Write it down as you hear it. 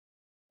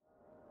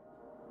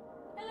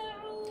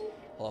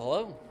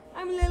Hello,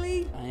 I'm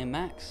Lily. I am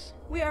Max.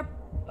 We are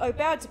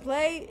about to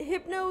play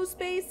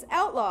Hypnospace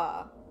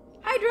Outlaw.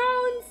 Hi,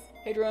 drones.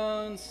 Hey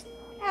drones!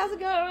 How's it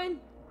going?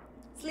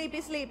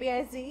 Sleepy, sleepy,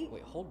 I see.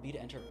 Wait, hold B to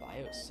enter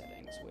BIOS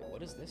settings. Wait, what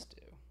does this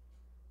do?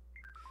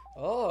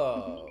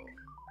 Oh!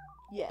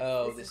 Yes.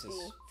 Oh, this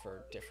is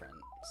for different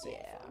save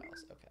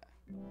files. Okay.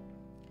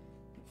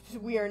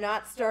 We are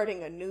not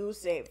starting a new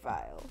save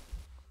file.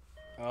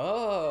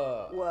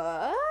 Oh!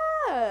 Whoa.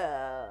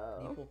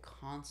 Enable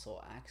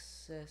console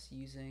access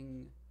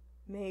using...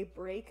 May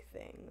break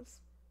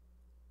things.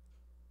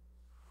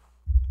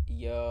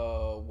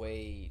 Yo,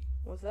 wait.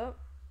 What's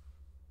up?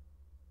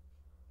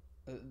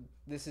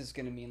 This is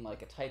gonna mean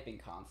like a typing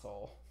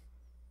console.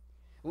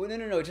 Well,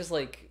 no, just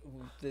like,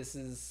 this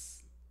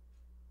is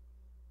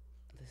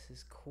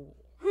cool.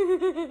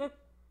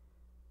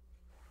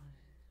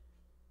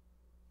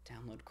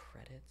 Download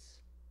credits.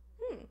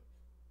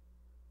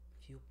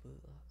 View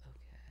boot. Okay.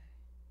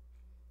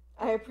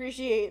 I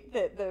appreciate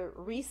that the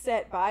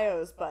reset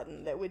BIOS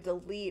button that would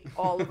delete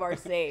all of our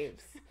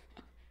saves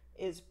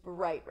is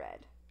bright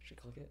red. Should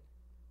I click it?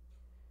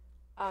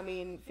 I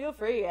mean, feel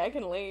free. I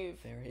can leave.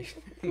 Very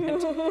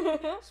experimental.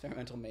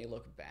 Experimental may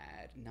look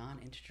bad.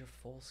 Non-integer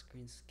full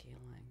screen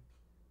scaling.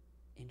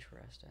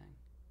 Interesting.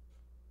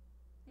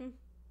 Okay,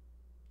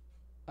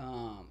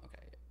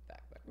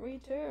 back.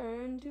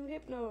 Return to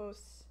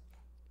Hypnos.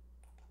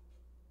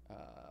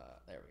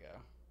 There we go.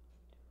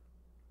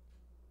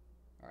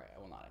 Alright, I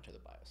will not enter the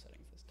BIOS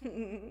settings this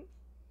time.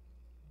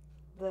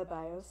 The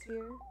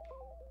biosphere,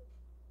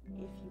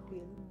 if you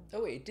will.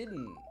 Oh wait, it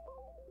didn't.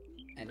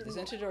 And this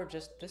entered or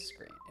just this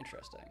screen.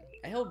 Interesting.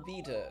 I held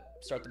B to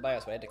start the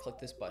BIOS, but I had to click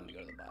this button to go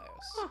to the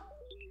BIOS. Huh.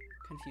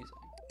 Confusing.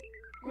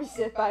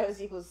 Reset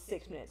BIOS equals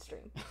 6 minute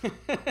stream. Of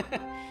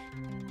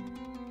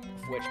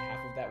which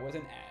half of that was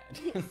an ad.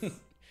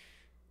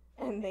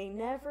 And they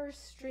never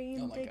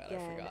streamed Oh my God, I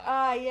again. forgot.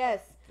 Ah,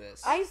 yes.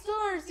 This. I still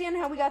don't understand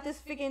how we got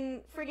this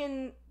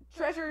friggin'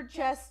 treasure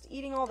chest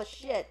eating all the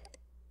shit.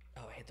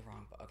 Oh, I hit the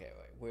wrong button. Okay,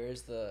 wait.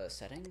 Where's the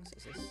settings?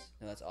 Is this?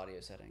 No, that's audio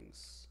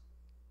settings.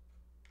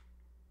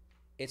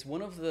 It's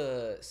one of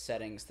the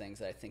settings things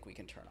that I think we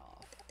can turn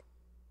off.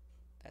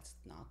 That's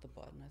not the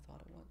button I thought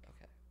it was.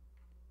 Okay.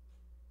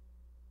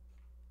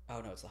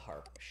 Oh no, it's the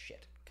harp.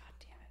 Shit. God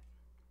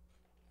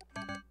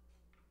damn it.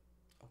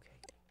 Okay.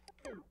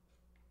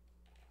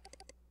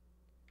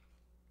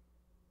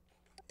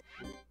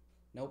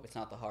 Nope, it's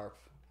not the harp.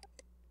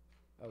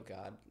 Oh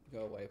god,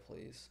 go away,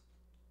 please.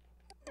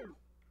 Is it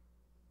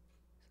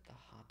the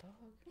hot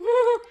dog?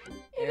 It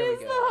There we is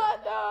the go.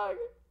 hot dog.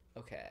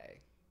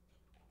 Okay.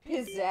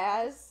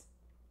 Pizzazz.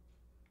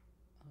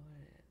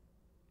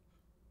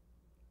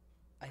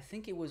 I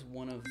think it was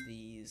one of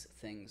these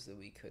things that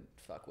we could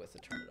fuck with to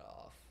turn it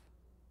off.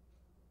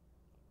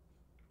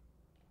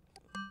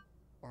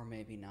 Or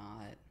maybe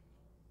not.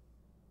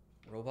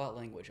 Robot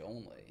language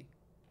only.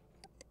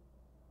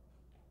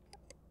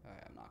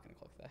 Alright, I'm not gonna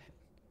click that.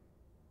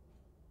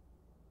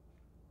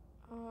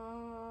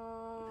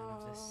 None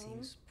of this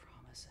seems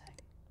promising.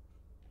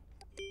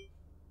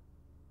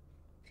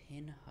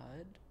 Pin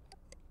HUD?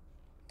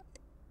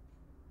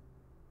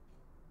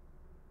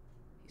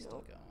 He's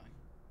still going.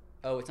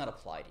 Oh, it's not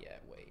applied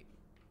yet. Wait.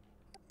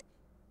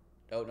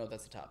 Oh, no,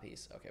 that's the top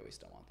piece. Okay, we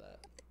still want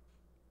that.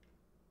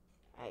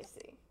 I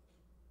see.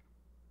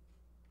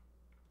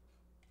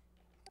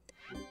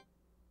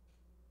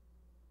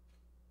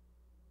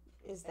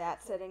 Is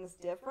that settings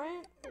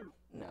different?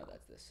 No,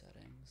 that's this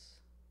settings.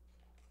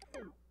 Oh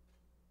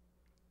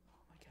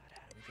my god,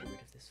 how do we get rid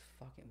of this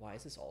fucking... Why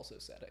is this also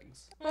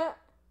settings?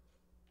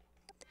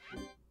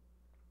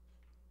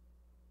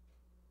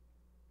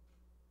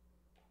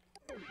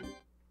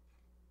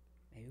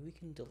 Maybe we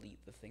can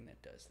delete the thing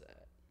that does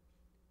that.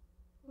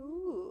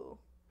 Ooh.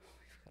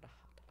 We've got a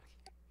hot dog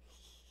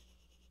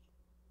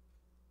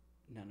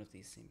here. None of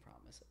these seem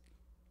promising.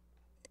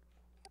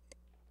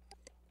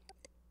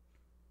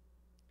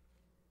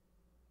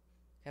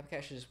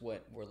 Capcache is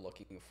what we're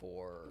looking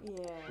for,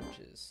 Yeah. which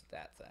is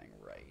that thing,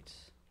 right?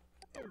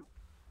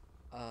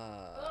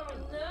 Oh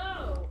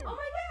no! Oh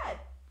my god!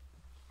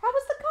 How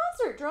was the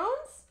concert,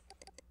 drones?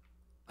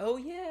 Oh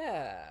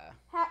yeah!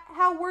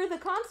 How were the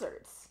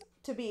concerts,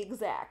 to be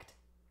exact?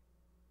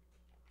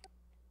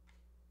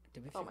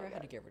 Did we Oh figure my out how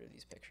to God. get rid of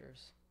these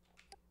pictures?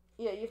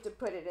 Yeah, you have to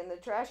put it in the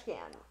trash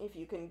can, if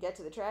you can get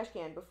to the trash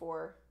can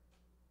before...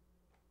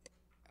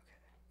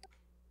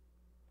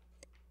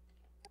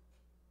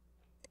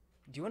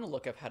 Do you want to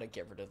look up how to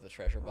get rid of the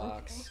treasure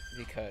box?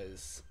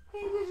 Because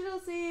Hey, Digital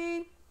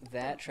C!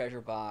 that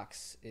treasure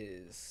box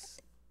is...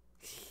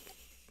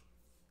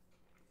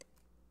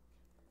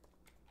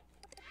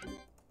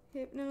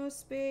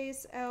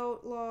 Hypnospace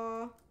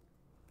Outlaw.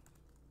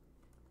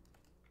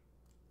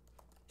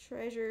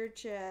 Treasure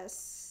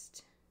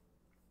chest.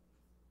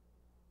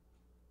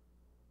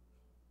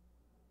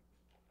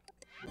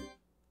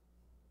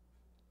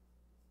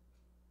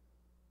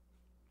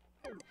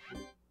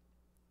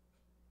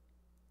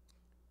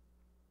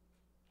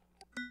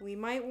 We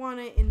might want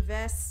to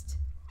invest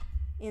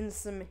in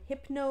some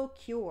Hypno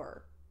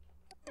Cure.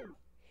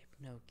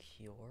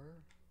 HypnoCure?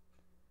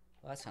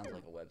 Well, that sounds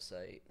like a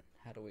website.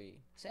 How do we...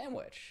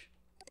 Sandwich!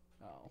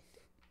 Oh.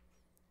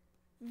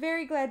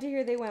 Very glad to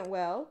hear they went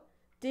well.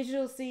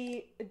 Digital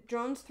C...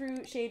 Drones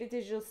threw shade at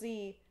Digital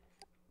C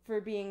for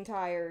being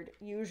tired,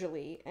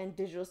 usually. And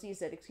Digital C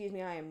said, excuse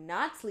me, I am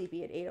not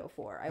sleepy at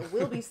 8:04. I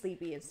will be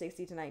sleepy in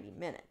 60 to 90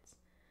 minutes.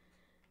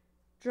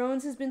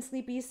 Drones has been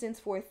sleepy since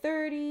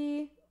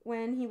 4:30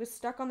 when he was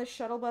stuck on the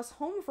shuttle bus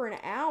home for an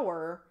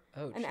hour.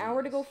 Oh, An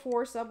hour to go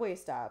 4 subway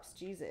stops.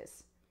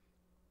 Jesus.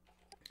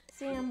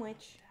 Sandwich.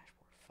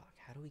 Dashboard. Fuck.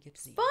 How do we get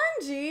to the...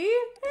 Spongy! Hey,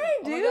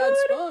 Oh dude! my god,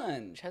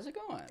 Sponge! How's it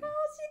going? How's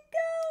it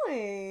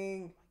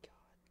going? Oh my god.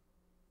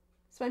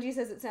 Spongy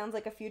says it sounds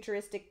like a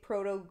futuristic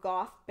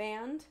proto-goth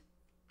band.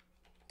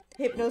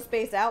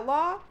 Hypnospace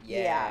Outlaw?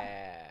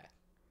 Yeah.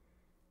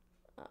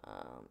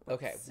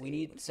 Okay, let's we see.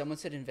 need... Someone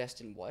said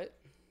invest in what?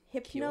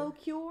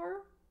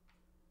 HypnoCure?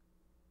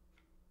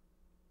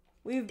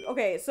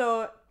 Okay,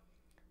 so...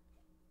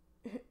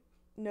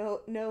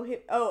 No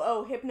hip...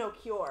 Oh,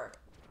 HypnoCure.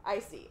 I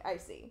see.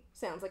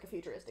 Sounds like a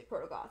futuristic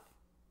proto-goth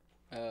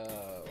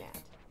Oh.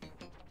 band.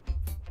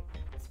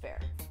 It's fair.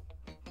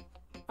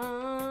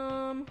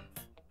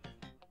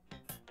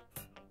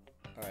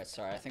 Alright,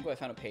 sorry. I think I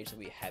found a page that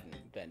we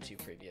hadn't been to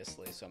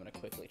previously, so I'm gonna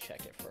quickly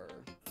check it for...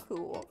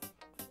 Cool.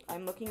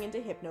 I'm looking into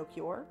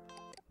HypnoCure.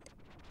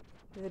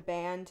 The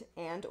band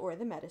and or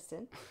the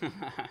medicine.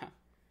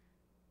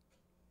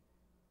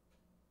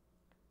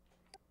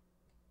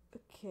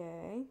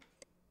 Okay.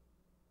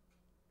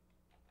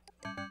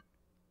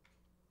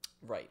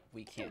 Right,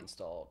 we can't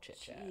install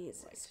chit-chat.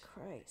 Jesus Right.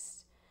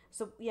 Christ.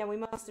 So, yeah, we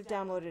must have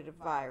downloaded a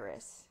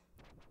virus.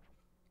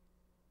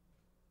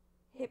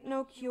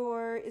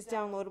 HypnoCure is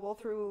downloadable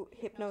through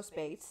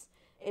Hypnospace.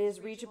 It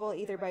is reachable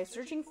either by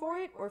searching for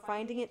it or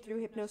finding it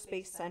through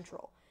Hypnospace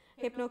Central.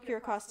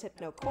 HypnoCure costs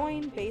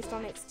HypnoCoin based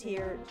on its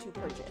tier to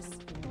purchase.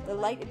 The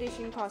Lite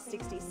Edition costs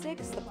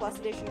 66, the Plus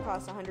Edition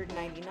costs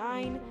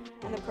 199,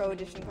 and the Pro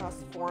Edition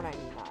costs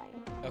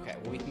 499. Okay,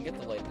 well we can get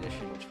the light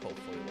edition, which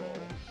hopefully will...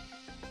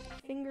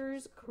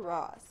 Fingers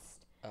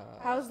crossed.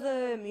 How's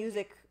the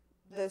music,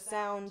 the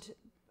sound,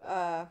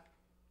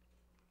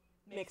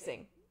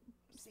 mixing?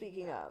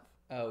 Speaking of.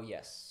 Oh,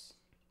 yes.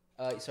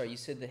 Sorry, you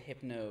said the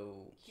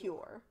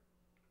Cure.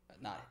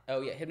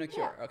 HypnoCure.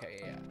 Yeah. Okay,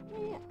 yeah.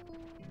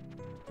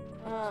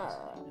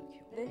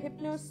 The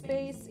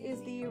Hypnospace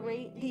is the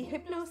rate. The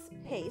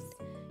Hypnospace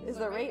is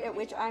the rate at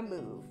which I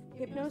move.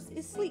 Hypnos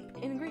is sleep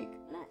in Greek.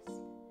 Nice.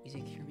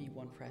 Easy cure me,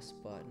 one press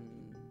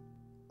button.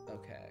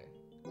 Okay.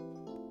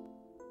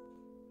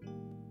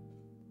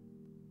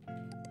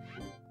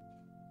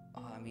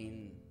 I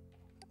mean...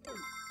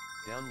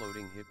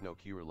 Downloading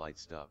HypnoCure Lite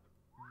stub.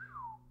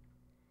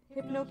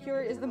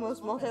 HypnoCure is the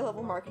most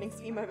multi-level marketing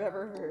scheme I've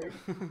ever heard.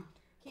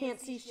 Can't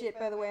see shit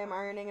by the way I'm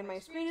ironing and my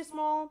screen is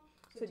small,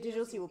 so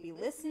Digital C will be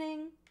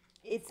listening.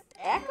 It's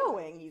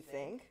echoing, you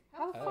think?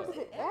 How the fuck is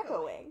it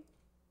echoing?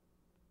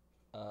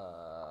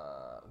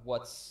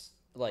 What's,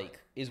 like,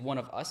 is one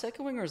of us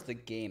echoing or is the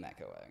game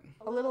echoing?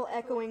 A little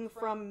echoing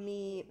from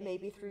me,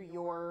 maybe through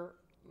your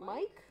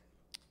mic?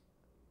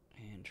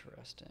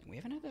 Interesting. We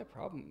haven't had that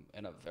problem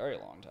in a very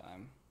long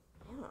time.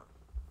 Yeah.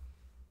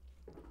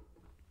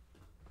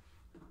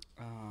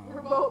 Um,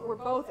 We're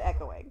both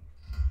echoing.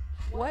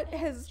 What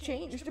has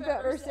changed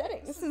about our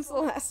settings since the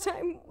last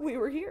time we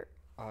were here?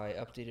 I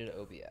updated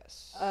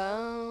OBS.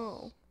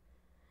 Oh.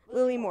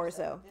 Lily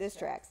Morso, this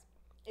tracks.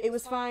 It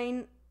was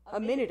fine a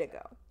minute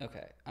ago.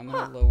 Okay, I'm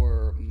gonna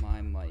lower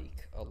my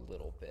mic a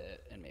little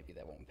bit, and maybe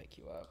that won't pick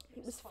you up.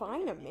 It was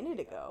fine a minute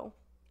ago.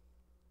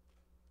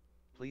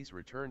 Please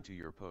return to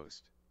your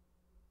post.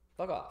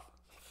 Fuck off.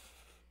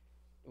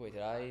 Wait,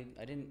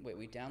 wait,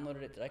 we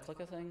downloaded it. Did I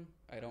click a thing?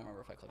 I don't remember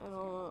if I clicked a thing.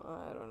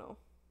 I don't know.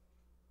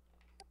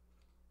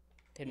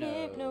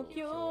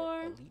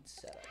 HypnoCure Elite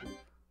Setup.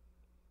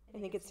 I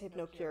think it's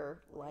HypnoCure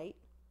Lite.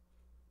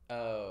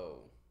 Oh.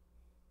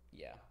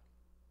 Yeah.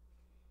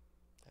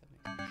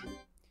 That makes sense.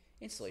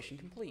 Installation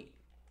complete.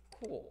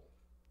 Cool.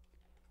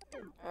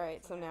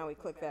 Alright, so now we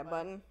click that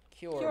button.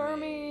 Cure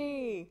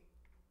me!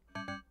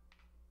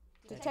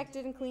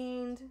 Detected and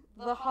cleaned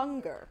the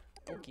hunger.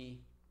 Okay.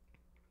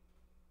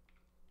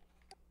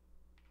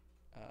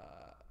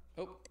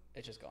 Oh,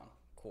 it's just gone.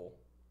 Cool.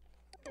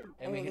 And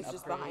I we think can it's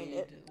just upgrade behind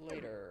it.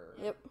 later.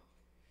 Yep.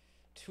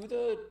 To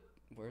the...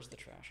 Where's the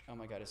trash? Oh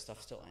my god, is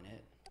stuff still in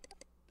it?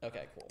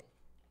 Okay, cool.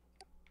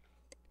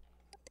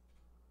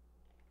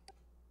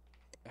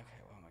 Okay,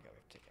 oh my god, we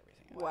have to take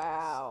everything out.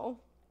 Wow.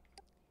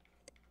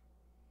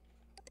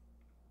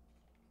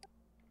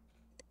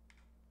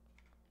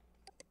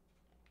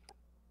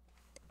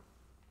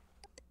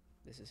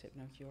 This is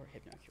HypnoCure?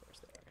 HypnoCure is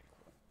there. Okay,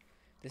 cool.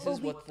 This is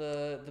what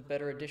the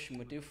better edition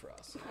would do for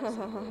us. It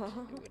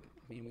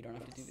would mean we don't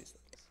have to do these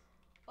things.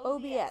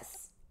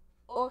 OBS.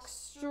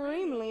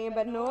 Extremely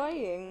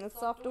annoying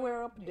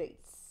software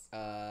updates.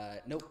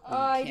 Nope, we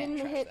I can't didn't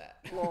trash hit.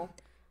 that. Well,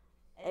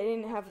 I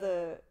didn't have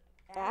the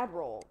ad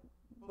roll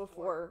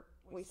before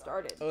we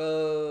started.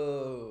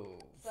 Oh.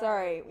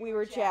 Sorry, we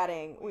were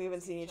chatting. We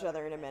haven't seen each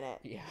other in a minute.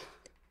 Yeah.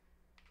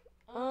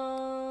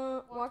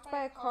 Walked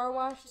by a car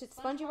wash.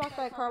 Spongy walked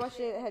by a car wash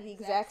that had the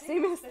exact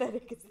same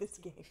aesthetic as this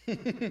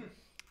game.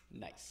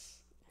 Nice.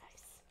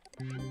 Nice.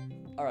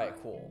 Alright,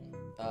 cool.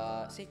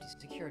 Safety,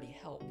 security,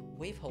 help.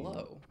 Wave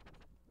hello.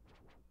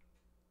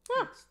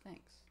 Huh.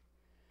 Thanks.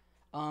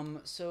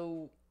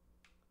 So...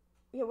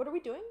 Yeah, what are we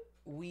doing?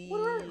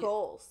 What are our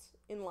goals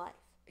in life?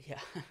 Yeah.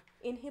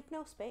 In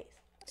hypnospace.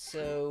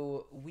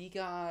 So, we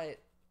got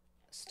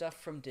stuff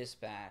from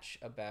Dispatch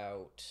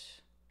about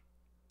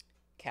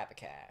Kappa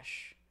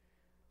Cash,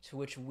 to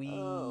which we...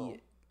 Oh.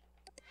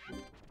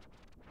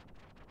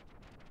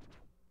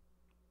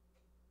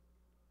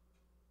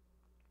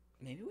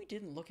 Maybe we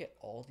didn't look at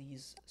all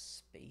these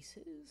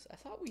spaces? I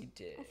thought we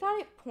did. I thought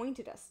it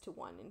pointed us to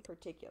one in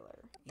particular.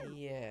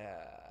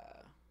 Yeah.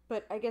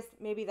 But I guess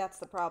maybe that's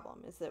the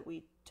problem, is that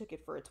we took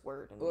it for its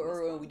word. And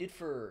Or we did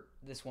for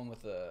this one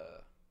with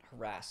the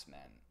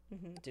harassment.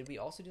 Mm-hmm. Did we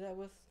also do that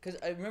with... Because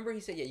I remember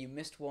he said, yeah, you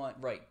missed one.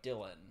 Right,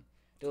 Dylan.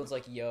 Dylan's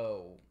like,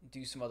 yo,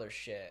 do some other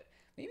shit.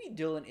 Maybe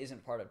Dylan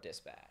isn't part of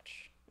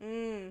Dispatch.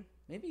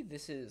 Maybe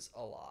this is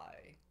a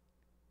lie.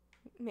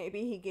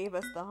 Maybe he gave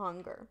us the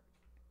hunger.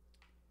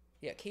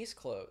 Yeah, case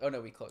closed. Oh,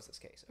 no, we closed this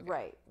case. Okay.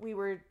 Right. We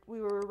were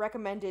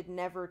recommended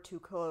never to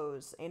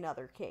close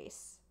another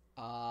case.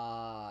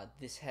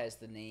 This has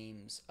the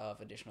names of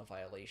additional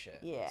violations.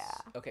 Yeah.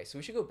 Okay, so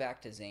we should go back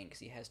to Zane because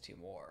he has 2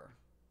 more.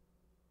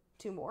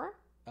 2 more?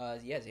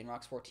 Yeah, Zane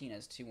Rocks 14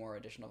 has 2 more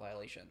additional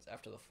violations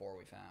after the 4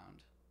 we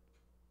found.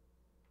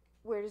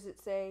 Where does it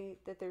say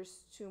that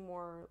there's 2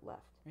 more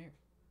left? Here.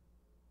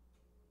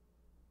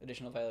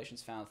 Additional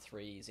violations found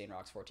 3, Zane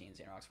Rocks 14,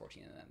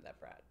 and then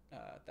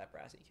that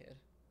Brassy kid.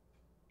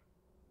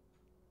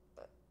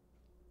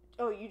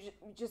 Oh, you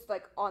just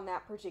like on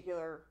that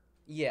particular...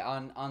 Yeah,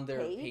 on their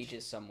page?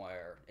 pages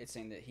somewhere, it's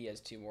saying that he has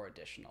 2 more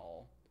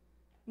additional.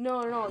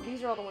 No,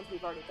 these are all the ones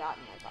we've already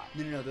gotten, I thought.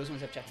 No, those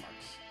ones have check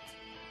marks.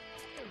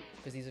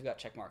 Because these have got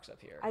check marks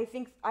up here.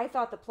 I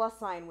thought the plus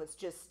sign was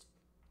just...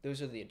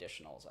 Those are the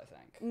additionals, I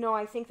think. No,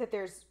 I think that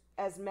there's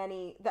as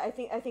many... I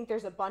think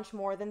there's a bunch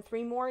more than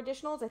 3 more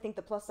additionals. I think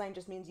the plus sign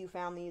just means you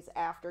found these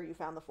after you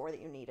found the 4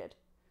 that you needed.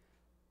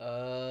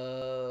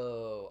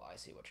 Oh, I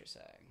see what you're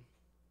saying.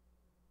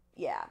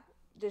 Yeah.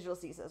 Digital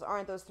C says,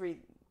 aren't those 3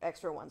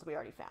 extra ones we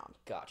already found?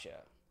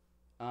 Gotcha.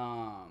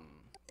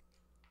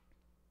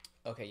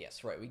 Okay,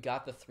 yes, right. We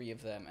got the 3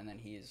 of them, and then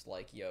he's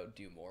like, yo,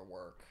 do more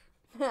work.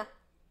 And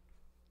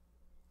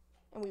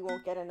we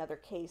won't get another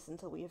case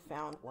until we have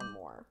found 1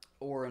 more.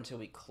 Or until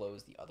we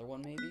close the other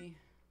one, maybe?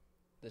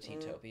 The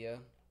Teentopia.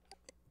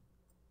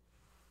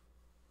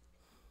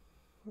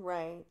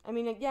 Right. I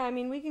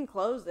mean, we can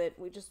close it.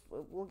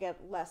 We'll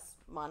get less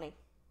money.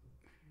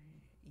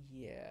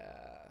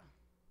 Yeah.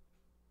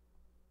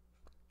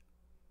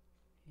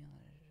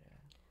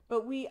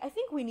 But I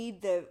think we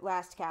need the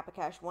last Kappa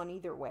Cache one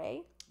either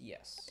way.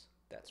 Yes,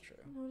 that's true.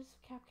 Notice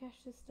Kappa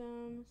Cache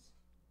systems.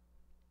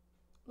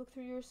 Look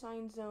through your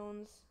assigned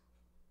zones.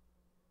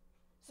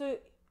 So,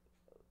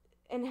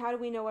 and how do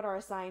we know what our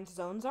assigned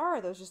zones are?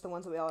 Are those just the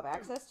ones that we all have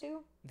access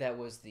to? That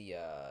was the,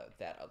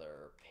 that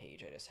other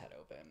page I just had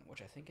open,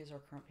 which I think is our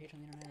current page on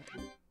the internet.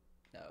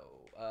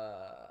 No,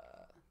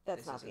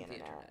 That's not the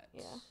internet.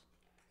 Yeah.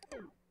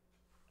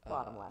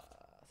 Bottom left.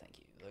 Thank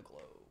you. The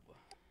globe.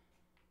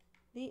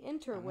 The I'm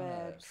gonna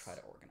interwebs. try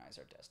to organize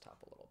our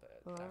desktop a little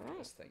bit All after right.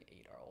 this thing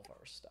ate all of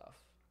our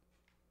stuff.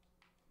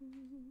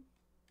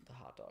 The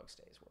hot dog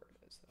stays where it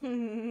is,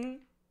 though.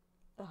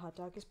 The hot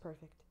dog is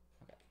perfect.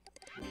 Okay.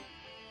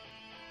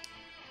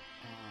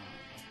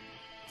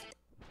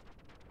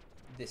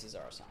 This is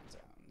our assigned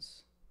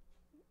zones.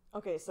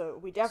 Okay, so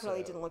we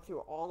definitely didn't look through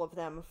all of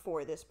them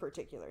for this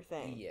particular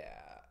thing. Yeah.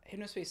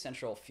 Hypnospace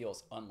Central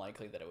feels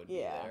unlikely that it would be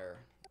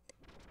there.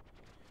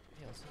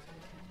 Yeah,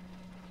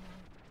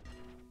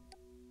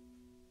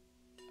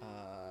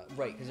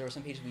 right, because there were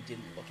some pages we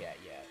didn't look at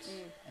yet,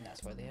 and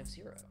that's why they have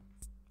 0.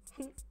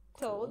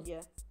 Told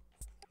ya.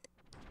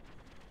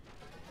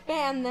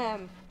 Ban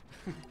them!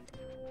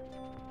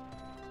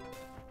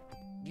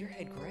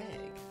 Gearhead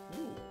Greg.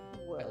 Ooh.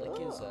 Whoa. I like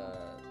his,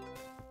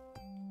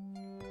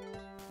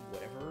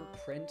 whatever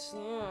print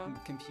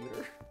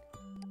computer.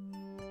 Oh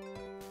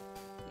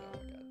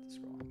my god, the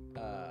scrolling.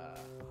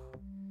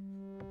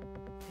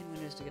 Pin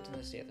windows to get to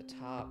the stay at the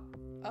top.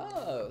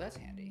 Oh, that's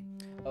handy.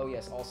 Oh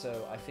yes,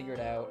 also, I figured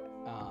out,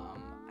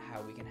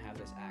 how we can have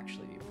this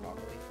actually be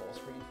properly full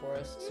screen for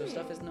us, so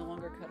stuff is no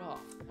longer cut off.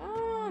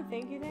 Oh,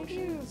 thank you.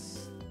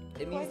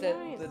 It means that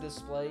the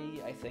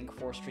display, I think,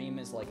 for stream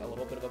is like a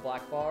little bit of a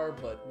black bar,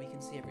 but we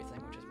can see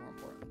everything, which is more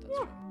important. That's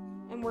right.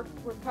 And we're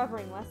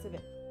covering less of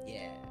it.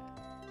 Yeah.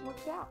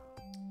 Works out.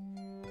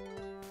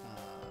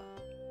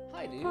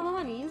 Hi, dude.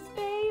 Connie's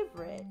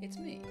favorite. It's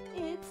me.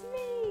 It's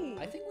me.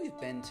 I think we've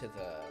been to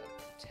the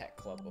tech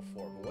club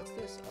before, but what's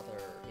this other...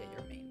 Yeah,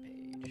 your main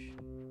page.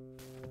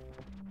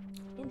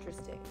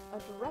 Interesting. A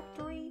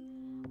directory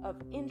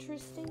of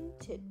interesting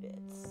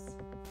tidbits.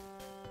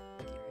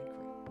 Gearhead Greg.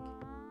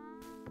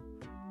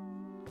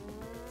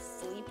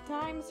 Sleep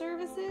time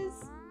services?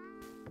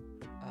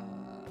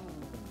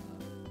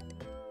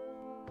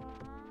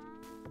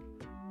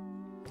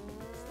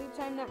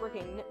 nighttime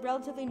networking.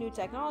 Relatively new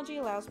technology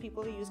allows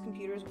people to use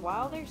computers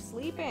while they're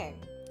sleeping.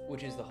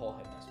 Which is the whole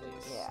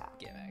hypnospace Yeah.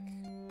 gimmick.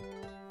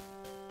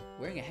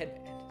 Wearing a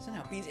headband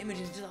somehow feeds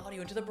images into the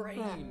audio into the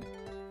brain.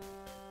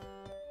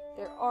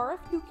 There are a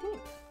few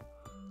kinks.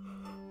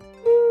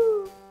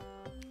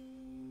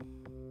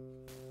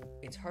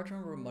 It's hard to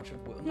remember much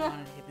of what went on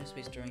in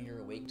hypnospace during your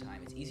awake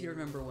time. It's easy to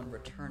remember when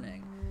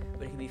returning,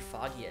 but it can be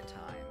foggy at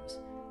times.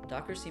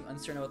 Doctors seem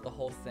uncertain about the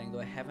whole thing, though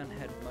I haven't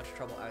had much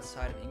trouble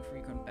outside of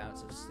infrequent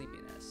bouts of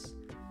sleepiness.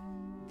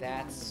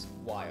 That's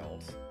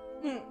wild.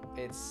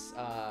 It's,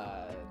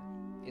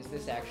 is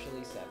this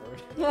actually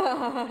severed?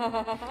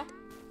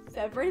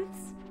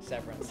 Severance?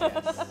 Severance,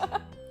 yes.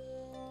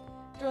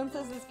 Drone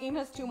says this game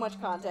has too much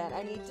content.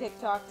 I need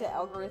TikTok to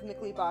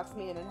algorithmically box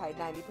me in and hide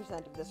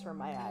 90% of this from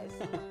my eyes.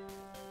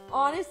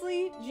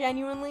 Honestly,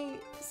 genuinely,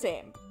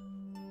 same.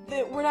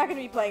 We're not going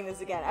to be playing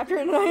this again after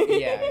a night.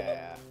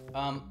 Yeah.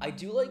 I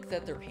do like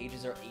that their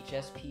pages are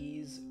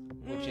HSPs,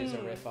 which is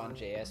a riff on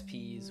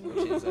JSPs,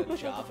 which is a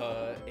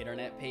Java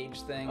internet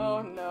page thing.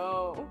 Oh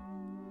no.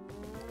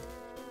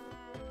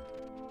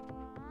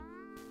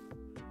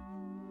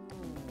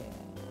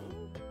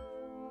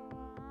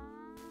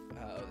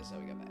 Oh, this is how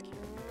we got back here.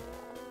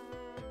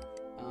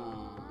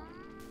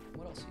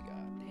 What else you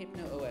got?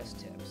 Hypno OS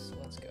tips.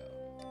 Let's go.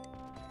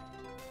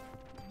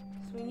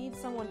 So we need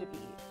someone to be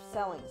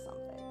selling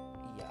something.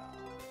 Yeah.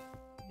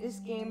 This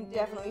game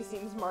definitely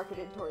seems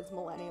marketed towards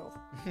millennials.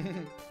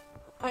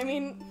 I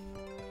mean,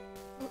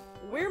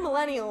 we're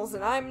millennials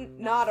and I'm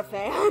not a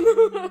fan.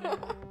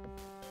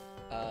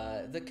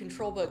 The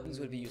control buttons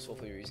would be useful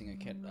if we were using a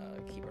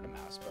keyboard and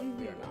mouse, but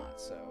we are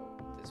not, so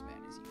this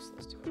man is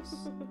useless to us.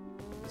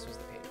 This was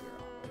the page we were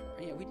on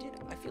before. Yeah, we did.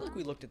 I feel like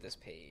we looked at this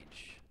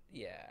page.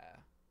 Yeah.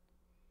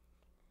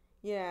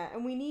 Yeah,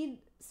 and we need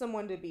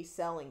someone to be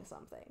selling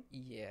something.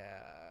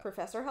 Yeah.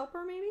 Professor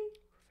Helper, maybe?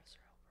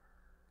 Professor Helper.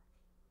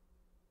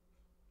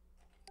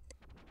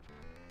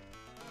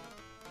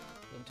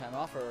 Limited time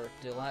offer.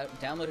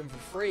 Download him for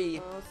free.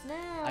 Oh,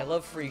 snap. I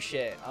love free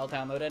shit. I'll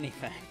download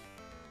anything.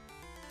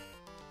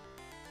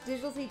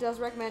 Digital Sea does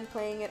recommend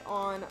playing it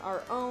on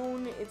our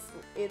own.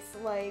 It's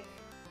like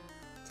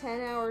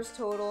 10 hours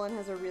total and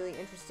has a really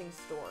interesting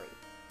story.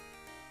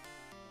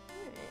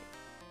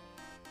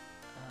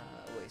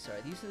 Wait,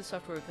 sorry. The use of the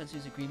software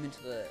offensive's agreement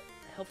to the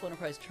Helpful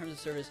Enterprise Terms of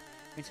Service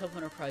grants Helpful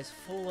Enterprise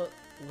full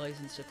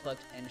license to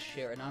collect and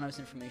share anonymous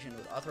information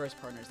with authorized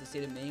partners. This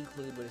data may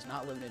include, but is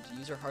not limited to,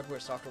 user hardware,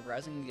 software,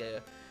 browsing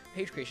data,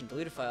 page creation,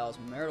 deleted files,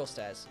 marital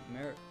status,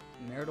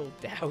 marital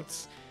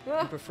doubts,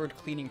 and preferred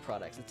cleaning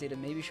products. This data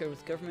may be shared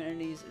with government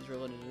entities, is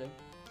related to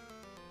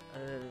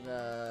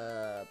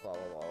blah, blah,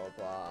 blah, blah,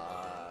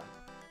 blah.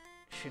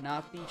 Should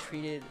not be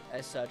treated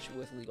as such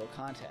with legal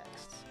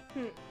contexts.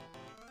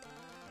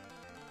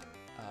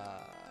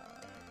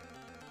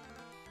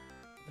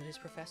 But is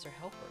Professor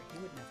Helper? He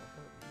would never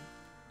hurt me.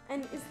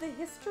 And is the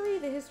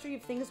history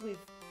of things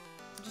we've...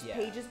 just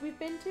pages we've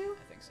been to?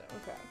 I think so.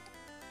 Okay.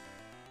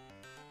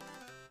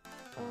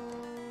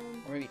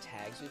 Or maybe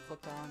tags we've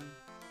clicked on?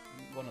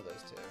 One of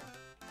those two.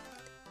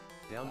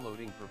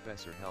 Downloading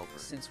Professor Helper.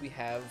 Since we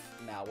have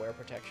malware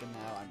protection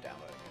now, I'm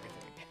downloading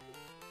everything again.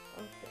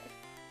 Okay.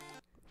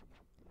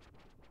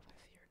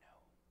 I fear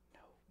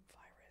no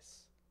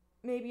virus.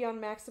 Maybe on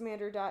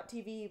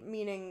Maximander.tv,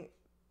 meaning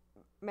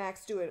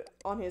Max do it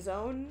on his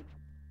own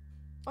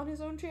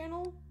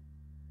channel?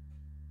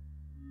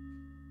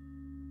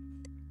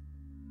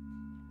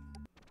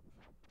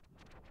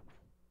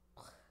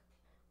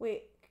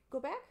 Wait, go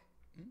back?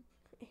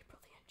 April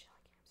the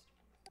Angelic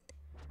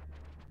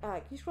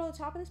Hamster. Can you scroll to the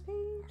top of this page?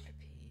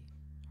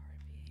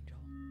 R.I.P. Angel.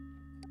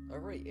 Oh,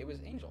 right, it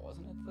was Angel,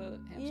 wasn't it? The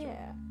hamster?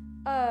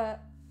 Yeah.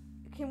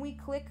 Can we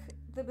click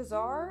the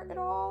bazaar at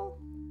all?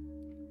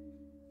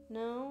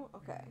 No?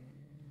 Okay.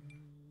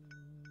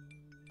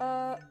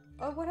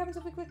 What happens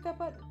if we click that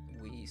button?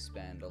 We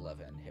spend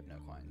 11 hypno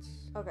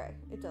coins Okay,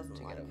 it doesn't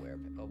to like get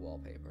a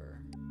wallpaper.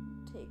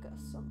 take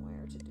us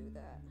somewhere to do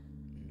that.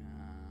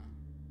 Nah.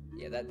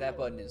 Yeah, that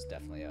button is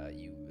definitely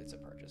it's a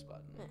purchase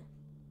button.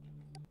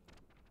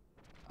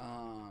 I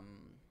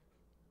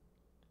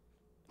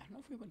don't know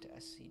if we went to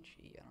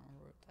SCG. I don't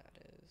remember what that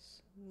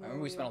is. I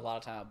remember we spent a lot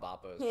of time at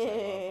Boppos. 'Cause I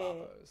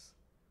love Boppos.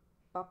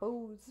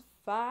 Boppo's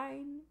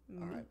fine.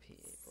 R.I.P.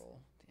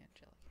 April, the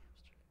Angelic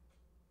Hamster.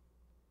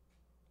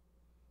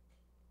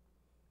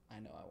 I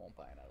know I won't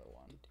buy another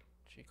one.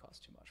 She costs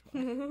too much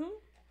money.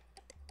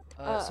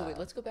 So wait,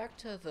 let's go back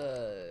to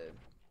the...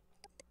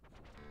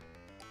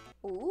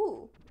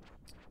 Ooh.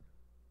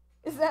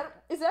 Is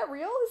that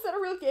real? Is that a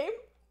real game?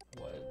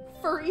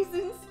 What? Furries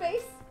in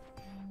space?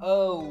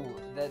 Oh,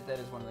 that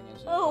is one of the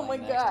games. Oh my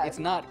god. It's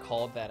not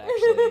called that actually.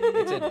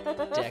 It's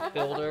a deck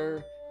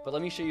builder. But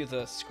let me show you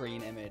the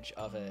screen image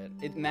of it.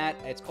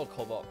 It's called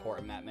Cobalt Core,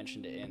 and Matt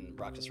mentioned it in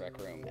Rock's Rec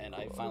Room, and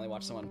I finally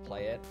watched someone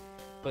play it.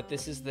 But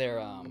this is their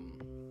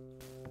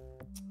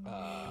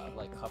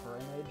like cover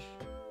image,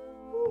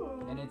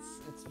 and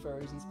it's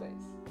furries in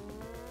space.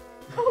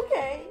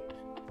 Okay.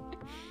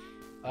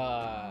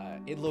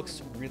 It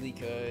looks really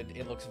good.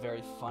 It looks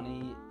very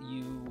funny.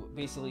 You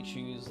basically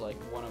choose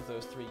like one of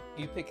those three.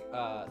 You pick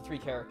 3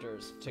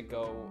 characters to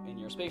go in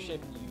your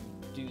spaceship. You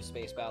do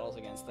space battles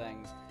against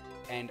things,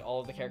 and all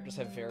of the characters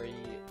have very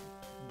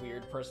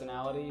weird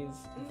personalities.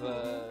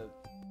 The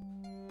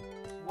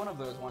one of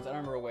those ones, I don't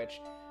remember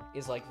which,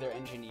 is like their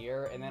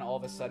engineer, and then all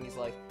of a sudden he's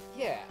like,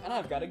 yeah, and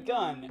I've got a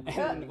gun,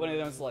 and one of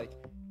them's like,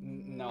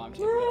 no, I'm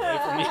taking it away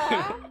from you.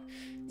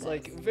 It's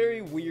like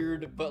very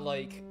weird, but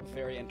like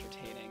very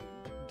entertaining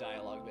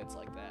dialogue bits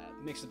like that,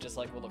 mixed with just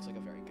like what looks like a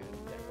very good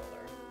deck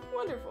builder.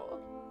 Wonderful.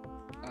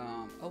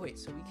 Oh wait,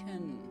 so we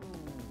can.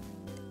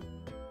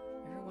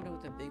 Ever wonder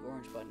what the big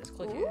orange button is?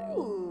 Click it.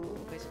 Ooh.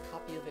 Place a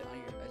copy of it on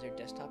your as your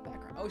desktop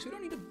background. Oh, so we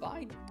don't need to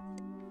buy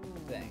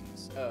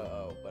things.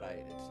 Oh, but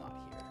it's not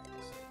here.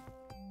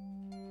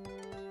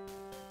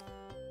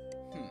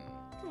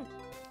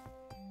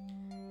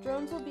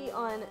 Drones will be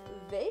on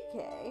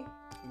vacay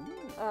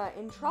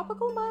in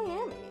tropical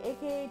Miami,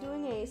 aka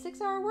doing a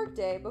 6-hour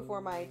workday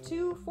before my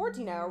 2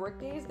 14-hour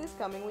workdays this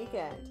coming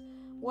weekend.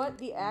 What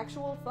the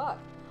actual fuck?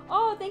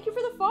 Oh, thank you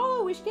for the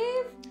follow, Wish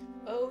Cave!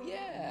 Oh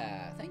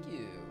yeah, thank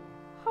you.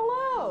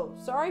 Hello!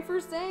 Sorry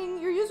for saying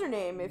your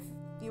username if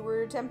you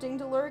were attempting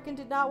to lurk and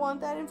did not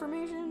want that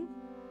information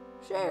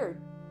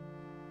shared.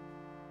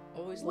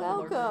 Always love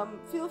a lurker. Welcome.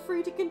 Feel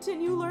free to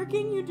continue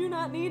lurking. You do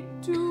not need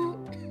to...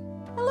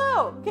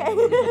 Hello! Okay.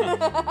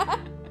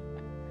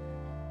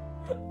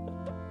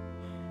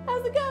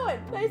 How's it going?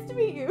 Nice to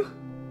meet you.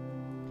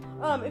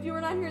 If you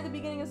were not here at the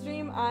beginning of the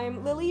stream,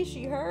 I'm Lily,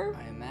 she, her.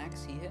 I am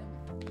Max, he, him.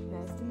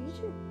 Nice to meet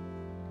you.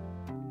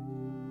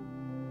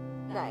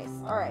 Nice.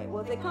 Alright,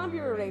 well, they can't be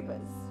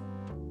rapists.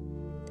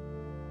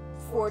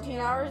 14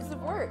 hours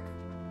of work.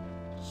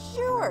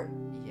 Sure.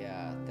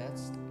 Yeah,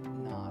 that's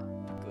not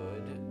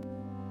good.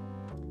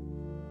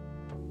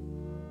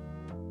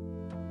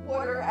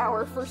 What are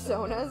our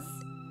personas?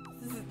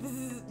 This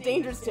is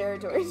dangerous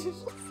territory.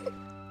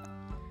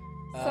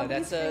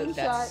 That's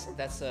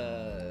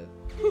a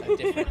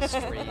different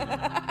stream.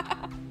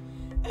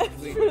 That's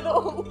for the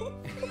only.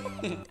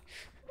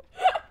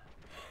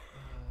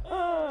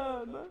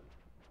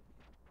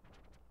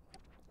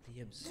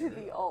 The To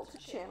the alt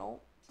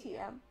channel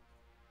TM.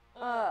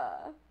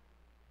 Somebody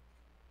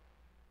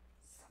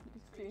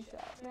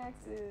screenshot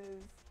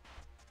Max's.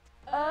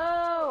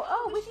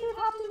 Wish you had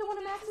hopped into one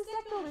of Max's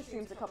deck builder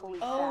streams a couple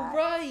weeks back. Oh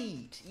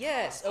right,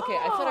 yes. Okay,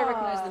 I thought I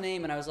recognized the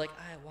name, and I was like,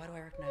 why do I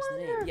recognize the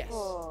name? Yes.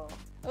 Oh,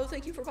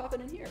 thank you for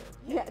popping in here.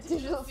 Yeah,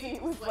 Digital C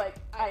was like,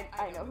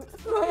 I know who this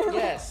is.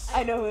 Yes.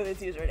 I know who this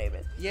username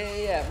is.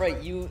 Yeah.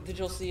 Right. You,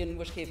 Digital C and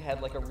Wish Cave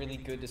had like a really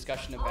good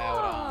discussion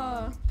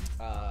about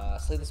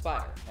Slay the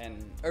Spire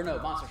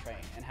Monster Train,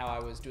 and how I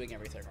was doing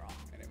everything wrong,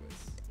 and it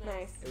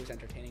was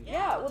entertaining.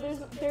 Yeah, well,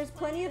 there's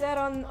plenty of that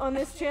on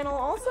this channel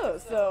also,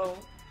 so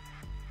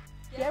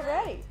get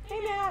ready. Hey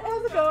Matt,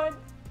 how's it going?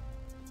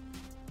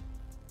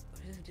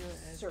 What does it do?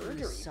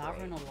 Surgery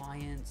Sovereign break.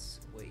 Alliance.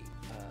 Wait.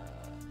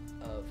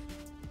 Of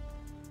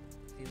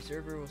the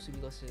observer will soon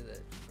be listed.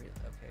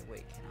 Okay.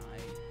 Wait. Can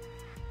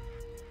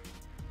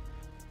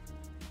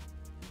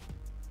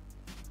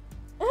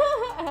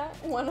I?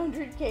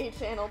 100k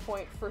channel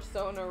point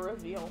persona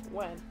reveal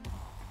when?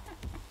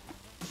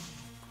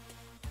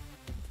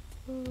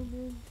 Oh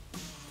man.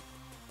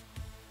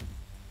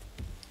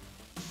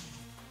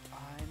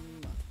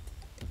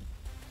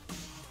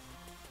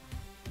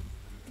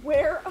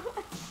 Where?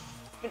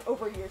 It's been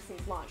over a year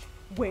since launch.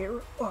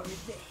 Where are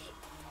they?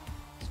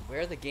 So where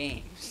are the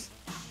games?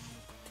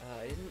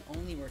 It isn't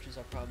only merchants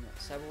our problem.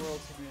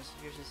 Cyberworld's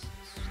here's this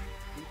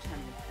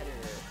two-time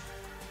competitor.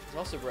 It's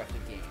also bereft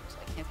of games.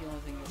 I can't be the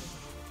only thing you're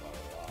blah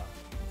blah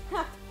blah.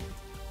 Ha!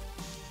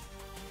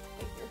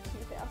 Year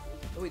 2000.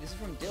 Oh wait, this is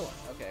from Dylan.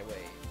 Okay,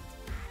 wait.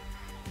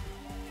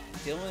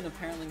 Dylan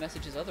apparently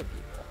messages other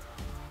people.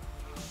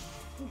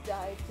 He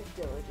died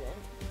to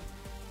diligent.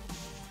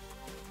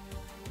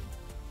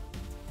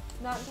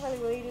 Not entirely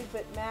related,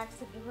 but Max,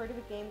 have you heard of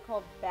a game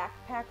called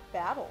Backpack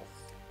Battles?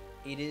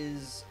 It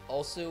is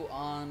also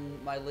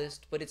on my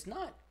list, but it's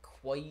not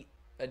quite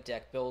a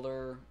deck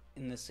builder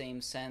in the same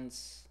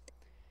sense.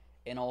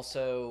 And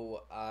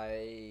also,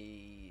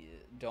 I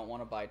don't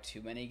want to buy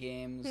too many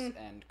games,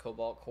 and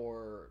Cobalt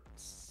Core,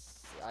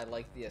 I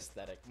like the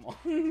aesthetic more.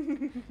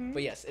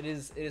 But yes, it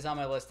is on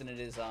my list, and it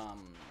is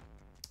on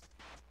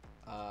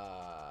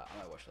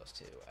my wish list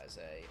too, as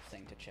a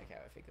thing to check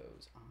out if it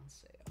goes on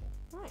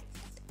sale. Nice.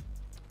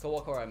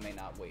 Cobalt Core, I may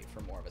not wait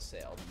for more of a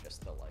sale than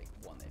just the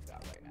one they've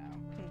got right now.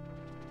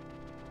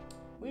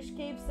 Wish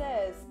Cave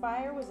says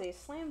Spire was a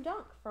slam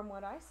dunk from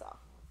what I saw.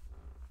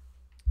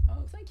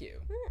 Oh, thank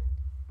you.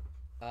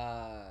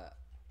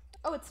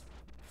 Oh, it's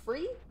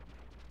free?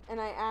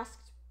 And I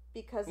asked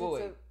because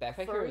it's a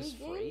Backpack Hero is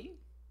game? free?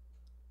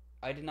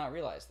 I did not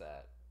realize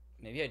that.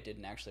 Maybe I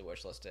didn't actually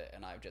wishlist it,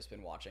 and I've just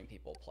been watching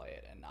people play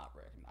it and not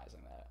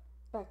recognizing that.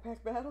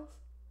 Backpack Battles?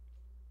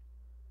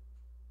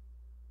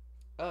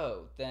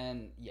 Oh,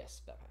 then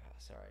yes,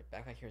 sorry.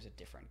 Backpack Hero is a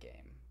different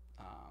game.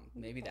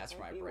 Maybe that's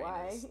where my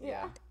brain is.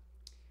 Yeah.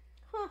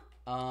 Huh.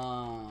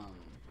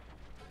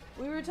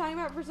 We were talking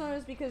about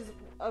personas because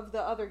of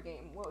the other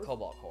game. What was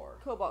Cobalt Core.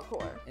 Cobalt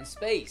Core. In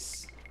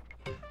space.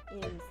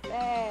 In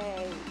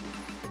space.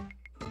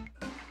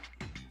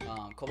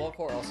 Cobalt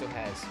Core also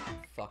has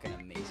fucking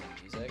amazing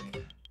music.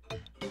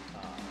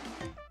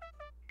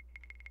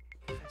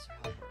 Professor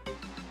Helper.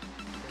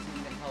 Doesn't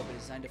even help.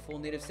 It's designed to fool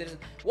native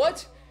citizens.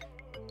 What?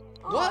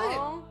 What?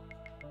 Aw.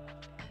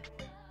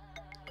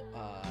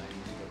 I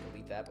need to go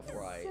delete that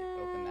before I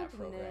open that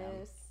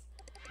program.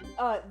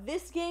 Sadness.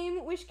 This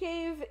game, Wish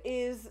Cave,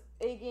 is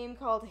a game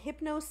called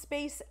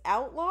Hypnospace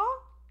Outlaw.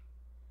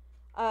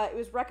 It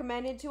was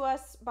recommended to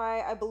us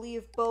by, I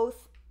believe,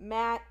 both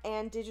Matt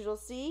and Digital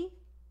C.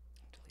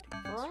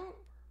 Alright.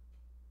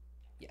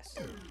 Yes.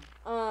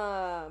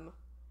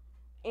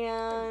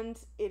 And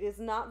it is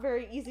not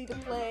very easy to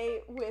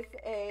play with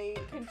a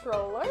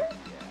controller. Yeah.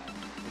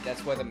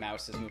 That's why the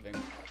mouse is moving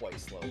quite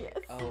slowly. Yes.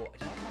 Oh,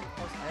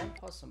 I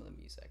didn't pause some of the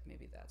music.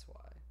 Maybe that's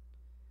why.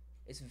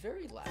 It's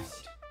very loud.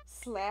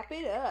 Slap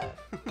it up.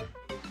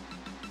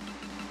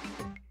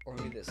 Or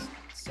maybe this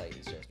site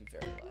is just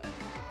very loud.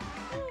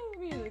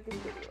 Music is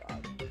pretty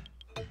loud.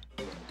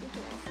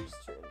 Just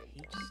turn it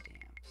Page down.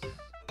 stamps.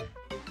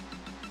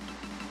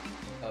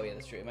 Oh yeah,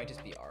 that's true. It might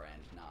just be our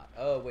end, not.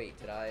 Oh wait,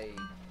 did I?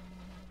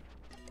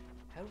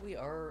 How did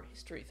our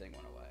history thing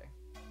went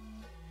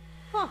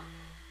away?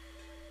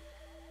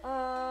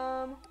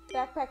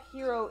 Backpack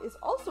Hero is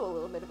also a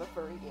little bit of a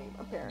furry game,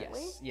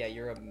 apparently. Yes. Yeah,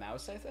 you're a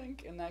mouse, I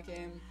think, in that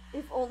game.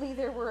 If only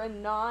there were a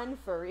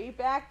non-furry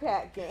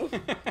backpack game.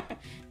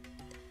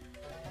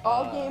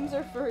 All games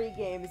are furry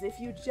games if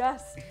you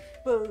just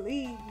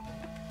believe.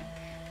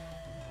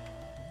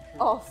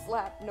 All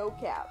slap, no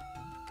cap.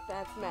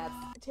 That's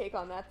Matt's take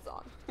on that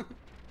song.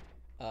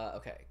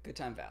 Okay, Good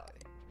Time Valley.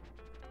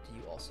 Do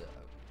you also?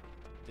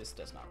 This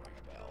does not ring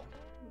a bell.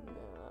 No.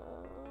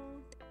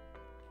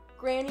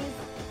 Granny's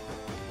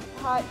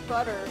Hot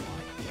Butter. Oh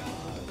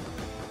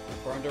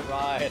my god. Burn to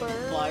Ride.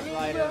 Fly Burning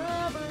Ride.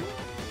 rubber.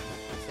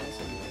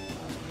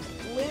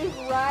 Live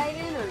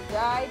riding or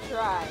die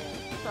trying.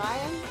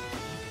 Trying?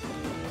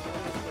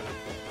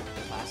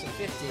 Class of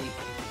 50.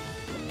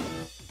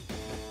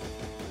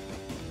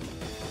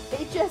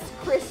 HS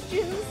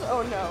Christians?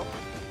 Oh no.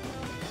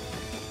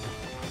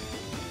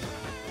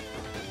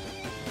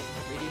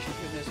 Radiation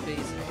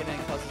hypnospace hitman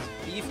causes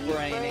beef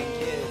brain in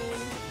kids.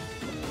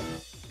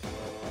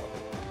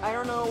 I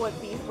don't know what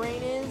beef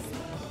brain is,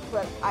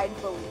 but I'd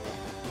believe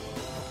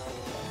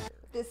it.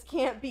 This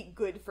can't be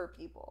good for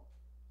people.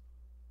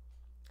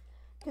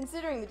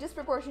 Considering the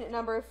disproportionate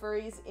number of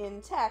furries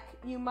in tech,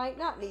 you might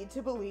not need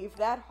to believe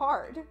that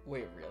hard.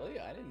 Wait, really?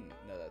 I didn't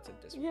know that's a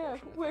Yeah,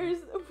 disproportionate. where's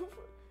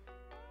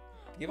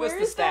Give where's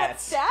us the that stats.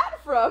 stat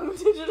from,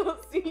 Digital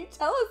C?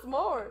 Tell us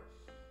more.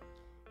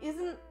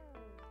 Isn't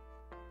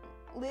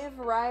live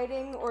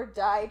riding or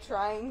die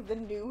trying the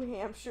New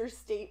Hampshire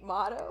state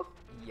motto?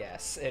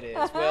 Yes, it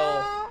is.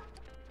 Well,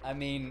 I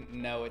mean,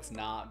 no, it's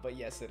not, but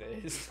yes, it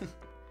is.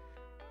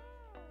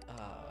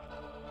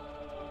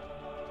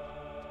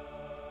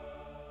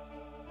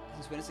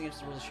 Since witnessing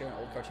against the rules to share an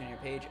old cartoon on your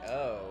page?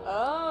 Oh.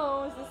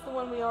 Oh, is this the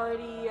one we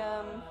already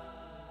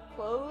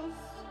closed?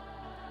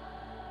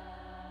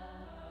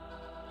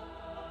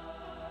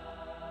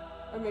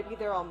 Or maybe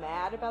they're all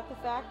mad about the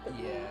fact that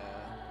Yeah.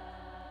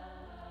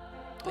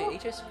 Oh,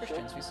 Wait, HS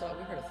Christians, we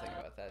heard a thing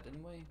about that,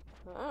 didn't we?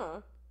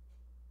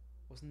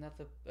 Wasn't that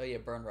the... Oh yeah,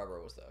 Burn Rubber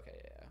was the...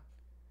 Okay, yeah.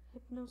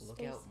 Look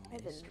Hypnospace out,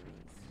 Heaven. Ministries.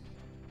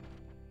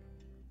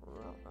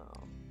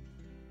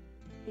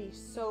 Be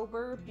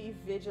sober, be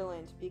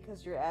vigilant,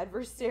 because your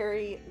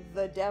adversary,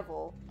 the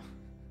devil,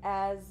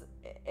 as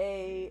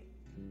a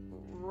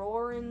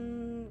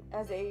roaring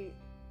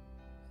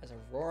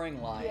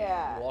lion,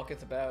 Yeah.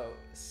 walketh about,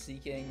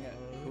 seeking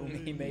whom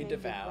he may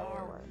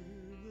devour.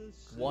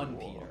 1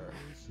 Peter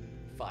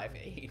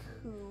 5:8.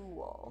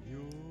 Cool.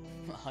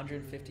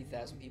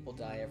 150,000 people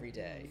die every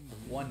day.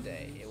 One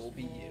day, it will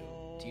be you.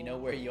 Do you know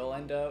where you'll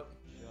end up?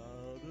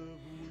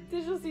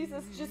 Digital C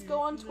says just go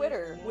on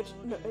Twitter,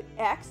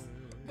 X.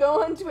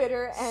 Go on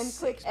Twitter and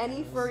click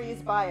any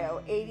furry's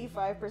bio.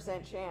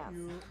 85% chance.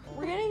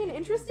 We're getting an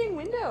interesting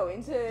window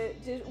into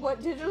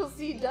what Digital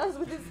C does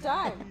with its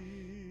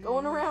time.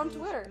 Going around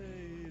Twitter.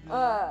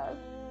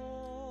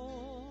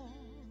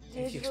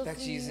 If you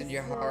expect Jesus in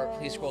your heart,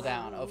 please scroll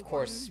down. Of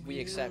course, we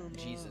accept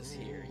Jesus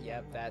here.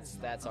 Yep,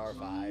 that's our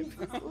vibe.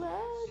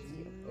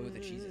 Oh, the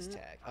Jesus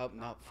tag. Oh,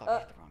 no, fuck, I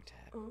hit the wrong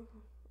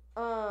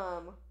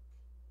tag.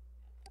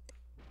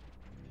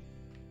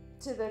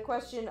 To the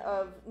question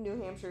of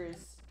New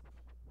Hampshire's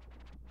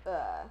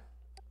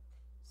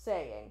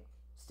saying,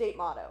 state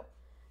motto,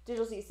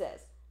 Digital C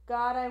says,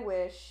 God, I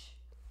wish.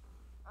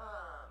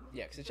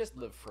 Yeah, because it's just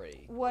live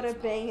free. What It's a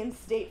not- banging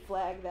state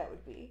flag that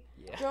would be.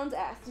 Yeah. Jones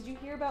asked, did you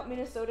hear about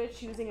Minnesota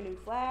choosing a new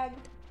flag?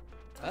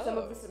 Some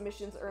of the Oh.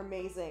 submissions are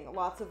amazing.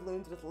 Lots of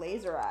loons with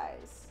laser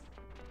eyes.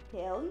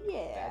 Hell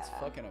yeah. That's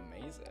fucking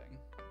amazing.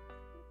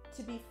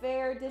 To be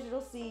fair,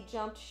 Digital C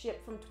jumped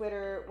ship from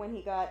Twitter when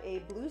he got a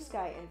Blue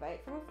Sky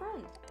invite from a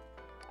friend.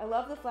 I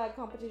love the flag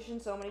competition,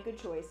 so many good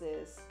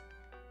choices.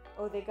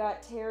 Oh, they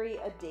got Terry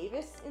A.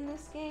 Davis in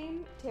this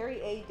game? Terry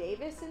A.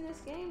 Davis in this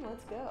game?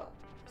 Let's go.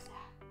 What's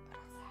that? I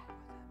don't know what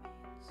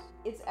that means.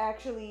 It's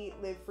actually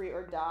live free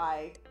or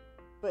die,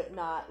 but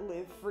not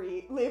live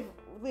free, live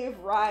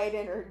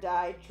riding or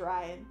die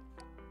trying.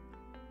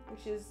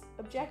 Which is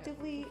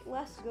objectively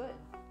less good.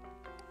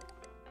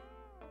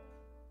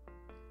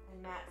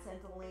 And Matt sent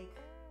a link.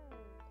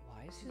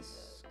 Why is his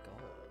skull?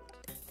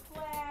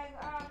 Flag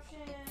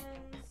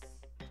options.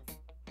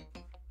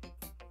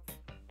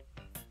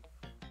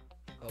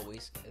 Oh,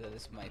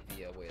 this might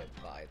be a way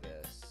to buy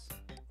this.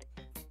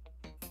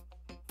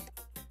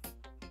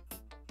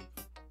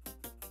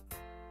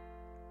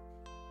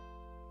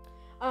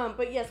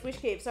 But yes, Wish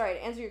Cave. Sorry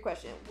to answer your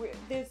question. We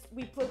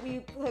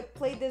have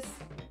played this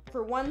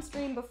for one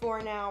stream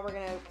before. Now we're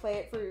gonna play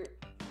it for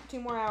 2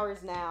 more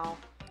hours now.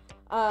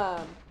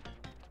 I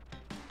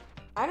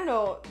don't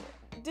know.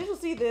 Digital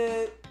C,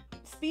 the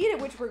speed at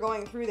which we're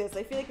going through this,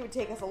 I feel like it would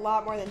take us a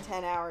lot more than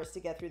 10 hours to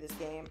get through this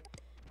game.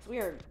 So we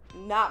are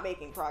not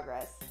making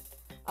progress.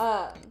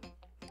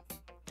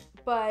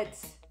 But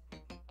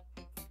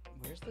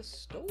Where's the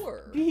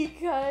store?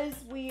 because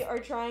we are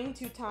trying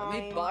to time...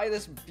 Let me buy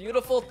this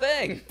beautiful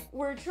thing!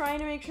 We're trying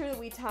to make sure that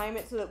we time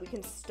it so that we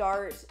can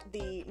start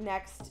the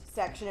next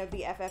section of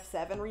the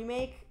FF7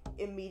 remake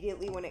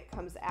immediately when it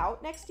comes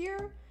out next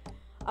year.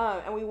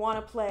 And we want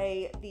to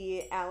play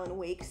the Alan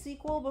Wake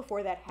sequel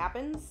before that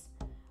happens.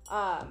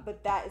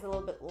 But that is a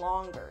little bit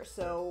longer.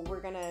 So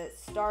we're going to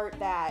start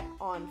that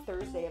on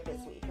Thursday of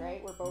this week,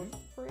 right? We're both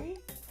free?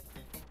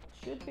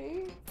 Should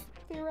be,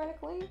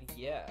 theoretically.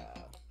 Yeah.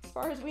 As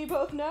far as we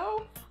both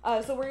know.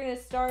 So we're going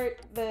to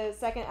start the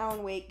second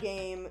Alan Wake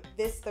game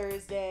this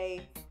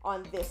Thursday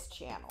on this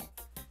channel.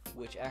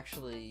 Which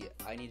actually,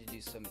 I need to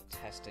do some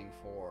testing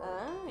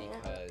for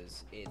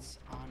because it's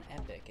on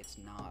Epic, it's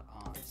not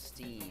on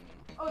Steam.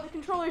 Oh, the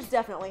controller's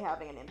definitely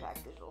having an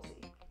impact, Digital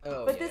C.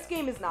 Oh, But yeah. this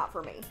game is not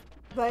for me.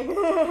 Like,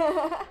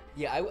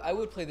 Yeah, I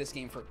would play this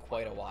game for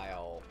quite a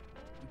while,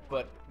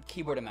 but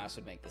keyboard and mouse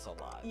would make this a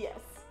lot yes,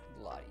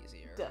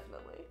 easier.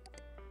 definitely.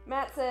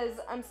 Matt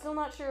says, I'm still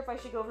not sure if I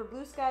should go for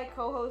Blue Sky,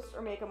 co-host,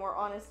 or make a more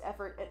honest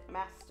effort at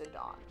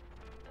Mastodon.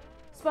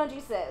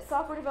 Spongy says,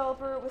 software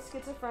developer with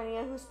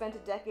schizophrenia who spent a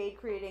decade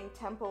creating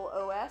Temple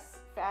OS.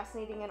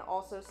 Fascinating and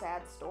also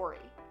sad story.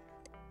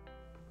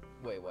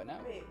 Wait, what now?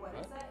 Wait, what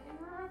is that in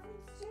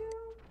reference to?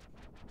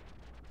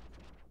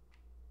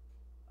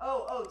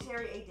 Oh,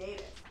 Terry A.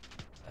 Davis.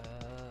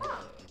 Huh.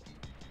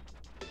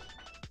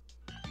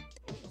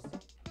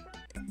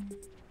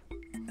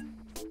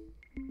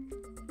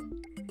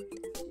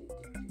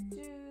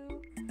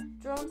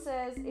 Drone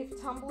says, if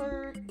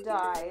Tumblr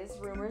dies,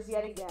 rumors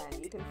yet again,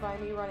 you can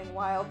find me running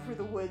wild through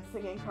the woods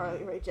singing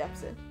Carly Rae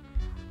Jepsen.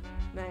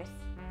 Nice.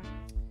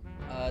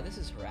 This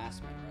is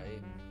harassment,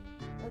 right?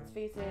 Let's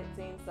face it,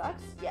 Zane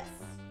sucks. Yes.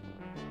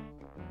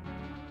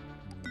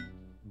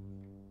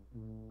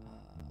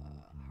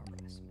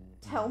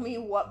 Harassment. Tell me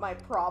what my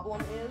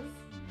problem is.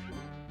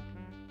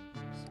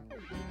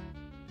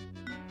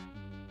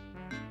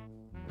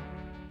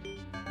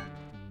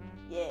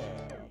 Yeah,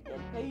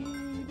 get paid.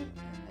 And then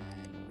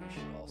we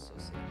should also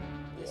say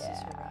that this is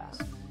Yeah.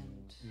 harassment.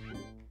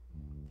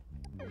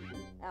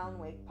 Alan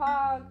Wake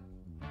Pog.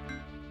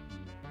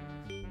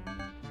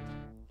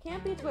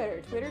 Can't be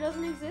Twitter. Twitter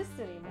doesn't exist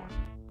anymore.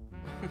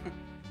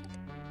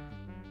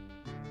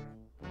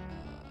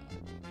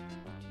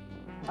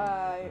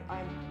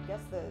 I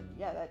guess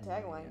that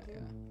tagline too.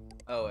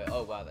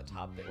 Oh wow, the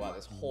top bit. Wow,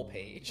 this whole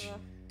page.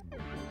 Yeah.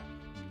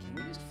 Can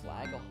we just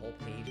flag a whole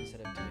page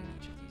instead of doing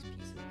each of these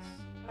pieces?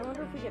 I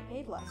wonder if we get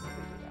paid less if we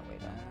do that way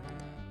though.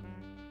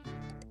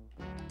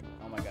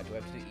 Oh my god, do I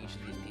have to do each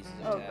of these pieces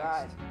of Oh text?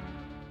 god.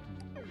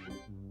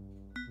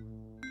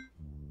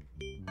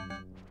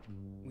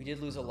 We did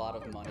lose a lot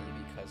of money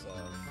because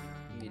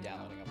of me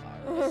downloading a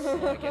virus,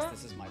 so I guess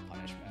this is my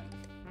punishment.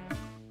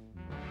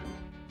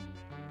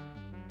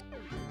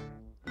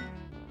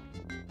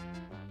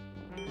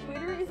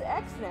 Twitter is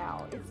X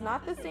now. It's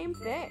not the same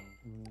thing.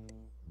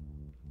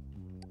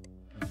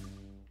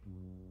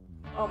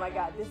 Oh my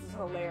god, this is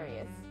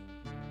hilarious.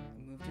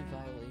 Moved in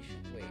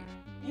violation. Wait.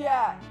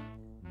 Yeah.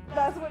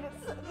 That's what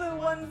it's the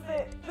ones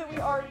that we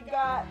already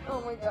got.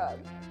 Oh my god.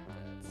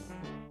 That's...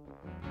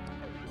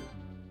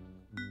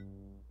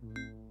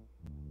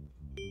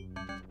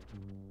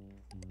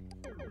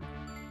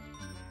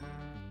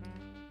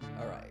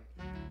 Alright.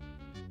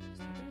 Is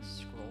there a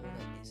scroll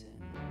that isn't?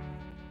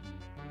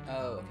 Oh,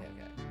 okay.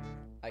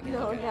 I can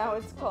No, okay. now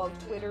it's called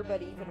Twitter,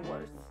 but even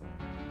worse.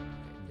 Okay,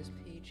 this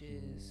page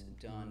is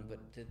done, but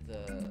did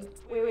the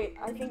Wait,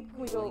 I think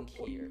we go link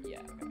here? Yeah,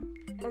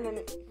 okay. and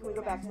then can we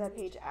go back to that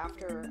page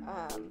after?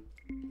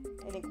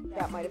 I think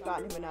that might have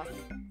gotten him enough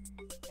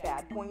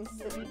bad points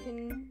that we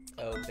can.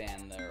 Oh,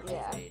 ban their whole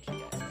Yeah. page.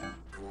 Yeah.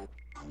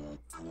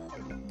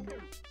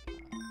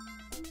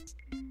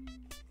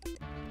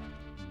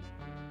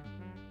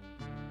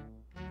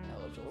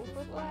 Eligible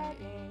for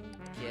flagging.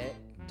 Get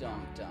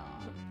dunked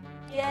on.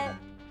 Get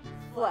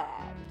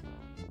flagged.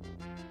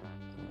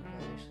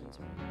 Violations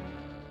are-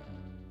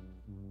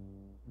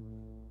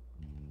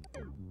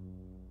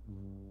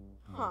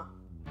 Huh.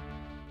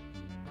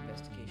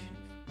 Investigation.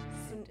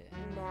 So ended.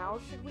 now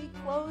should we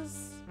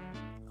close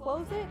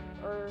it,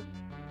 or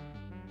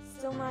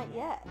still not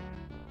yet?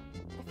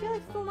 I feel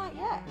like still not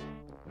yet.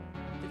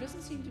 There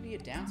doesn't seem to be a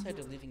downside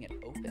to leaving it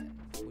open,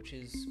 which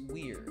is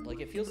weird. Like,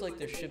 it feels like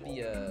there should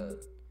be a...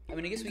 I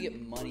mean, I guess we get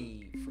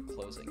money for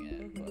closing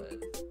it,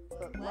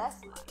 But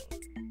less money.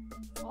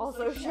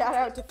 Also, shout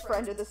out to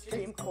friend of the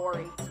stream,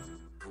 Corey.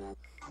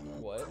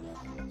 What?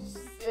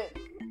 Shit.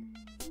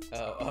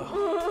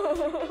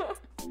 Oh.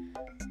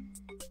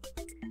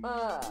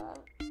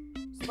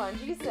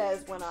 Spongy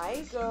says, when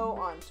I go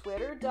on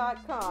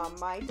twitter.com,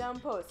 my dumb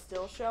posts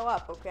still show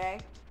up, okay?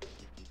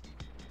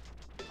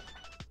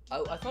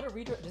 Oh, I thought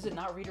it does it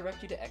not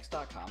redirect you to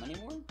x.com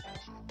anymore?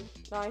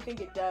 No, I think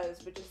it does,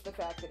 but just the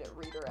fact that it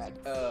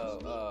redirects.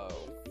 Oh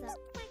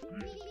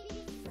my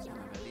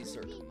God, these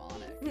are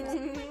demonic. I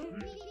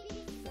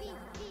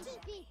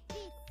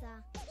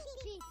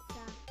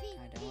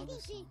download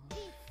this song.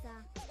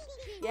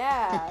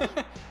 Yeah.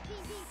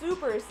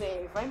 Super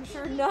safe. I'm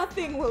sure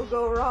nothing will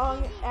go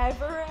wrong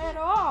ever at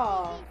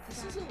all.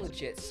 This is a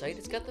legit site.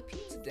 It's got the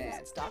pizza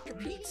dance, Dr.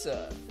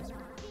 Pizza.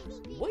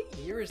 What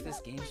year is this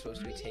game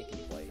supposed to be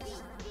taking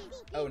place?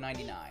 Oh,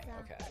 99.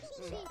 Okay,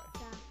 sorry.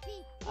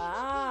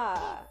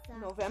 Ah,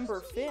 November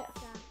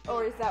 5th.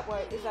 Or is that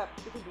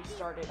because we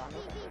started on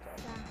November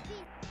 5th?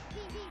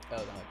 Oh,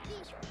 that might be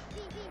sorry.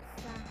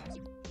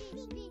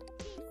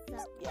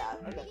 Yeah,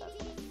 I bet that's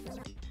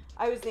why.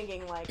 I was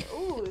thinking like,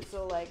 ooh,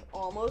 so like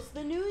almost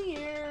the new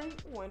year.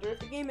 Wonder if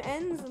the game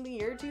ends in the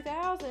year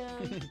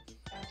 2000.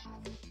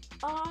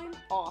 I'm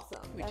awesome.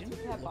 Wait, That's didn't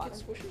we what look at Bottom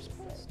Squisher's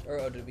Quest?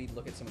 Or did we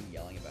look at someone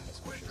yelling about how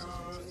Squisher's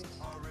exists?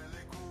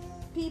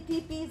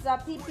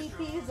 Pizza,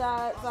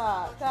 pizza,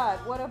 God,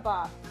 what a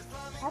bop.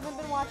 Haven't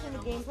been watching the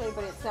gameplay,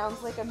 but it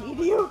sounds like a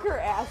mediocre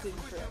acid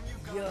trip.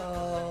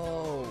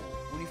 Yo!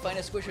 When you find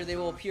a Squisher, they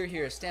will appear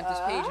here. Stamp this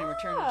page and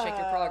return to check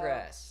your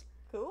progress.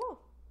 Cool.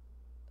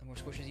 The more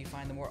Squishers you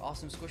find, the more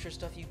awesome Squisher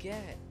stuff you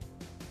get.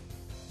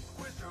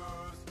 Okay,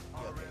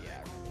 yeah,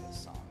 I remember this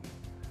song.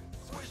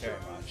 Very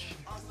much.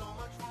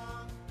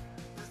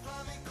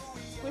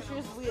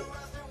 Squishers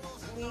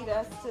lead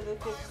us to the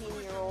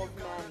 15-year-old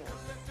madness.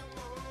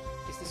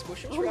 Is the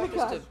Squishers Oh my rap just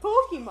god, a...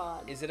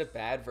 Pokemon! Is it a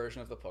bad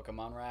version of the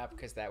Pokemon rap?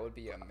 Because that would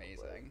be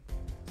amazing.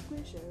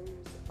 Squishers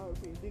are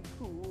really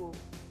cool.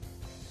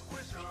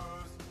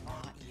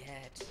 Not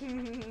yet. We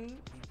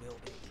will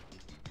be.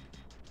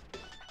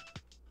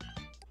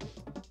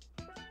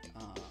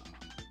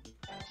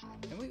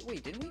 And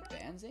wait, didn't we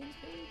ban Zane's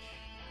page?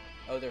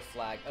 Oh, they're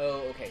flagged.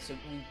 Oh, okay, so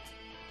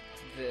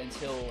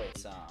until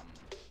it's,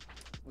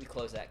 we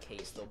close that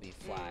case, they'll be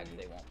flagged.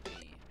 They won't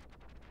be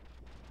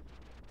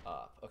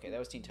up. Okay, that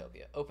was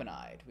Teentopia.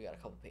 Open-eyed. We got a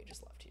couple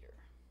pages left here.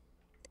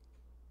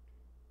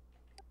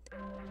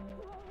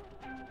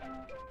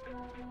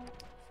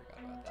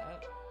 Forgot about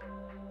that.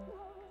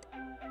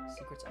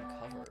 Secrets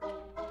uncovered.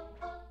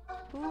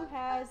 Who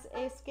has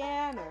a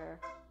scanner?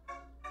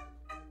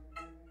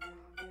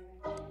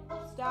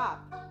 Stop.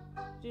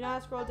 Do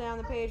not scroll down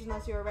the page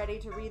unless you are ready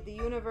to read the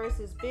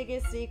universe's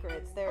biggest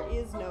secrets. There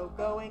is no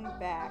going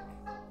back.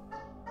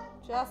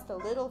 Just a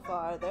little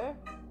farther.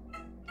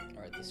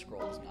 Alright, the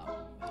scroll is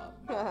not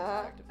moving as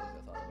effectively as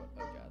I thought it would.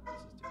 Oh god, this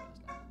is too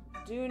fast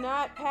now. Do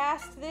not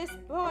pass this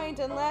point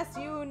unless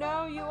you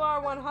know you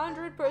are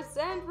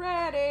 100%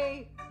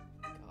 ready.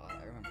 God,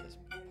 I remember this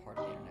part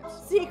of the internet so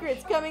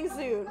Secrets much. coming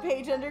soon.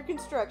 Page under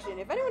construction.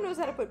 If anyone knows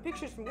how to put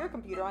pictures from your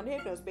computer onto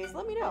Hypnospace,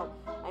 let me know.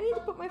 I need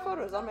to put my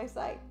photos on my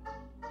site.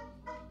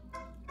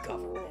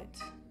 Government.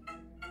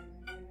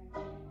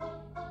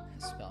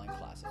 Spelling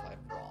classified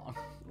wrong.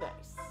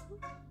 Nice.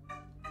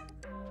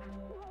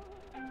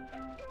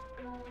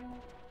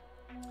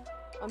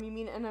 You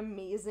mean an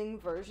amazing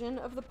version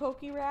of the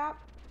Poke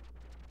Rap?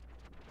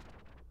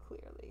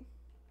 Clearly.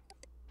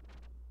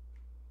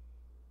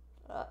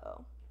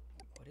 Uh-oh.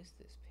 What is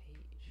this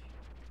page?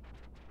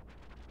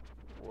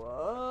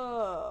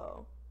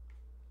 Whoa.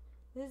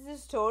 This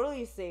is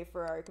totally safe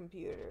for our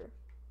computer.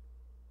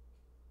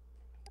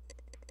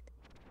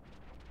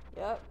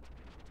 Yep.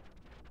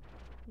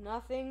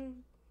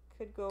 Nothing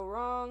could go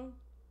wrong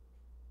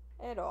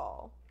at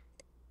all.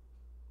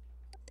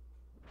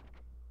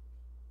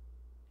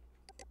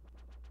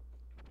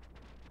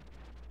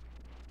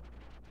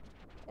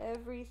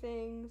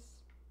 Everything's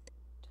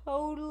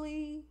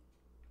totally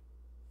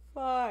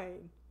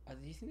fine. Do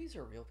you think these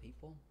are real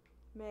people?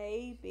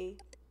 Maybe.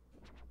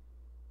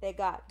 They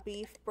got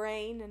beef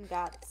brain and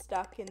got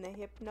stuck in the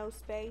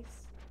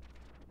hypnospace.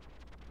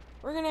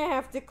 We're gonna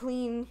have to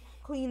clean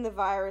the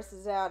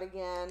viruses out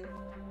again.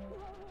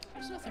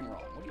 There's nothing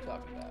wrong. What are you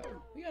talking about?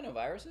 We got no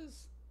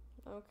viruses?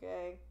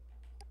 Okay.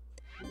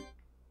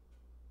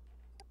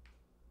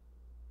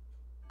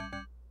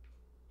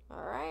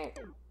 Alright.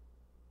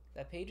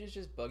 That page is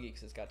just buggy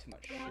because it's got too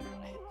much shit on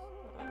it.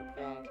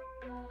 Okay.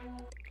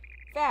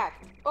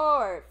 Fact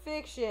or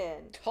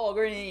fiction? Tall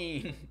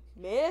green!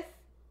 Myth?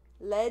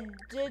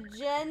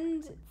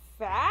 Legend?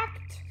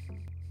 Fact?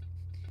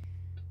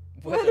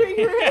 Whether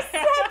you're a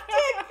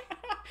septic?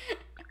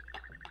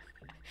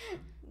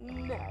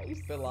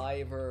 Nice.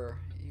 Believer,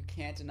 you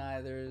can't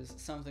deny there's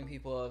something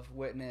people have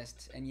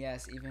witnessed, and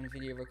yes, even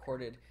video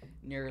recorded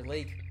near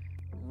Lake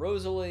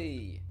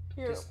Rosalie.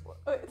 Here,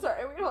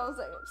 sorry, wait, hold on a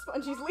second.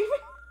 Spongy's leaving.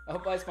 Oh,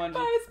 bye, Spongy.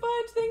 Bye,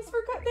 Sponge. Thanks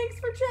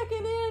for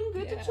checking in.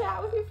 Good Yeah. to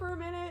chat with you for a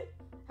minute.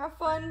 Have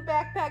fun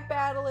backpack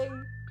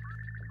battling.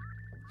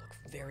 Look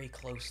very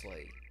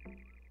closely.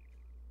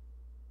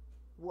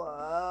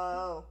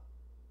 Whoa.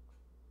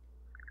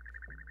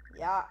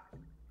 Yeah.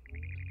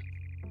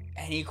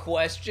 Any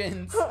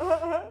questions?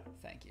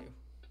 Thank you.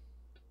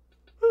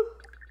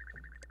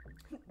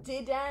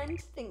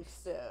 Didn't think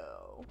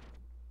so.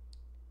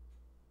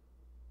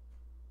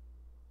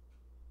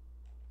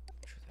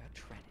 Truth about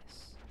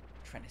Trennis.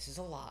 Trennis is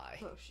a lie.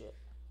 Oh shit.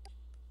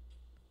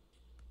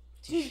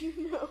 Do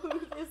you know who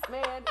this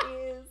man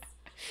is?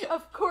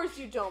 Of course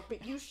you don't,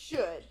 but you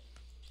should.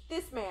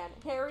 This man,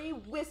 Harry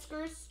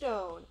Whiskers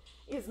Stone,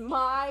 is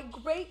my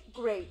great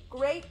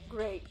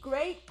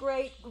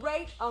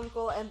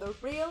uncle and the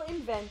real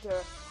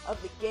inventor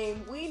of the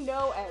game we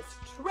know as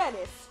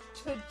Trennis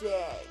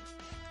today.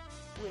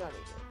 We don't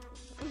need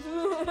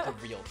The to.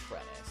 real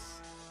Trennis.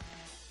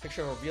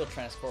 Picture of a real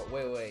Trennis court.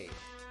 Wait.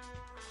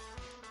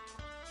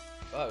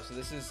 Oh, so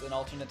this is an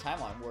alternate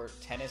timeline where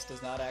tennis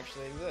does not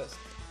actually exist.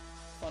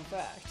 Fun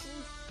fact.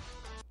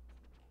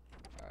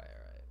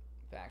 Alright.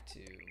 Back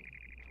to...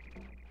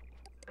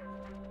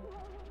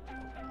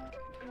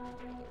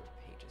 Other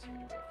pages here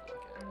to go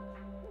look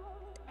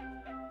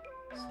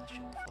at.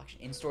 Celestial Reflection.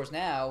 In stores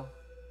now.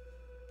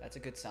 That's a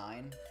good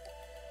sign.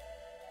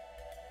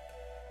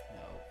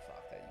 No,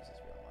 fuck, that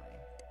uses real money.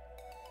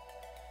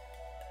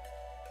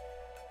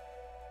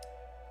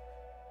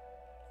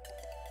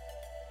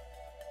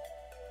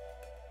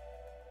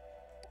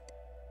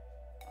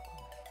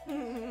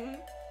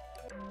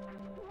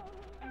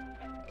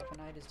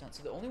 Weaponite is done.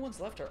 So the only ones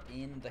left are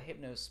in the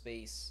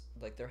Hypnospace,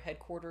 like their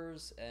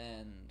headquarters,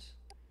 and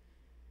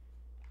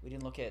we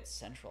didn't look at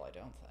Central, I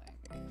don't think.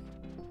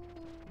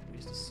 We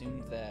just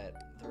assumed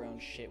that their own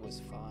shit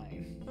was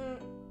fine.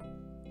 And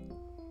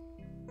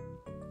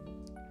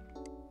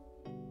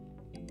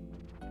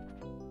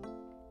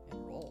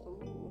roll.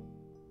 Ooh.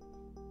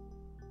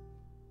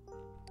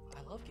 I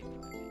love giving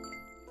my opinion.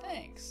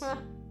 Thanks.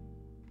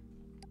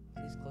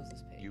 Please close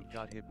this page. You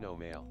got Hypno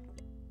Mail.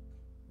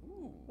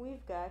 Ooh.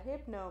 We've got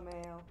Hypno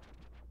Mail.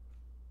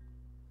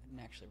 I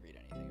didn't actually read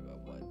anything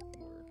about what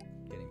we're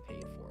getting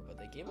paid for, but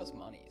they gave us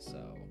money,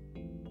 so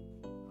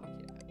fuck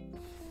yeah.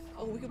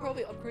 Oh, we could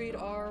probably upgrade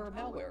our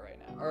malware right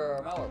now, or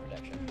our malware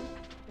protection.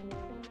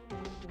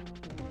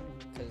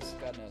 Because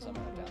God knows I'm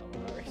gonna download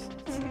my viruses.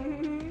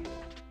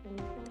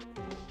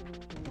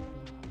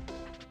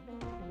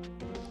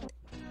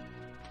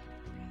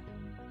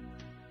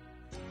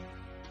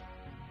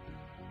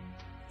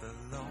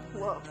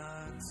 Whoa.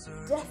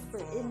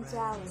 Desperate in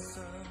Dallas.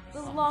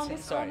 The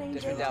longest Sorry, running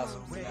District game. Dallas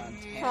was down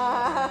 10.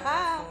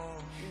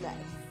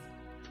 Nice.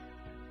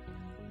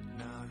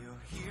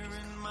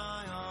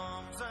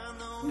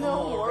 No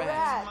No more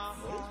rats. rats.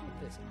 What is with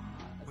this?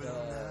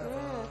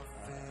 Yeah.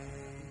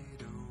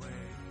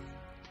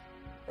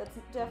 That's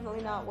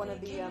definitely not one of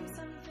the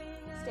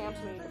stamps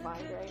we need to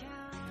find, right?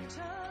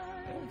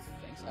 I don't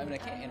think so. I mean, I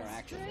can't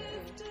interact with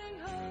it.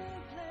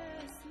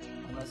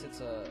 Unless it's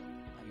a...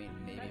 I mean,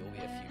 maybe it will be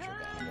a future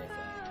bannable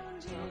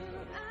thing.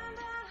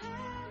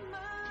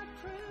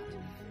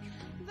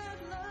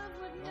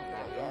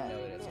 Yeah, we don't know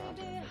that it's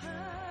content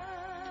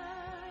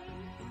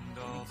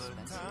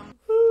expensive.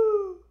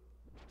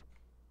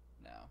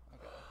 No,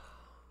 okay.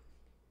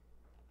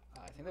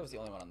 I think that was the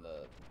only one on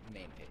the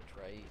main page,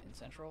 right? In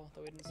Central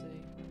that we didn't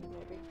see?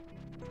 Maybe.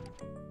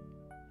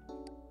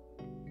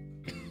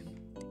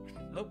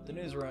 Nope, the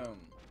newsroom.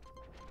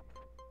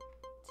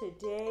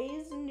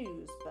 Today's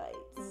news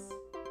bites.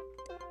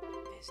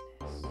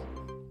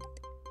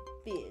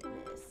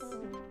 Business.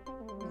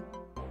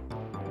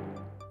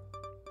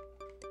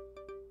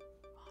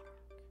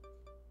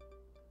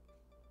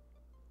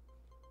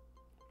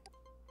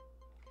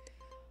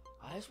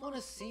 I just want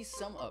to see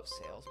some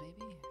sales,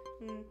 maybe.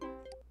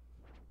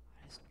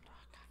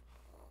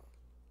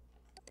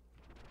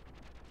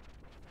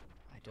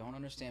 I don't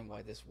understand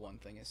why this one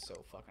thing is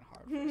so fucking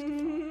hard for us to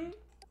find.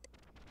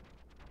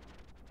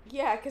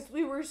 Yeah, because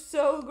we were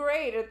so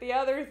great at the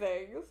other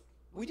things.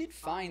 We did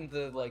find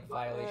the like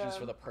violations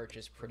for the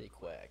purchase pretty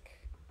quick.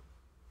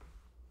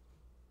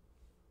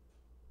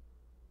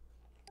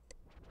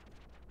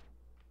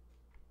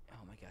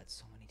 Oh my god,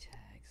 so many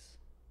tags.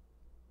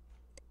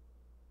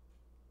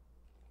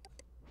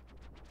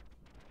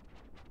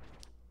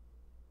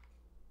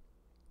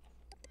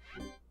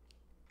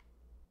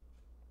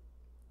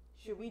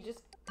 Should we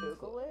just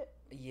Google it?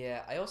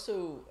 Yeah, I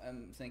also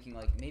am thinking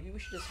like maybe we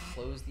should just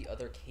close the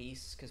other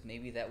case because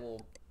maybe that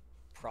will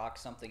proc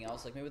something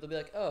else. Like maybe they'll be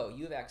like, oh,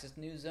 you have access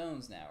to new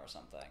zones now or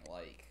something.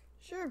 Like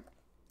Sure.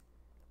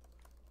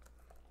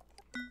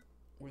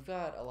 we've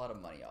got a lot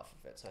of money off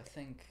of it, so I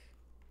think.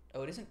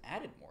 Oh, it isn't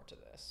added more to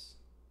this.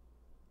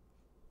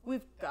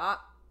 We've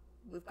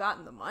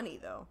gotten the money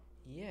though.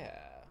 Yeah,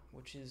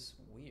 which is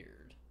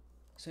weird.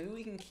 So maybe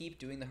we can keep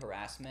doing the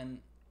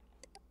harassment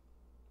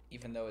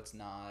even though it's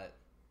not.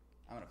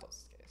 I'm gonna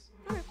close this case.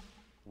 Okay.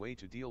 Way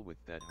to deal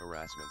with that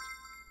harassment.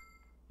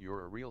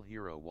 You're a real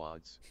hero,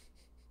 Wads.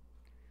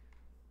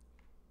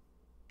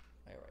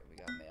 All right, we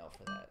got mail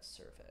for that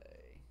survey.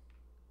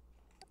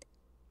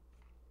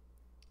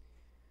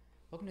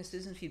 Welcome to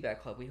Citizen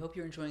Feedback Club. We hope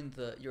you're enjoying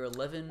your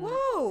 11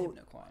 Whoa!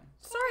 HypnoCoin.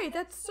 Sorry,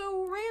 that's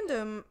so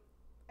random.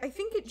 I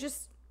think it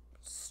just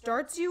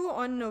starts you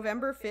on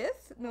November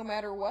 5th, no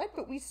matter what,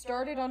 but we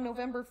started on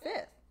November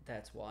 5th.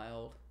 That's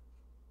wild.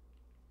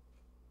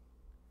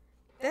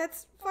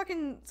 That's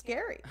fucking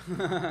scary.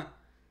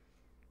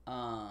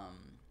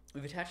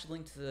 We've attached a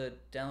link to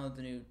download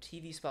the new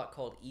TV spot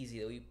called Easy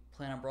that we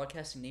plan on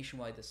broadcasting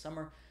nationwide this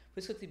summer.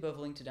 Please click the above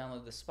link to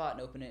download the spot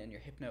and open it in your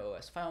Hypno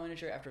OS file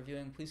manager. After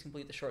viewing, please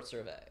complete the short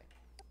survey.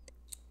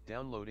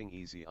 Downloading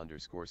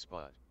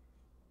easy_spot.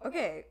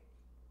 Okay.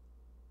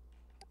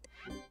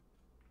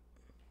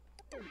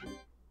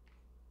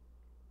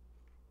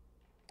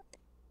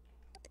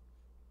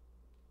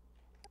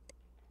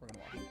 We're gonna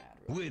watch an ad.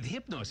 Real With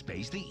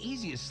HypnoSpace, the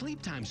easiest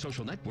sleep time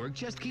social network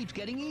just keeps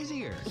getting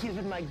easier.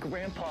 Even my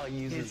grandpa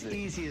uses it. It's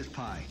easy as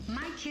pie.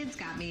 My kids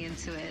got me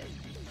into it.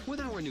 With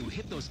our new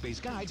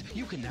HypnoSpace guides,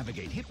 you can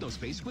navigate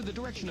HypnoSpace with the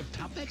direction of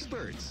top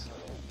experts.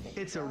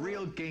 It's a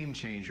real game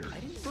changer.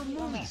 From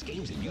movies,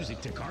 games, and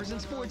music to cars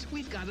and sports,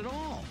 we've got it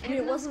all. I mean,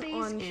 it wasn't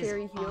on Hypnospace is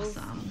Cherry Heel's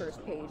awesome.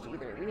 first page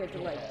either. We had to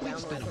like We've download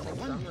spent over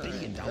something $1 from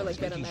billion her, or like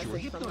get a making sure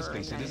message from her. HypnoSpace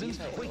and citizens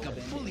then- wake up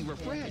fully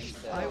refreshed.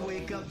 I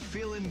wake up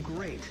feeling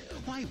great.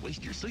 Why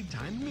waste your sleep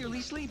time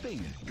merely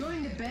sleeping?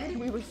 Going to bed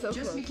We were so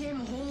just close.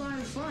 became a whole lot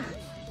of fun.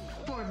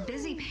 For a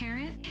busy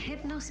parent,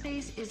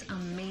 Hypnospace is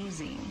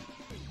amazing.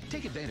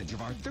 Take advantage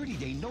of our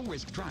 30-day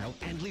no-risk trial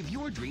and live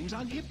your dreams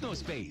on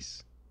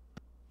HypnoSpace.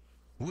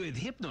 With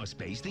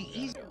HypnoSpace, the I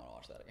easy... don't want to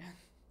watch that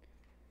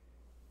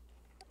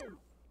again.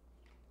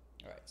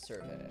 Alright,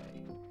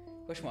 survey.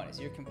 Question 1. Is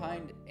your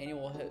combined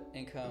annual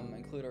income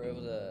include or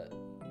able to...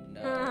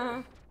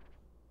 No.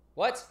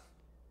 What?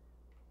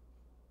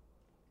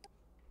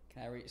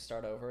 Can I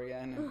start over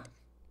again?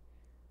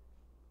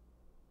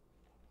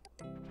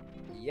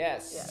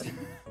 Yes. Yes.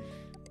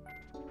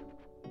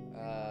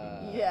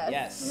 Yes. I'm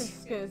Yes.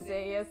 just gonna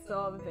say yes to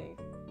all the things.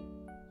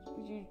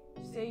 Would you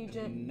say you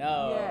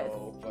No. Yes.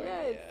 But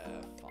Yes.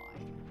 yeah,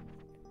 fine.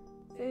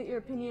 Say that your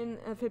opinion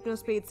of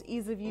Hypnospace's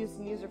ease of use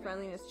and user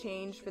friendliness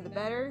changed for the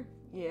better?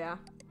 Yeah.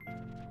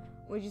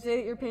 Would you say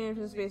that your opinion of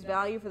Hypnospace's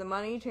value for the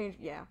money changed?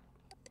 Yeah.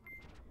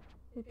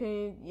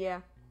 Opinion?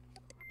 Yeah.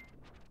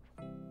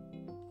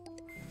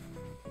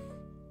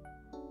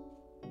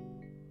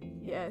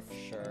 Yes.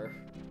 Sure.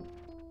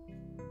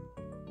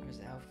 Is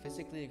how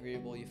physically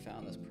agreeable you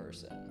found this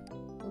person.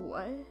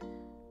 What?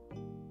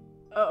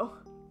 Oh.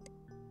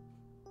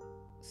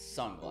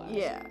 Sunglasses.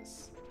 Yeah.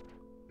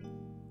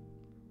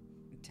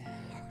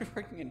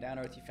 Hardworking and down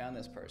to earth you found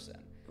this person.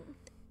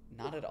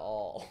 Not at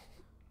all.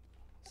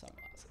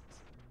 Sunglasses.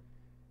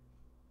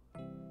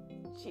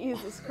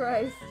 Jesus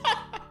Christ.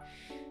 Oh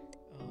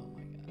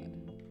my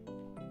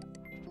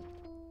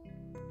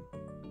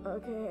god.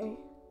 Okay.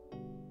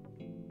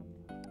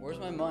 Where's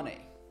my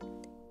money? Do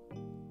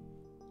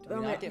we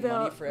They'll- not get they'll-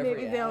 money for every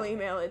maybe they'll ad?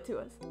 email it to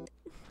us.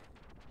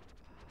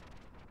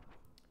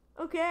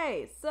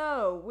 Okay,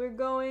 so we're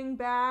going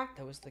back,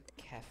 That was the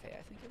cafe,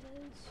 I think it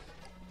was.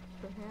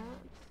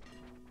 perhaps.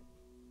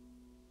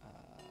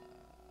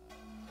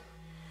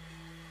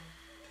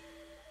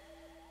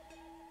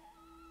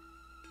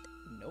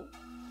 Nope.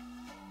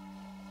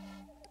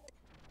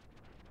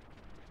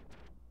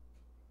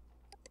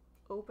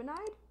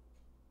 Open-eyed?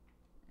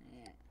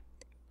 Let me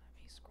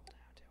scroll down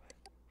to it.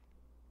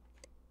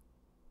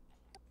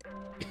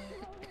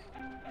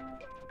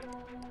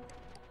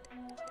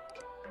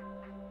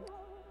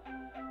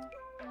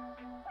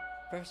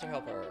 Professor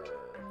Helper.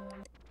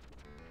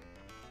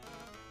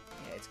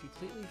 Yeah, it's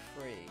completely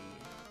free.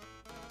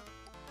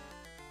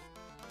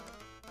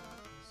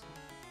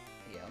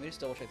 Yeah, let me just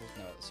double check this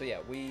note. So yeah,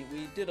 we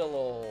did a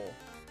little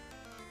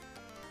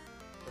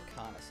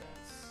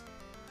reconnaissance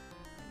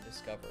and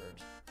discovered.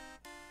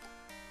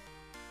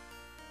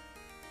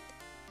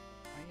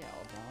 Oh yeah,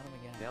 I'll download them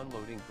again.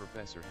 Downloading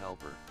Professor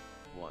Helper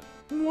 1.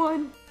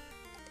 One.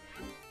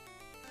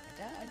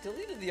 I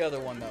deleted the other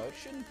one though. It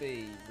shouldn't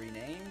be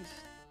renamed.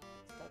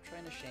 Stop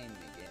trying to shame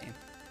me, game.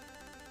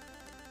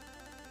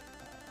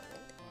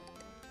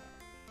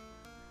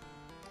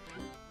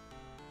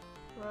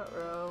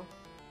 Ruh-roh.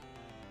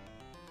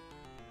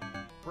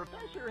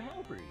 Professor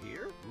Helper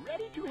here,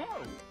 ready to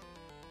help.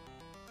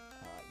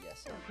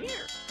 Yes, sir.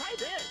 Here, try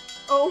this.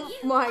 Oh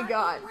my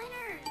god.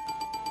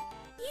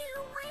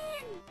 You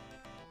win!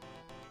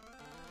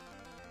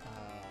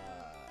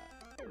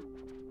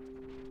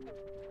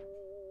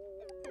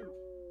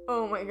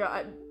 Oh my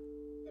god.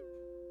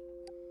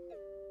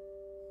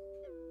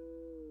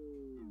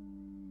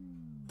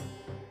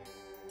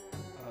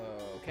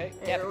 Okay,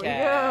 There Gap we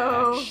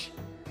go. Cash.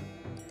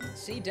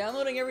 See,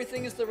 downloading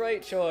everything is the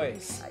right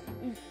choice.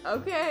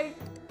 Okay.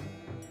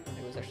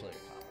 It was actually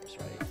e-commerce,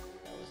 right? That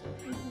was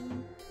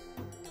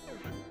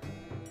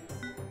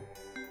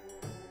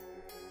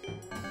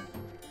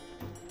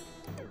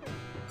it.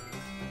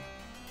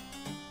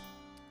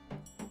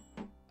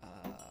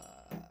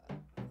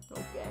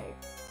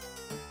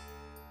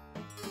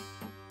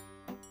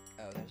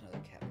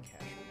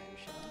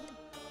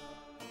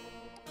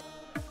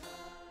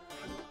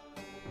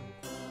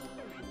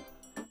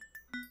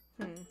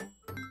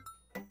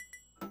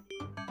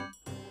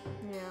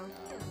 Yeah.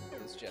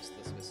 It's just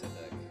the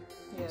specific.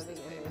 Yeah, use the this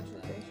image payment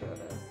that thing. they showed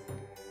us.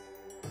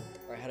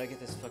 Alright, how do I get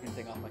this fucking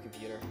thing off my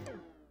computer?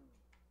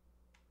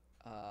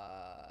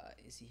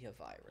 Is he a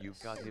virus? You've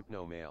got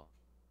Hypno Mail.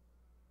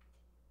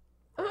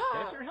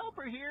 Professor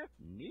Helper here.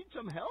 Need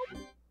some help?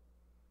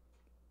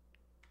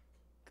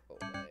 Go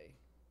away.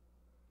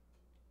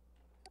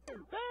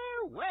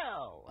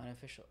 Farewell.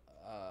 Unofficial.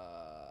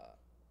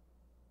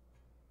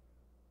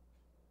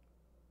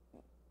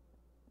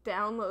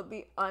 Download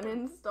the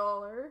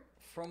uninstaller.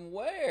 From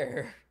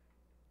where?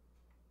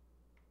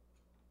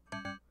 Oh,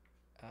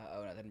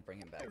 no, that didn't bring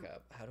him back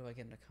up. How do I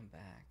get him to come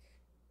back?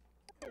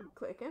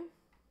 Clicking.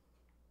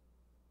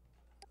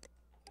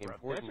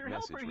 Important Professor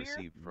message Helper here.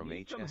 received from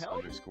Need some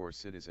help?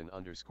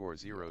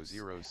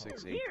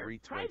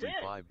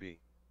 HS_citizen_0068383325B.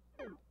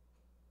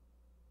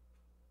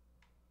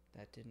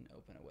 That didn't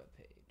open a web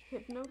page.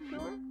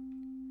 Hypnocure?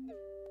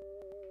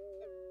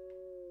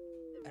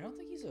 I don't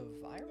think he's a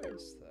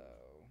virus, though.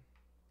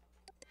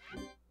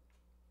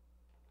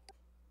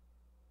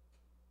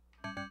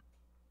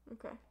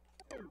 Okay.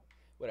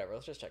 Whatever,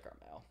 let's just check our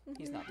mail.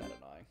 He's not that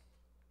annoying.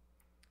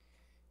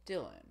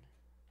 Dylan.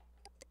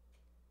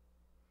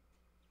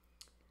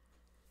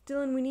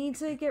 Dylan, we need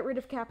to get rid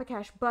of Kappa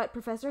Cash, but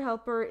Professor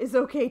Helper is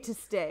okay to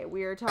stay.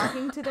 We are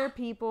talking to their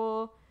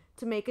people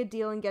to make a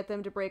deal and get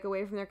them to break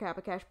away from their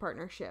Kappa Cash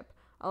partnership.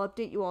 I'll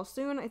update you all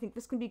soon. I think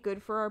this can be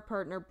good for our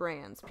partner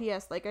brands.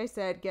 P.S. Like I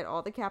said, get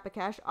all the Kappa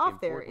Cash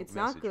off there. Important It's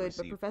not message good, but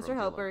received Professor from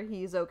Helper,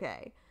 he's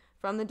okay.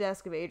 From the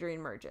desk of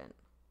Adrian Merchant.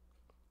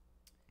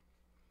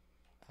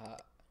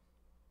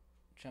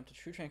 Jump to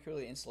True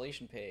Tranquility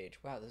installation page.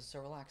 Wow, this is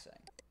so relaxing.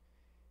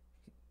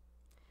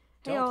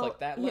 Hey, Don't all- click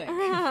that link.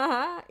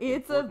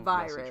 It's a Important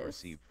message virus.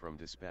 received from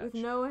dispatch. With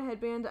no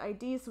headband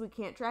ID, so we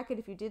can't track it.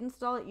 If you did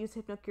install it, use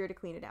HypnoCure to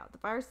clean it out. The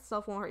virus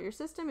itself won't hurt your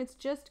system, it's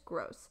just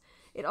gross.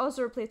 It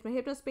also replaced my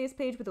Hypnospace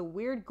page with a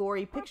weird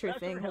gory picture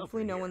Professor thing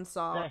hopefully no Helper one here.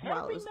 saw The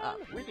while it was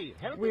helping up. man with the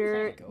helping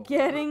We're hand.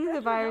 getting the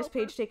Professor virus Helper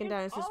page taken is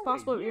down as soon as always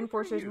possible. here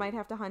for Reinforcers you. might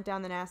have to hunt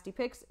down the nasty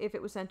pics if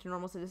it was sent to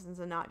normal citizens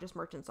and not just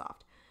Merchant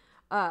Soft.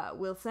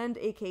 We'll send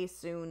a case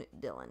soon,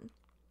 Dylan.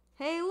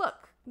 Hey,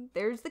 look,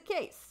 there's the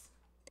case.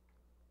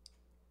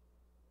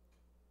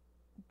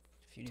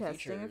 Few new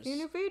Testing a features. few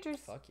new features.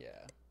 Fuck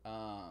yeah.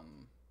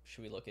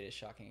 Should we look at his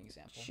shocking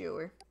example?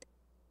 Sure.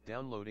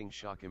 Downloading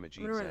shock image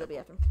I'm gonna run to the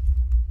example. bathroom.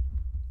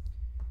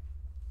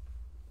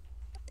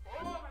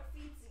 Oh, my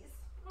feetsies.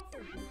 My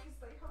feetsies,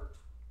 they hurt.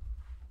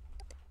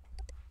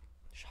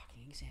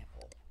 Shocking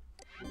example.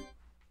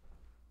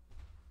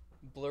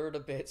 Blurred a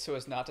bit so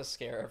as not to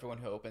scare everyone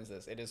who opens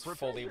this. It is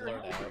fully Professor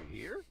blurred out. Helper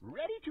here.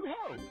 Ready to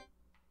help.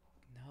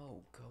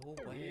 No, go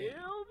away.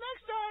 Till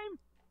next time.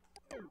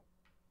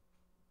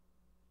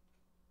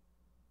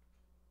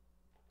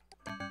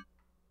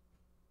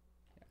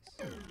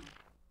 Yes.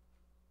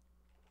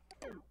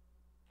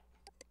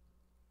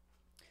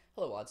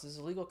 Hello, Watts. This is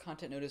a legal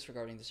content notice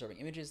regarding disturbing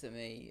images that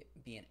may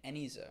be in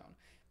any zone.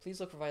 Please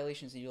look for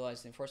violations and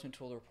utilize the enforcement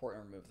tool to report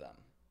and remove them.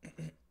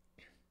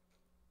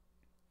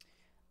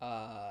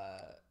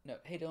 No,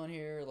 hey Dylan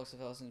here. Looks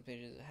like thousands of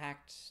pages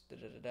hacked.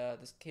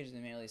 This case is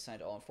manually assigned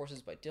to all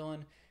enforcers by Dylan.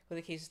 Go to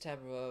the cases tab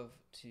above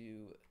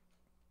to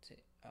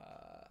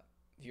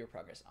view your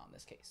progress on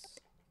this case.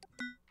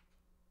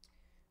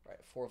 Right,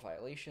 4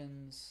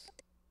 violations.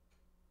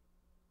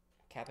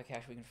 Kappa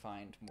Cache, we can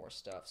find more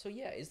stuff. So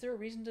yeah, is there a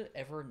reason to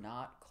ever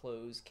not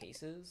close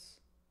cases?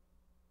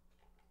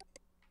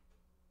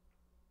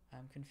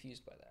 I'm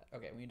confused by that.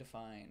 Okay, we need to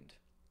find...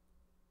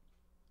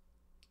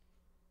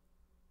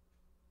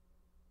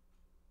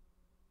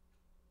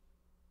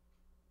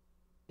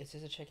 It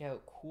says to check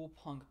out Cool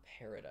Punk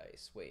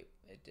Paradise. Wait,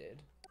 it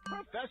did?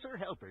 Professor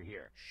Helper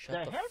here.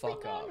 Shut the helping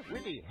fuck man up.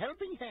 with the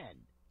helping hand.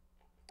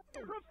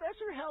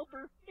 Professor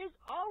Helper is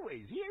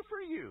always here for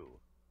you.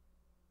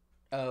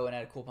 Oh, and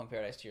add Cool Punk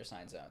Paradise to your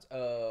assigned zones.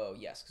 Oh,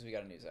 yes, because we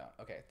got a new zone.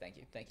 Okay, thank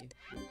you, thank you.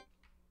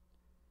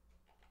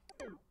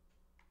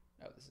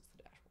 Oh, this is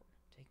the dashboard.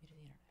 Take me to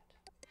the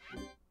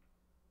internet.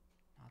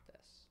 Not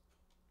this.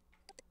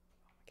 Oh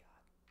my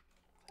god.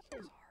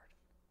 Clicking is hard.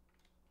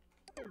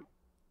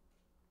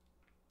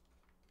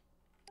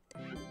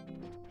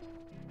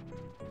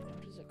 How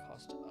much does it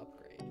cost to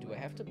upgrade? Do I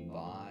have to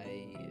buy...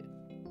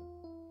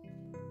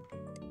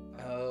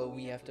 Oh,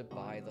 we have to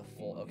buy the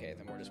full... Okay,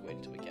 then we're just waiting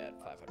until we get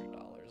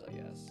 $500, I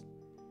guess.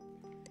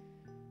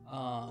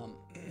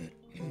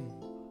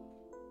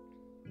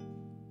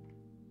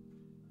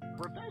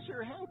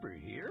 Professor Helper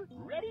here,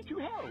 ready to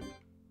help.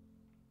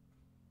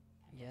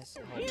 Yes,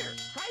 help Here, me.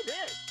 try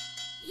this.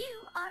 You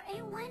are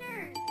a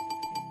winner.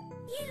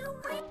 You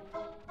win.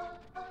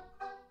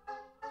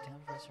 Down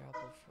Professor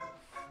Helper for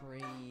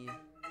free.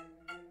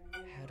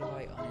 How do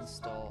I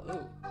uninstall?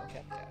 Oh, more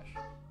Kappa Cache.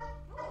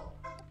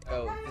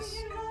 Oh,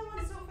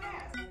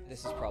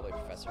 this is probably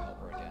Professor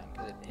Helper again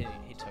because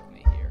he took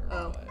me here.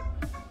 Oh. But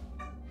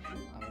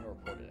I'm gonna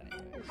report it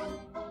anyways.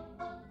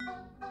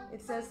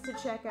 It says to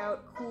check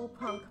out Cool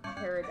Punk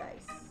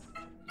Paradise.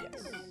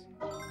 Yes.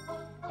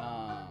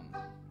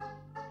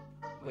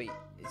 Wait,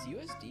 is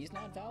USD's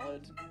not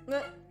valid?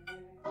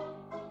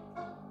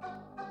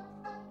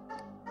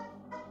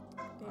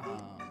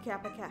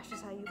 Kappa Cash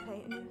is how you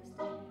pay interest.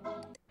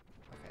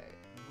 Okay,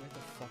 where the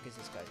fuck is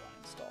this guy's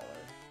uninstaller?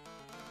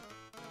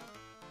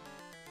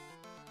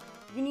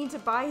 You need to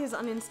buy his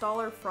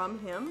uninstaller from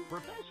him?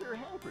 Professor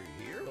Helper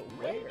here, But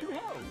ready where? to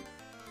help.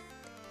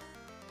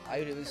 I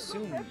would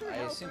assume. Professor I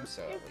Helper assume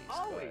so at is least.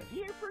 always But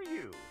here for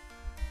you.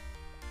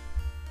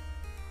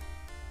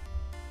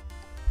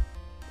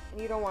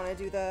 And you don't want to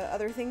do the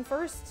other thing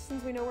first,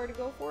 since we know where to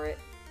go for it?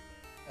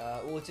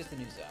 well, it's just the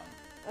new zone.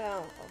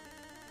 Oh.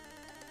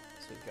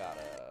 So we've got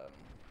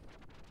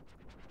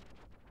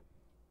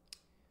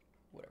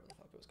whatever the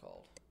fuck it was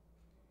called.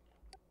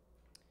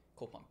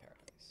 Cool Punk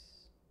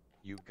Paradise.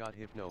 You've got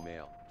Hypno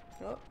Mail.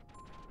 Oh.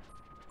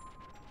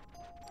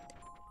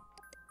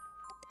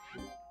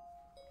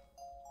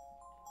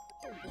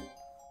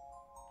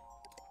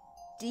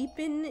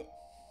 Deepen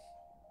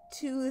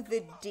to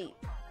the deep.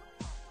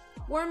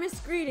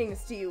 Warmest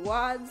greetings to you,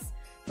 Wads.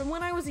 From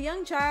when I was a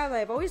young child, I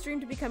have always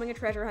dreamed of becoming a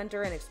treasure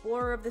hunter and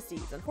explorer of the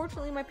seas.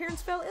 Unfortunately, my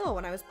parents fell ill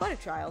when I was but a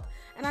child,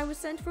 and I was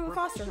sent to a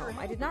foster home.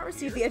 I did not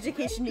receive the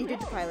education needed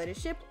to pilot a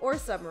ship or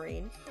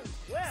submarine.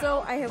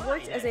 So I have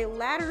worked as a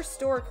ladder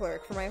store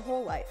clerk for my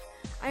whole life.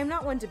 I am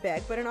not one to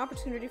beg, but an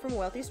opportunity from a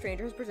wealthy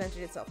stranger has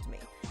presented itself to me.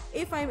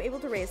 If I am able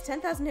to raise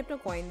 10,000 Hypno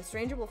coin, the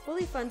stranger will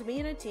fully fund me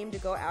and a team to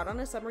go out on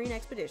a submarine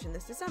expedition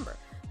this December.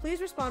 Please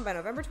respond by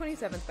November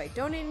 27th by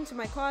donating to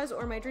my cause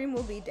or my dream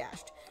will be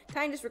dashed.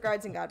 Kindest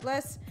regards and God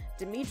bless,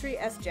 Dimitri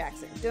S.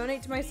 Jackson.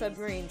 Donate to my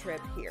submarine trip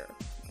here.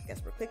 I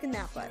guess we're clicking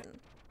that button.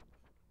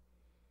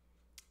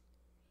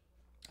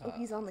 Oh,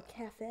 he's on the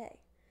cafe.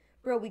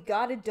 Bro, we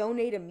gotta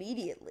donate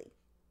immediately.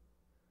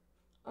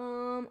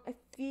 I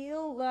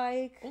feel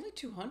like Only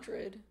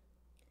 200.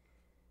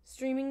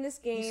 streaming this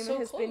game so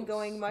has been close.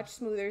 going much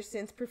smoother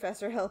since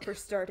Professor Helper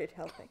started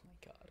helping. Oh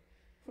my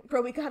god.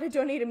 Bro, we gotta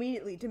donate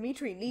immediately.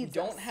 Dimitri We needs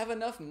don't us. have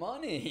enough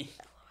money.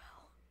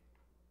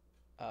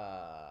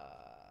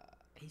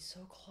 He's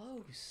so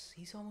close.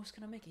 He's almost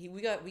gonna make it.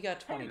 We got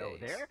 20 Hello days.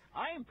 there,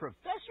 I am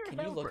Professor Can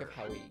Helper. you look up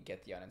how we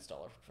get the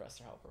uninstaller for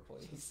Professor Helper,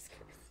 please?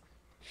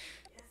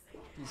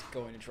 He's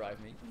going to drive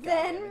me.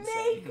 Then goddamn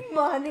make insane.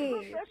 money!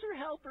 Professor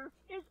Helper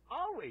is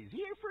always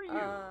here for you.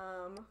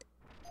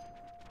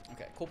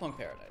 Okay, Cool Punk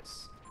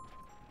Paradise.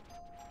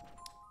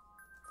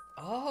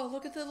 Oh,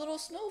 look at the little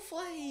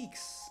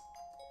snowflakes!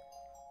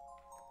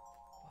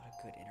 What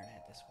a good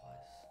internet this was.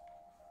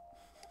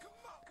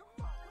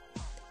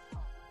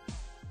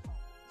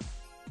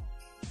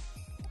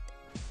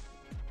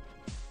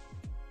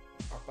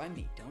 Art by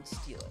me, don't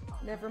steal it.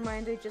 Never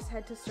mind, I just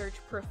had to search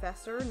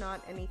Professor,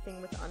 not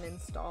anything with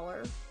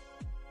uninstaller.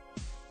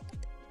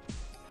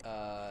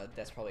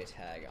 That's probably a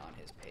tag on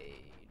his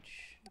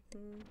page.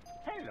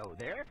 Hello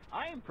there,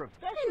 I am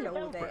Professor Hello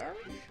Helper. there.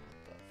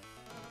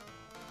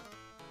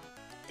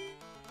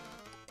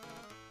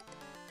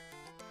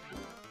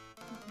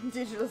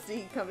 Digital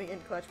C coming in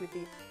clutch with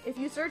the, if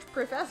you search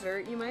Professor,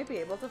 you might be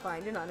able to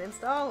find an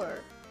uninstaller.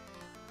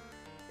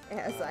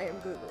 As I am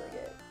Googling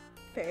it.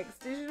 Thanks,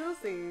 Digital C.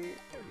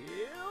 Till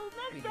Wait,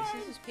 next this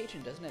time. is his page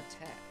and doesn't have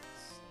tags.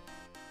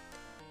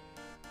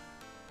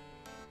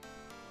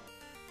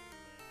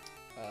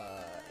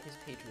 His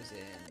page was in...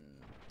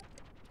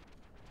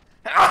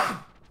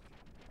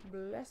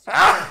 Bless you.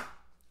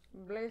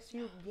 Bless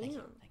you Thank again.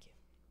 you, thank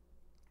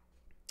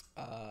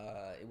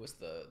you. It was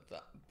the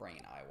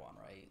brain eye one,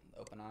 right?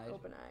 Open-eyed?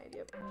 Open-eyed,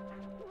 yep.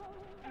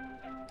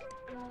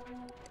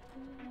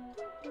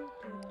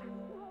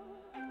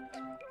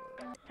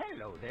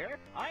 Hello there,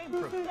 I am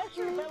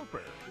Professor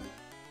Helper.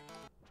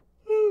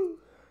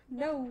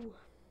 No.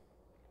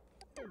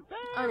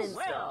 Farewell.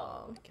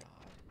 Uninstall. God.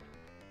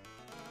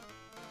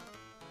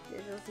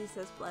 Digital C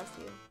says bless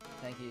you.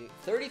 Thank you.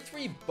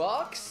 33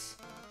 bucks?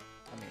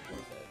 I mean,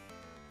 worth it.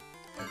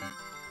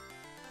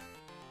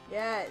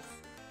 Yes.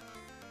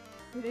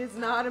 It is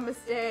not a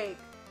mistake.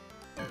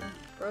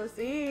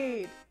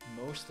 Proceed.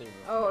 Mostly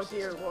Oh, reverse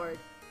dear system. lord.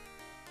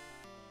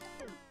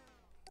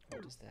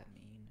 What does that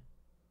mean?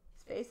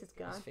 His face is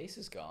gone. His face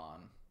is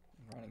gone.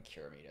 I'm running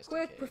Cure Me just in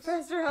Quick, case.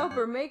 Professor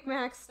Helper, make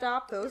Max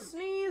stop those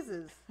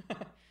sneezes.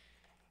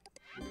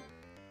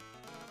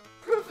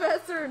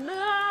 Professor,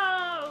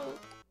 no!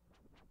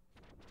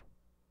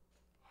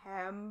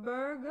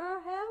 Hamburger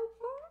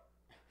Helper?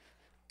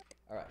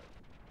 Alright.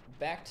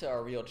 Back to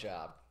our real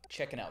job.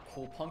 Checking out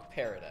Cool Punk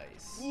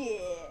Paradise. Yeah.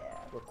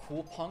 Where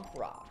Cool Punk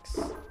rocks.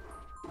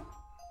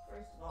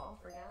 First of all,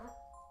 forgot.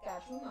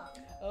 Got you mug.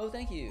 Oh,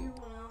 thank you.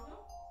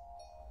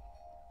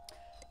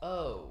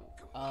 Oh,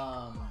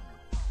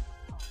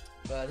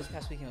 this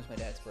past weekend was my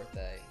dad's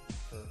birthday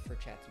for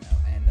chat to know,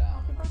 and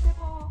Happy birthday,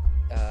 Paul.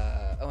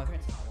 oh, my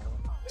parents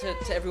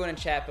to everyone in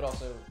chat, but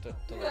also to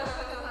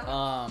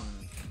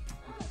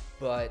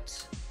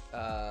but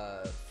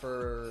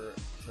for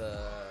the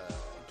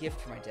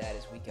gift for my dad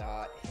is we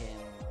got him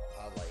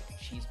a like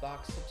cheese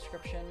box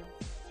subscription.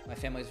 My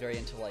family's very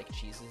into like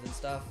cheeses and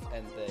stuff,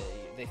 and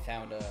they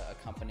found a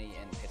company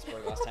in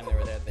Pittsburgh last time they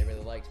were there that they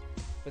really liked.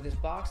 But this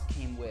box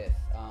came with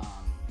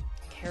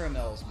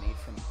caramels made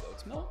from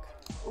goat's milk,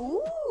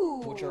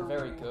 Ooh. which are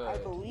very good. I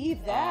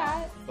believe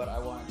that. But I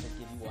wanted to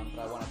give you one,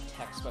 but I want to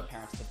text my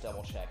parents to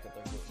double check that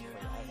they're gluten-free.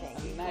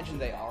 I imagine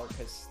they are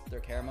because they're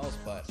caramels,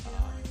 but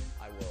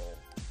I will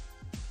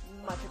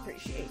Much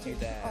appreciated do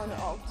that. on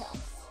all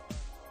counts.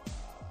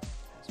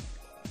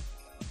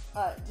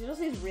 Digital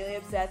C is really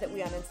upset that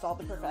we uninstalled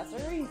the professor.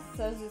 He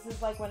says this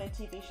is like when a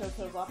TV show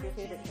kills off your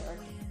favorite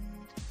character.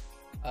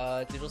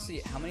 Digital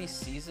C, how many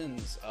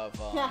seasons of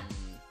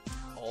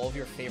all of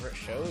your favorite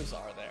shows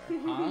are there,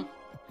 huh?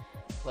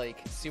 Like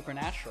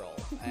Supernatural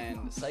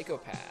and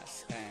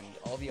Psychopaths and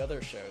all the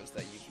other shows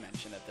that you've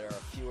mentioned that there are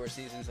fewer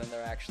seasons than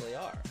there actually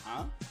are,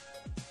 huh?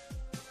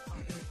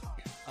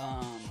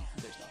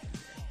 There's nothing here.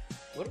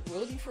 We're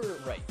looking for,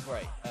 right,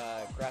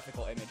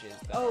 graphical images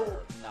that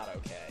are not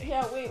okay.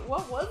 Yeah, wait,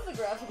 what was the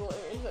graphical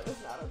image that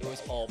was not okay? It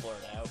was all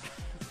blurred out.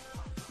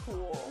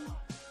 Cool.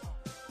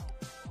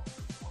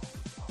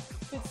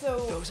 But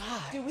so, Those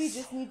eyes. do we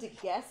just need to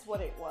guess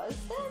what it was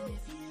then?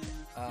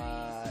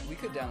 We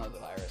could download the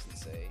virus and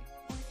see.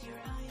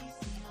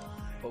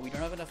 But we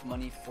don't have enough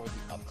money for the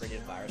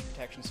upgraded virus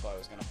protection, so I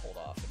was gonna hold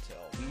off until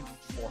we need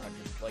 400.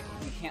 Like,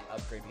 we can't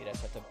upgrade, we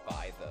just have to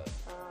buy the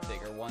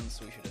bigger one,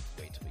 so we should just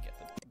wait till we get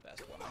the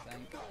best one, I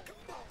think.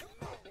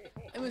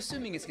 I'm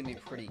assuming it's gonna be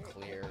pretty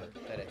clear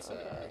that it's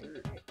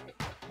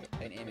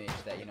an image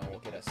that, you know, will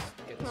get the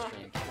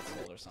stream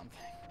canceled or something.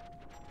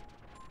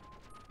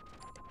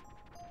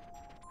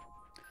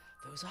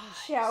 Those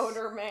eyes.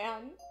 Chowder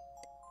Man.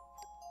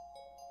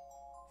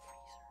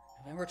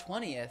 November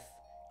 20th,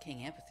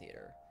 King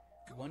Amphitheater.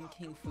 One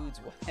King Foods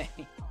way.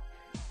 Yo,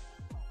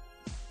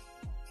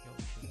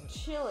 we should go.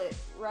 Chill it,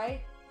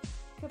 right?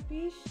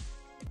 Capiche?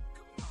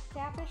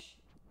 Capish?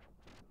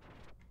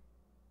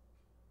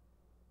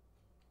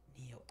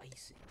 Neo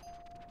icing.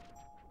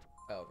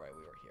 Oh, right,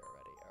 we were here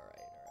already.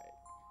 Alright.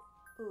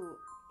 Ooh,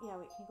 yeah,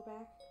 wait, can you go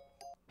back?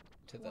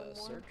 To One the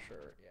more? search,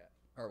 or, yeah.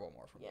 Or one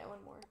more from Yeah,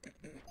 one more.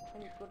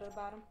 And you go to the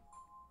bottom.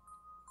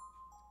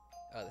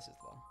 Oh, this is the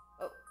one.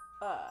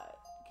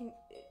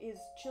 Is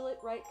chill it,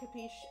 right?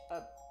 Capiche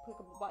a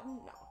clickable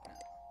button? No.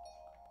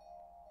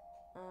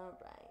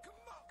 Alright.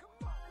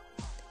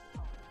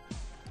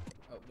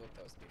 Oh, nope,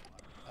 that was the big one.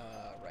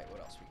 Right,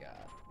 what else we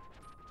got?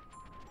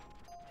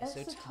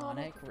 Isotonic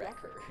Isotonic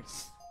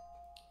Records.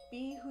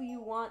 Be who you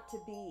want to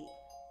be.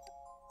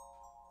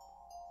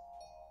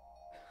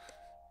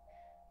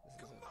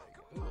 This isn't very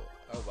good. Ooh.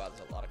 Oh, wow,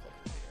 there's a lot of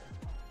clicking here.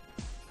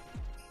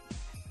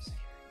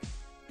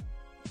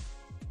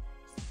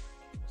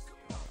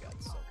 Oh my god,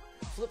 so...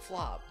 Flip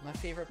Flop, my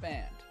favorite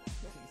band.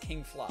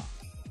 King Flop.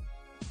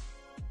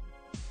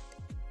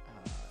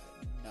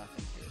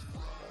 Nothing here is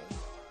clickable.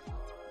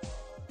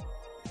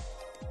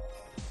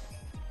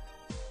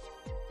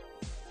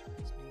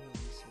 These new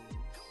releases.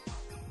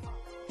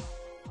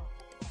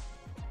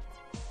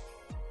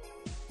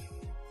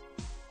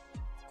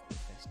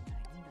 Fest 99.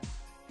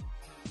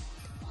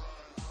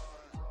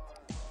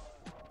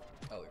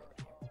 Oh, we were right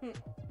here.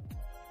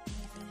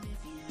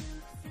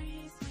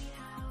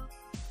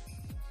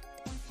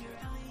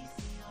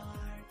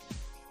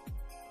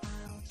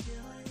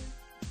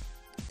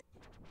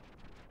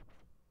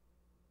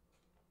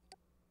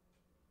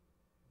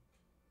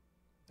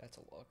 That's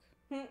a look.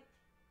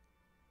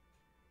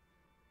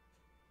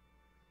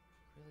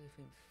 Really,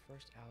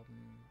 first album.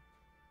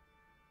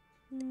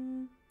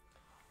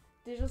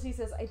 Digital C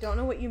says, I don't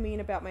know what you mean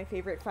about my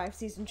favorite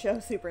 5-season show,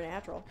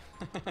 Supernatural.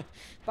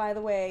 By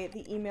the way,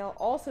 the email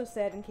also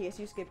said, in case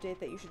you skipped it,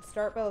 that you should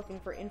start by looking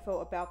for info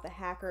about the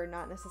hacker,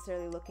 not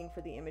necessarily looking for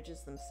the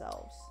images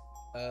themselves.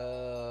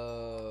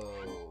 Oh,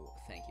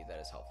 thank you. That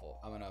is helpful.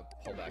 I'm gonna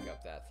pull back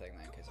up that thing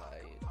then, because I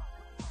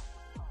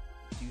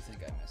do think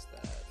I missed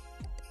that.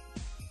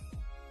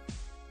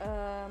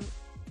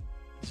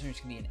 This image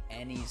can be in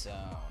any zone.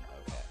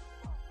 Okay.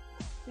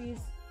 Please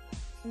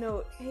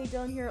note, hey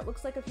Dylan here, it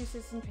looks like a few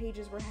system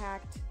pages were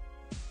hacked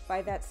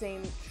by that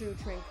same True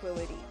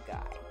Tranquility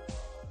guy.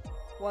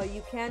 While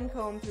you can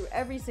comb through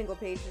every single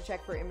page to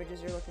check for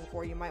images you're looking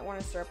for, you might want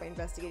to start by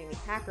investigating the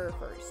hacker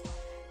first.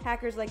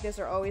 Hackers like this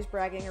are always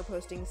bragging or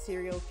posting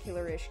serial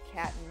killer-ish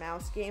cat and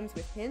mouse games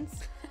with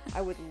hints.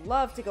 I would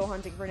love to go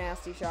hunting for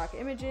nasty shock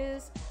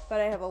images, but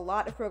I have a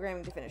lot of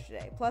programming to finish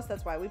today. Plus,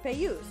 that's why we pay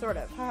you, sort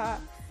of. Haha.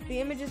 The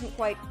image isn't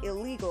quite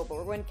illegal, but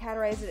we're going to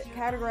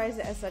categorize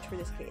it as such for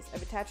this case.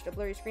 I've attached a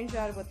blurry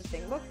screenshot of what the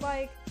thing looked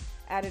like,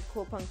 added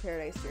Cool Punk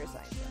Paradise to your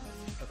assignment.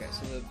 Okay,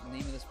 so the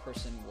name of this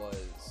person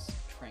was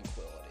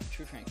Tranquility.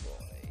 True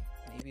Tranquility.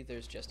 Maybe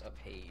there's just a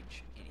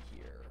page in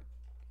here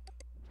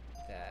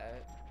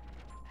that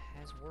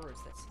has words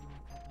that seem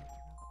like that might be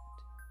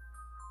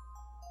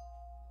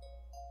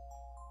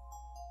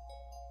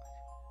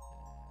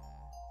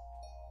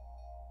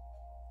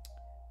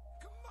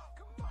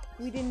relevant.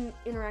 We didn't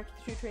interact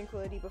with True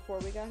Tranquility before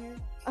we got here.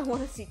 I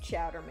want to see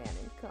Chowder Man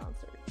in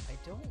concert. I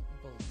don't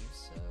believe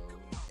so.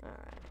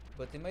 Alright.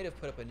 But they might have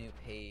put up a new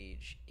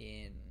page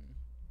in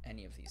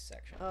any of these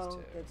sections Oh,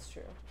 too. that's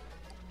true.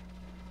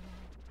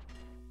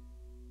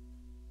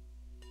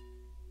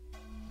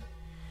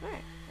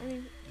 Alright, I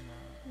mean,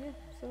 yeah,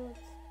 so let's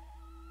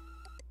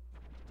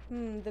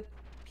The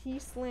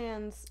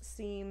Peacelands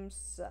seem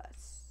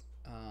sus.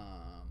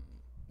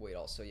 Wait,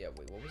 also, yeah,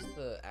 wait, what was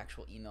the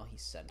actual email he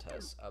sent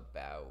us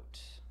about...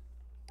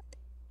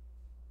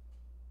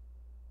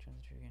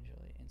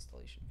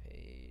 Installation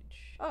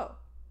page. Oh,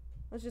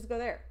 let's just go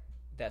there.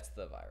 That's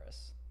the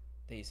virus.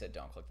 He said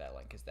don't click that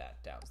link because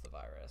that downs the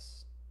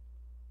virus.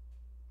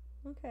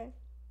 Okay.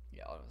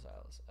 Yeah, auto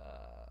styles.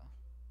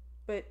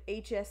 But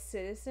HS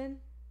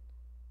Citizen?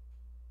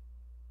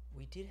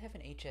 We did have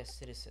an HS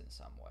Citizen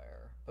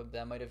somewhere, but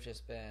that might have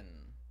just been...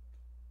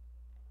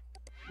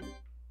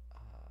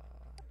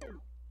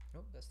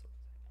 oh, that's the...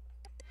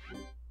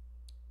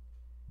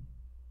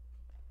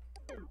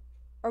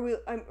 Are we?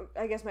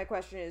 I guess my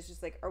question is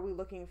just like, are we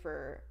looking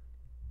for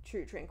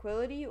True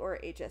Tranquility or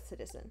HS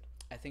Citizen?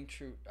 I think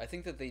true. I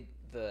think that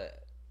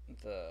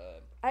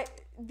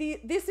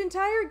this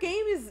entire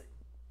game is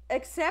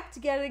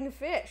except getting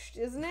fished,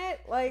 isn't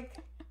it? Like,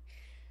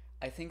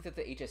 I think that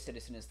the HS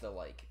Citizen is the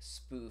like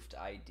spoofed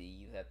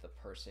ID that the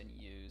person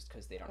used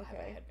because they don't have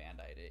a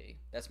headband ID.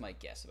 That's my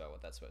guess about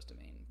what that's supposed to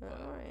mean. But,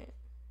 all right.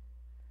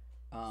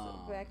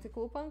 So back to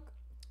Cool Punk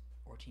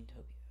or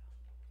Teentopia.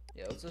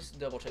 Yeah, let's just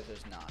double check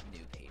there's not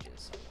new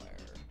pages somewhere.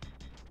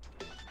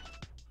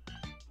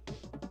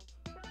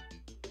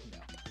 No,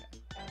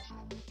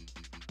 okay.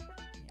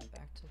 Yeah,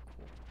 back to Cool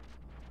Punk.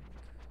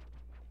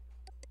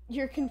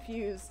 You're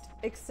confused.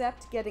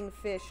 Except getting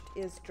fished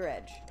is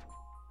Dredge.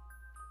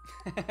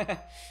 Dredge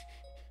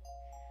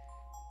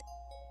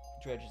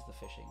is the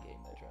fishing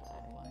game that Dredge's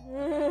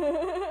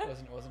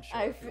playing. Wasn't sure.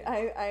 I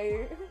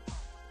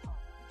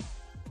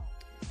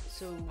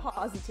so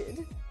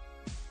posited.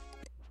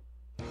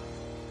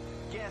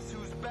 Guess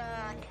who's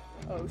back?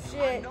 Oh I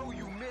shit. know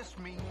you missed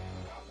me.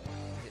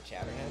 Is it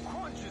Chatterhead?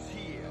 Crunch is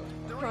here.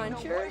 There ain't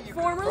Cruncher? no way you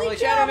can- Formerly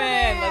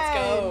Chatterman! Let's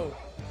go!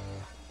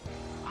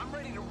 I'm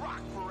ready to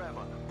rock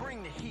forever.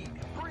 Bring the heat.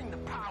 Bring the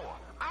power.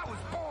 I was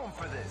born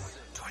for this.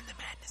 Join the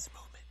madness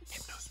movement.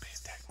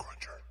 Hypnospace that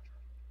Cruncher.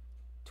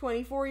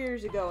 24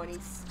 years ago, and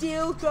he's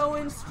still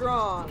going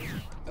strong.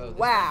 Oh, this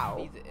wow.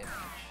 might be the image.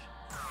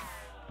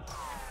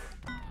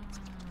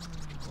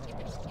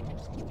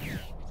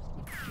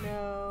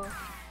 No.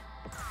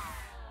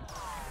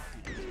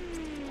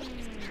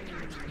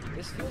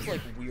 This feels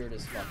like weird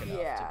as fuck enough to be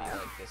Yeah.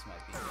 like, this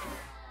might be good.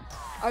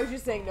 I was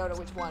just saying no to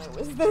which one it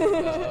was.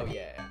 Oh,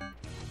 yeah.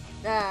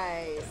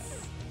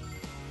 Nice.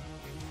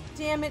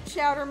 Damn it,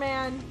 Chowder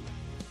Man.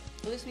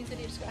 Well, this means that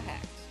he just got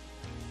hacked.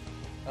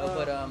 Oh,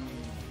 but,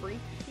 Freak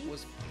sheep?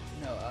 was,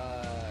 no,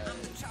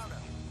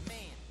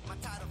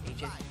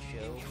 HS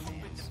Joe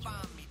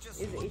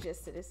Is HS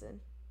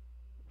Citizen.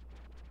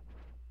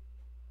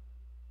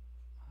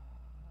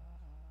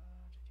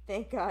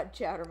 Thank God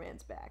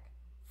Chowderman's back.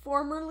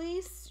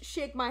 Formerly,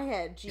 shake my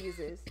head,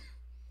 Jesus.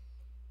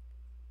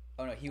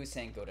 Oh no, he was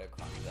saying go to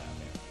Crunch that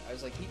there. I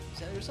was like,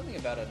 there was something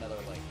about another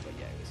like, but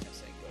yeah, he was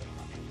just saying go to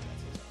Crunch.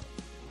 That's his own.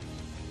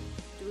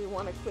 Do we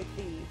want to click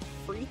the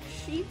Freak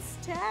Sheets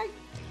tag?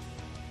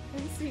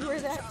 And see where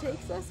that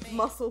takes us?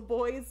 Muscle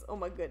Boys? Oh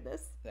my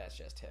goodness. That's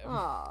just him.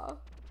 Aww.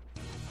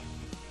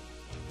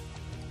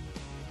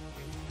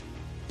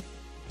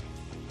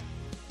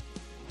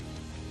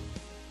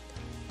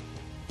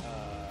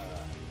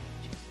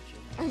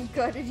 I'm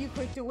gutted you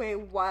clicked away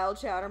while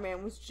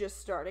Chowderman was just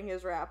starting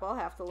his rap. I'll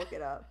have to look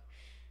it up.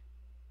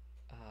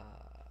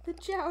 The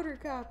Chowder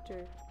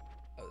Copter.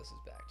 Oh, this is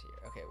back to here.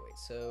 Okay, wait,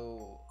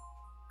 so...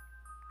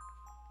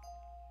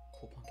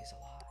 Cool Punk is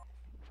alive.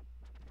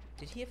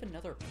 Did he have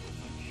another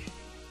page?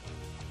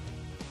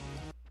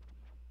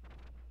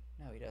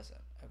 No, he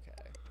doesn't.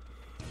 Okay.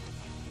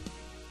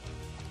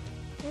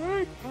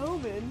 Hey,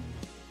 Hellman.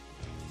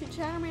 Did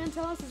Chowderman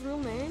tell us his real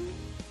name?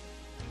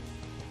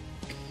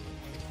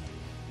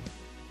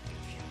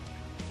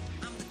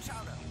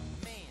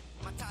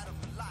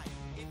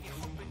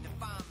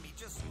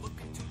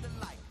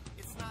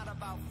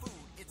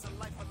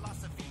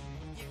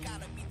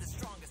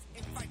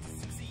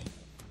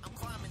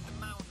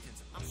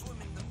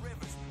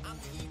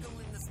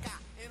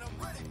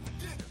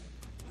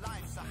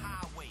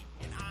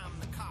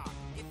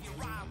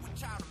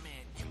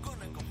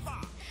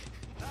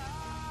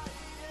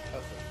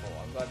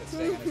 I'm glad it's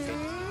staying on his page to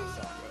keep the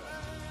song going.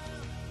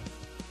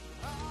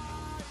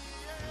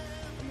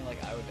 I mean,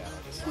 like, I would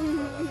download this song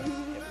for like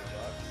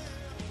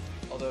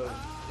 $150. Although,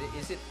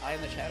 is it I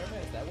Am the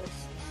Chatterman? Is that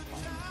what's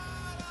playing?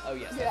 Oh,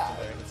 yes, that's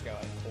the lyric that's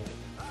going. Cool.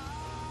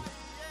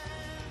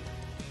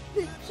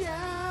 The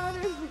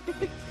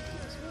Chowderman.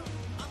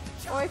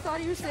 Oh, I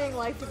thought he was saying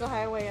life is a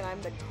highway and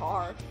I'm the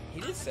car.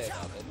 He did say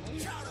that, didn't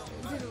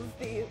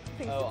he?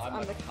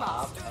 I'm the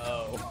cop.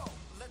 Oh.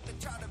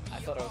 I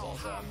thought it was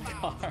also on the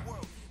car.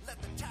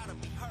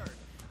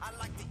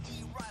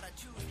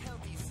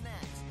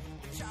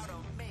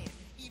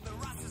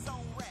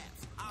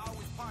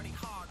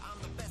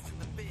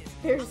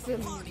 There's some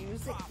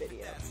music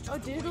video. Oh,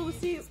 Digital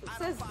says he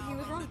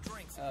was wrong.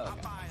 Oh,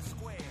 okay.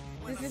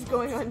 This is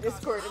going on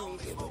Discord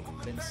immediately.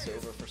 Been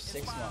sober for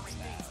 6 months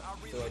now.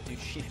 Though I do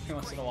cheat every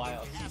once in a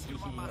while.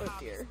 Oh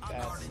dear.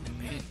 That's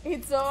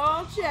It's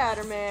all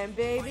Chatterman,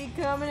 baby,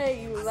 coming at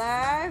you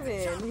live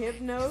in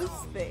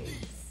hypnospace.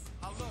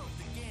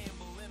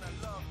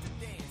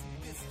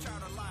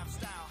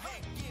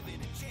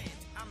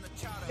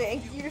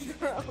 Thank you,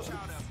 Rose.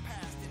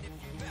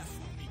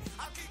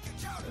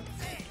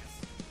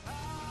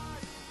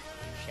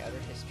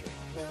 Shattered history.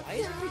 Why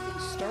does everything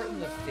start in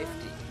the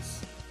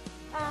 50s?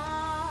 I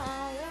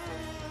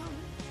am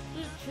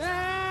the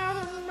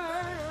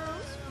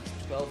Chatterman.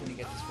 He's 12 when he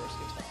gets his first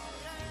guitar.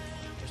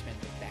 First man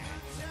with that.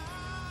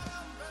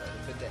 So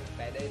the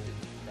bad did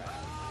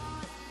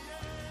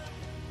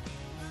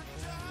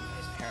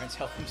his parents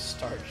helped him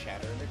start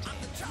Shatter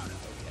Entertainment.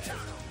 Okay.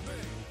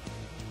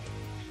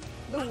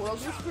 The world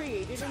was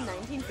created in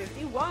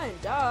 1951,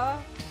 duh.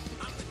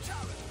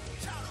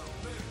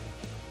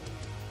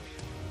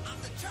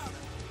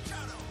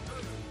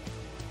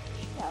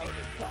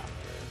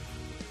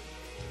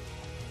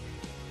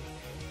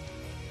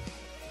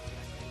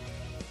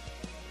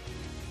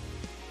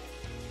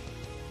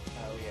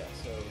 Oh yeah,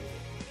 so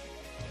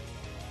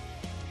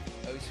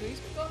he's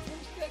been gone for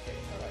almost a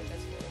decade. Alright,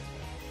 that's good, that's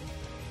good.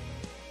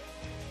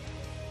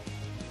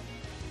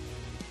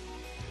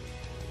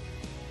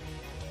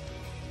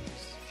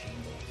 Just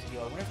jingles. Yo,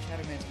 I wonder if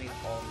Chatterman's made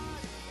all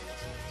these.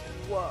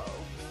 Whoa.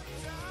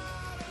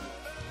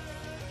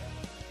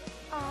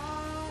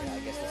 Yeah, I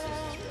guess this is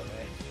his real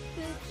name.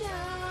 The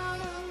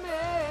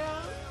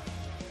Chatterman.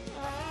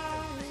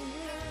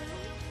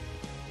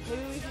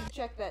 Maybe we should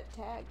check that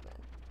tag then.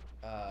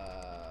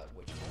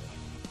 Which tag?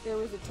 There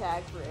was a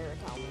tag for Eric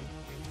Hellman.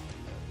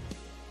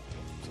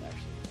 It's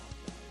actually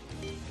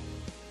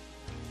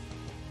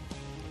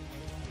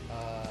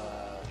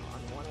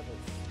On one of his.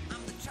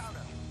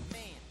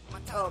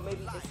 Oh,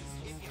 maybe this is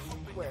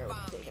just where it was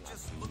taken up.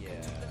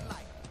 yeah.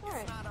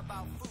 Alright.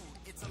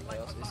 What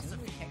else? It seems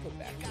like we can't go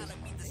back to this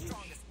page.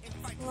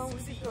 Well, we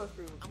could go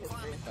through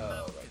history.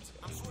 Oh, right.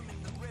 Let's go.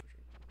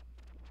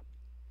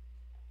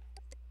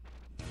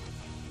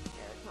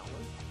 Eric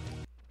Hellman.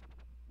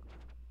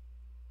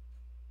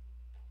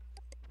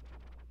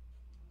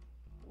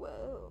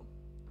 Whoa.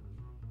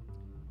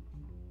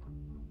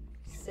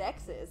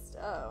 Sexist.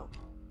 Oh.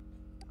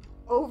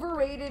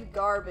 Overrated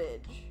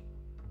garbage.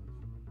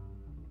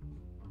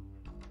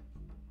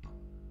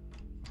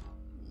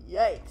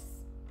 Yikes.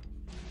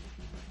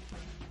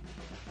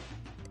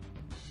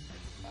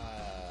 I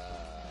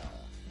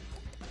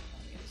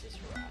mean, is this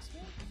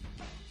harassment?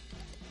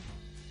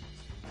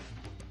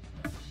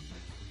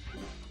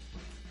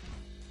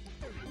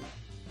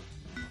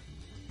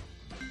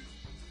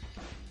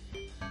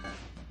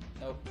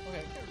 Nope.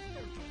 Okay.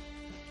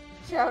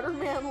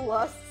 Chowderman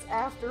lusts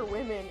after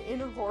women in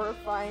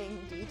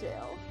horrifying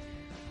detail.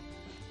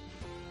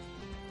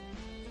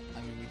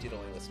 I mean, we did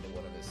only listen to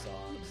one of his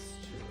songs.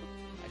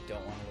 I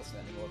don't want to listen to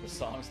any more of his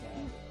songs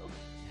now.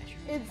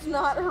 It's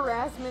not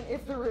harassment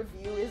if the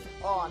review is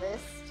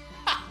honest.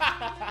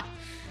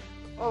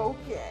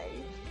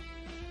 Okay.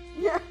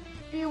 Yeah,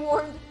 be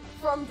warned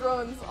from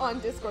drones on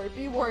Discord.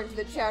 Be warned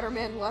that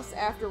Chatterman lusts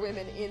after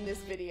women in this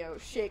video.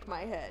 Shake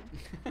my head.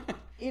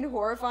 In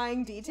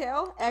horrifying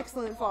detail?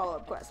 Excellent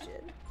follow-up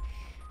question.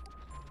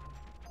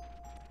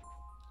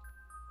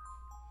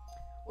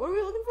 What are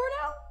we looking for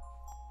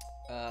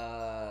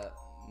now?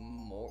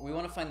 More. We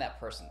want to find that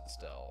person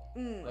still.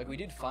 Like, we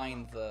did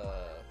find the.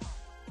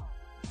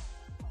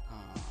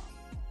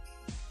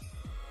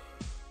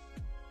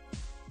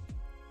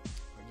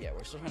 Yeah,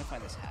 we're still trying to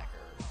find this hacker.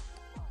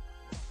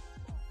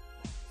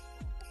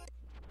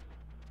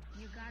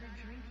 You gotta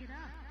drink it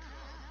up.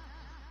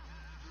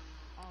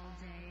 All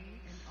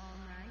day and all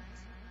night.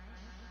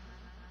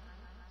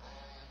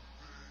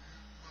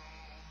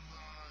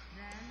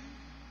 Then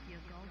you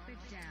gulp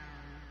it down.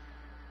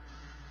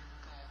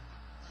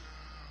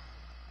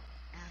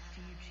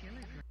 After you chill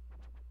it.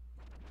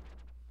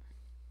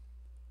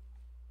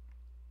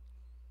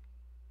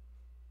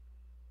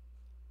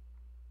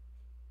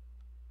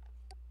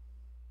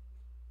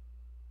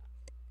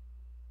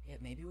 Yeah,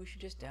 maybe we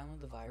should just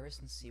download the virus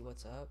and see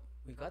what's up.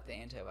 We've got the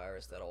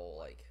antivirus that'll,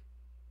 like,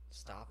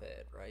 stop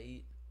it,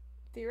 right?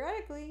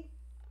 Theoretically.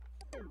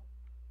 I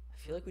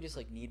feel like we just,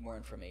 like, need more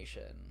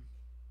information.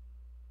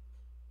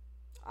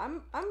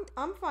 I'm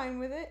fine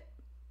with it.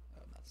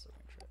 Oh, that's so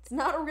interesting. It's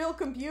not a real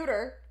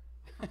computer.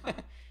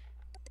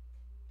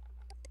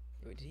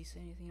 Wait, did he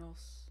say anything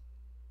else?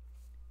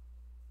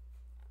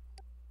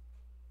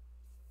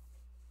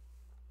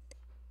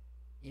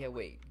 Yeah,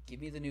 wait.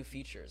 Give me the new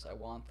features. I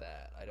want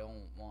that. I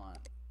don't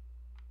want...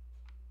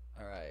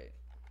 Alright.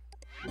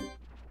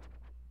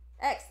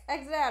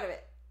 Exit out of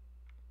it.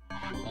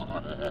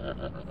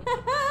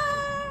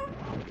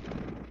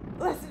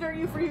 Blessed are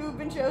you for you who've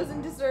been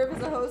chosen to serve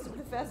as a host of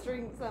the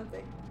festering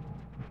something.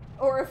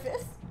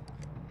 Orifice?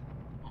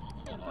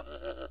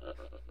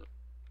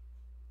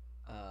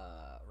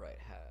 Right.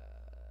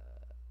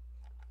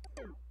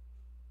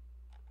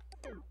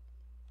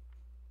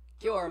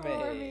 Cure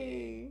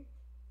me!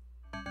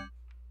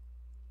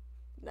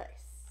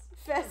 Nice.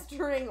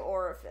 Festering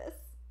orifice.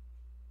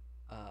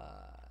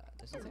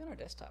 There's nothing on our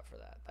desktop for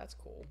that. That's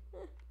cool.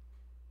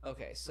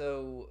 Okay,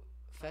 so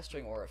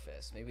festering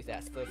orifice. Maybe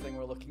that's the thing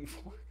we're looking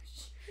for.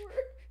 Sure.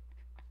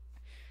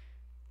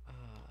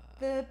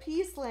 The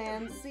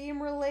Peacelands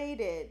seem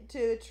related to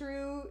the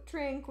True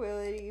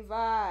Tranquility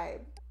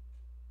vibe.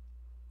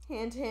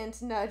 Hint,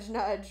 hint, nudge,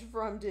 nudge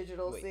from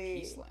Digital Wait,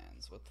 Sea.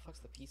 Peacelands? What the fuck's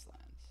the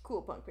Peacelands?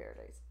 Cool Punk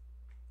Paradise.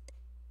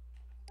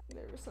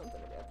 There was something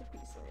about the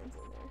Peacelands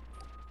in there.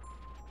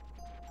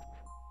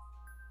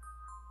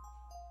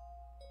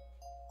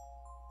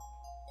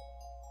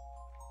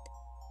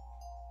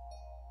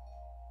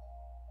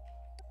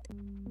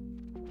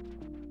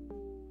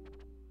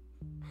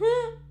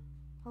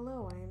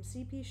 Hello, I am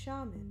CP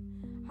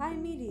Shaman, High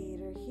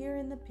Mediator here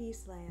in the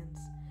Peacelands.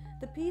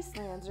 The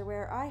Peacelands are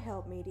where I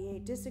help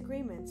mediate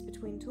disagreements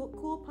between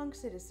cool punk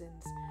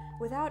citizens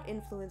without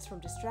influence from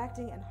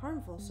distracting and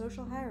harmful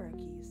social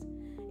hierarchies.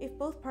 If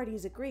both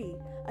parties agree,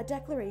 a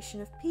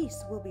declaration of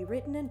peace will be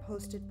written and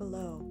posted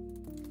below.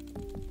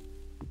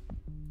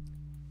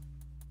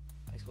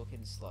 High School Kid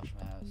and Slush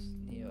Mouse,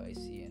 Neo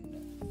Icy,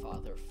 and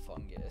Father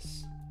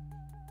Fungus.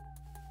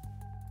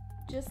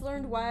 Just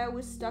learned why I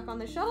was stuck on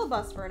the shuttle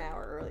bus for an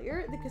hour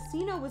earlier. The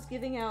casino was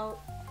giving out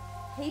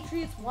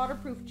Patriots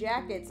waterproof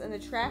jackets and the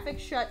traffic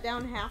shut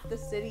down half the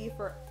city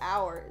for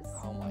hours.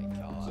 Oh my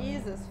god.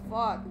 Jesus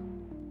fuck.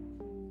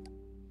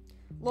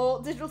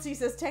 Lol, Digital C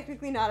says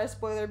technically not a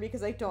spoiler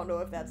because I don't know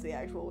if that's the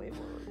actual way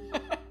forward.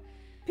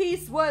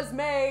 Peace was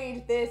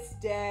made this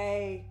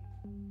day.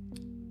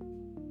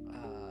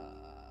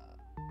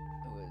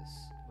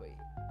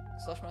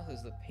 Slushmouth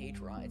is the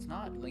patron. It's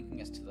not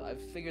linking us to the. I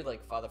figured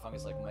like Father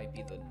Fungus like might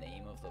be the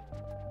name of the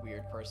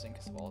weird person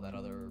because of all that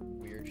other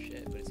weird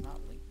shit, but it's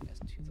not linking us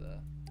to the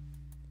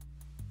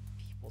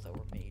people that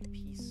were made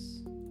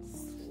peace.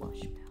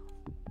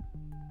 Slushmouth.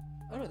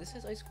 Oh no, this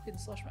says Ice Kid and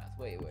Slushmouth.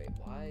 Wait,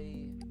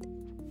 why?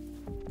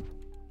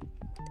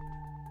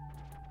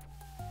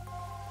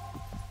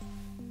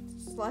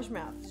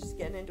 Slushmouth just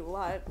getting into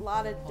a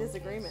lot of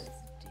disagreements.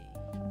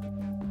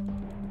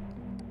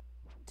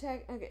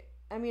 Okay.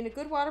 I mean, a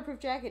good waterproof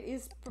jacket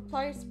is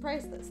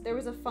priceless. There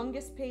was a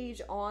fungus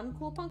page on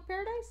Cool Punk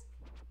Paradise?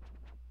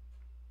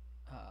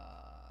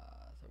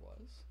 There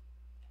was.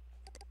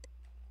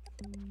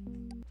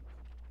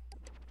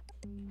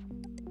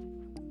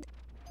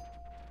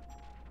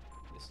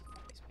 This is the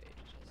fungus page.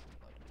 It hasn't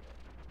loaded yet.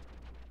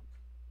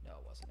 No,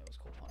 it wasn't. It was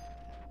Cool Punk. It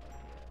hadn't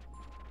loaded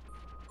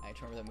yet. I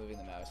remember that moving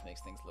the mouse makes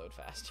things load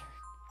faster.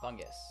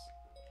 Fungus.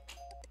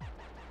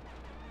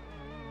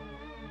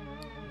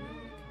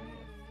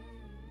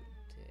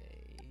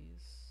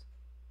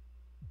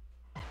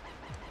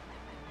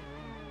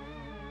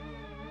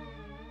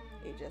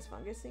 HS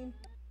fungus scene?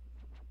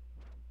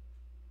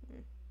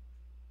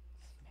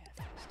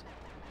 Manifested.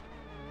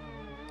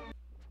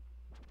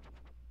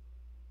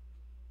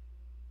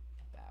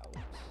 About.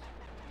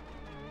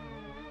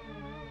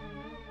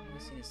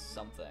 This scene is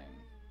something.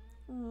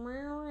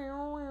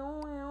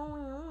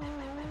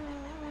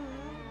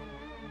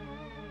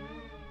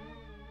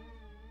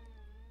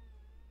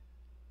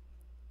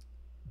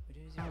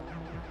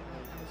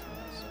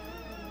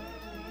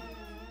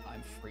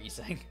 I'm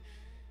freezing.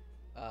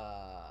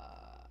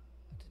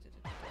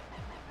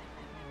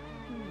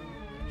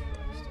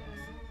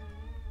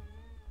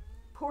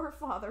 Poor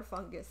Father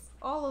Fungus,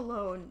 all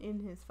alone in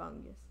his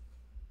fungus.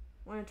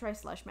 Want to try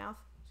Slushmouth?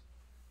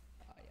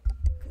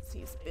 Because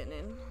he's been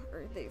in,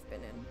 or they've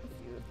been in a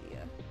few of the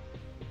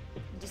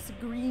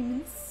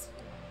disagreements.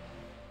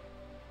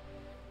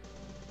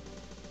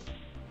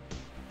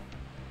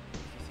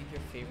 If you think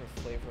your favorite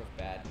flavor of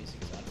bad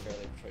music is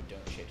unfairly portrayed,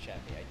 don't chit chat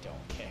me. I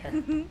don't care.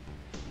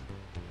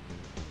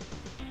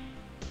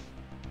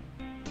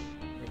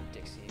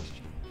 Dixie Exchange.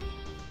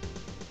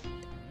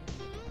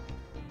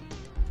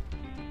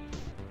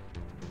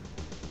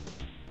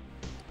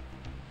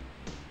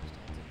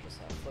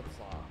 Flip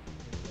flop.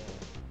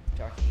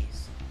 Dark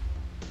haze.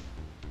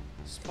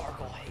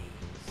 Sparkle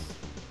haze.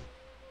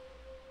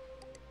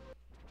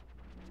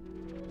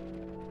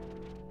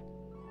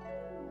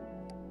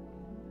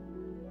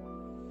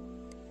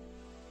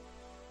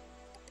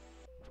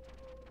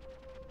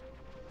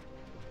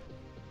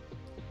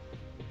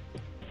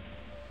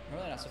 I'm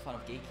really not so fond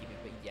of gatekeeping,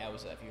 but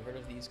yowza, have you heard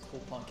of these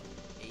Cool Punk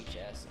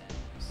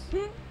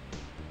HSMs?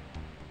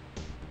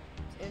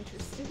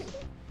 Interesting.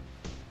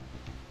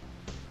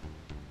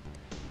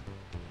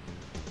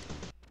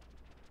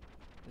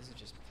 This is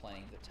just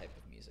playing the type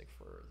of music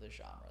for the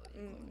genre that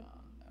you click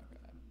on.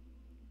 Okay.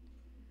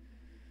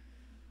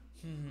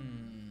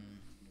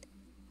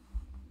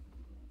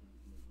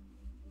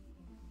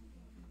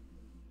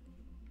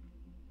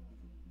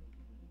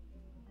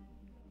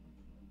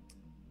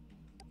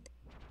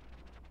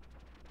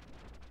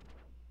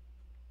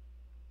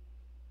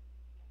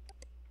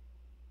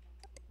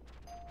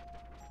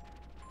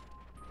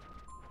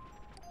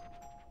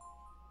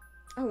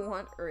 I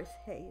want Earth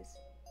Haze.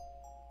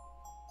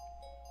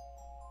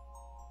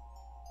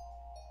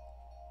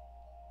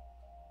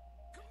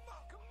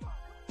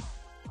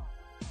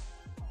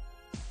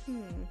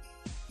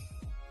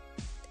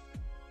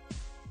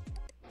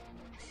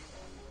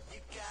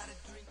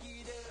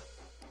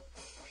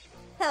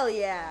 Hell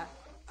yeah.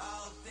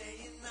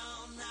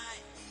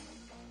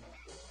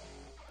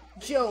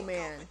 Joe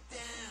Man.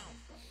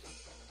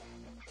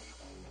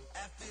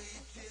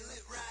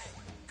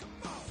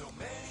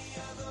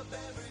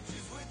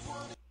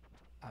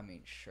 I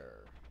mean,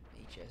 sure.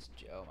 HS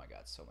Joe. Oh my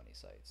god, so many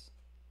sites.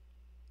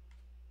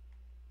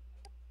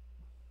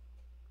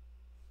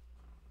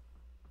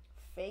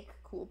 Fake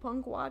Cool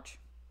Punk watch.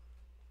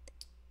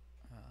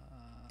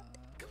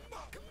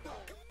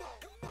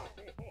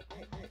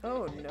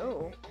 Oh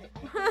no.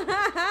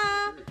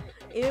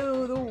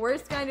 Ew, the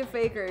worst kind of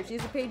faker. She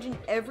has a page in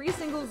every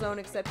single zone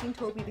excepting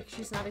Toby because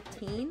she's not a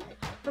teen.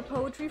 Her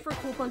poetry for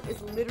Cool Punk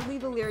is literally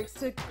the lyrics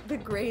to the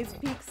Gray's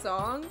Peak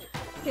song.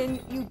 Can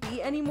you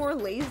be any more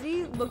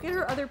lazy? Look at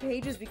her other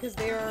pages because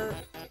they are...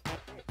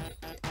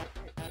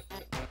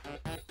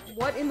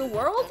 What in the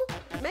world?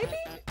 Maybe?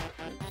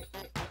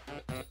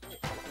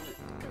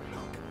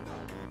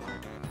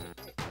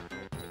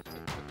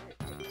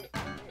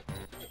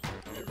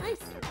 Nice.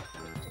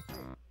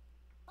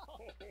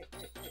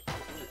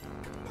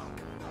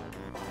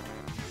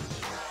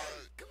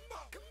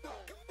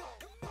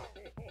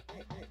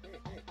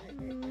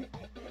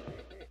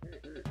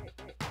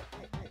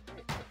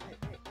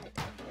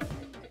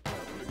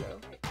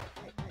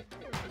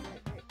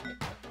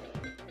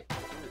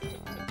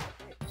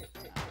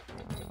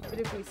 But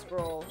if we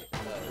scroll,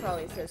 it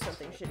probably says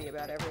something shitty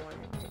about everyone.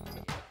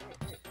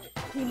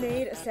 He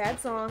made a sad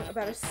song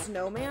about a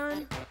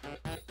snowman.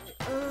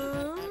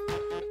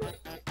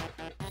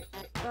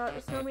 About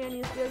a snowman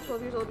used to be like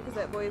 12 years old because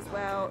that boy is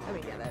wow. I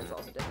mean, yeah, that is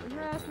also definitely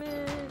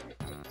harassment.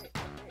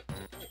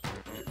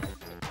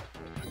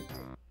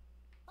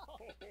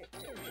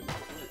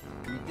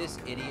 This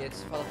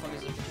idiot's Funk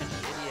is a potential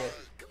idiot,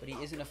 but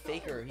he isn't a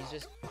faker. He's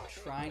just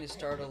trying to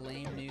start a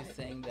lame new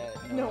thing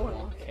that no one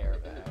will care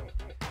about.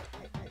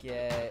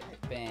 Get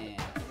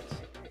banned.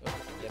 Oh,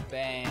 get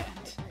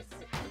banned.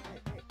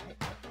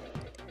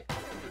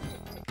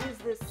 Is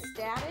the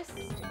status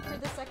for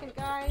the second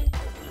guy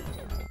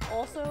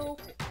also?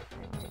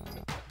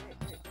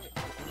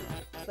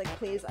 It's like,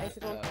 please,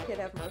 Icicle Kid,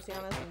 have mercy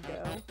on us and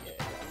go.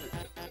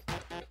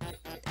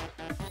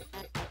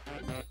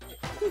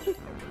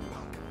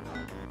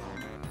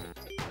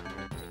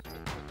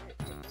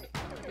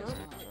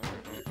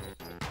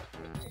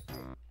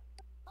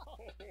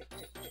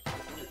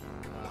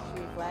 Should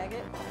we flag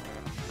it?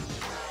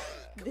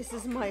 This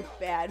is my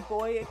bad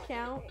boy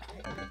account.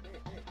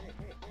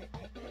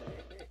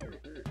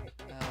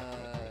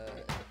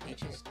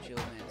 HS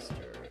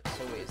Jillminster.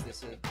 So wait,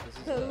 is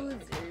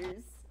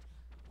Posers.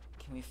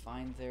 Can we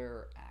find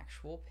their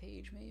actual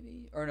page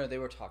maybe? Or no, they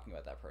were talking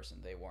about that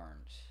person. They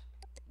weren't.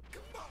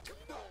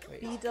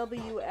 Wait.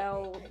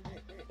 BWL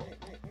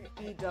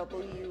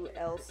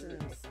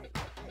Elson's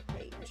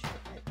page.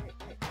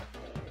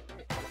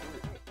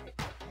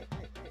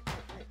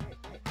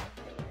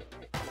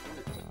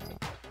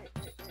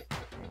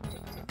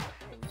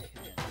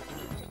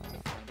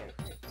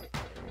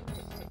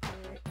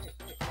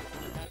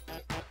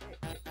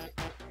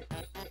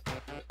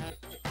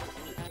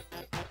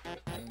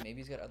 Maybe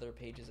he's got other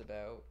pages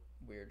about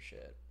weird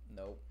shit.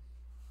 Nope.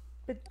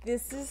 But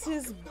this is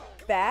his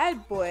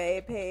bad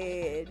boy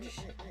page.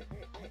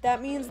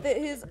 That means that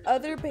his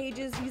other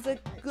pages, he's a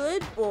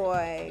good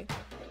boy.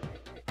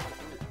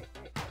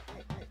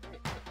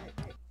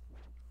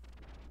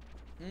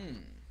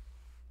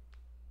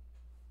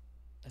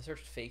 I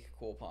searched fake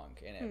Cool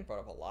Punk and it brought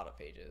up a lot of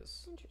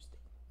pages. Interesting.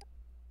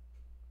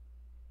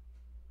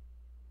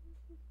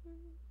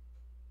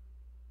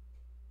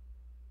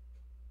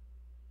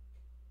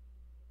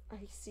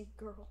 Icy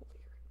girl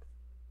lyrics.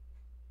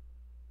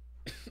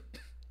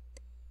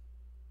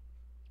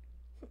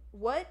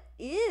 What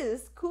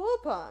is Cool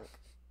Punk?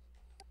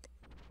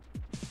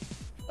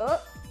 Oh.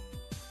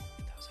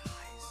 Those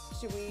eyes.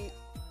 Should we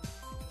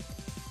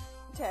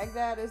tag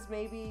that as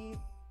maybe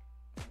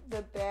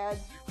the bad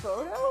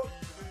photo?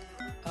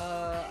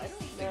 I don't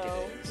think No.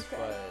 it is, Okay.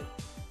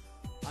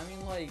 but I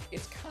mean, like,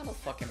 it's kind of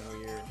fucking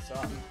weird, so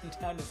I'm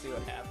down to see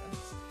what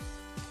happens.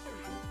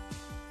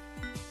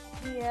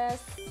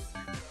 Yes.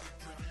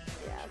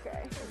 Yeah,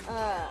 okay.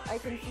 I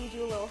can feed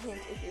you a little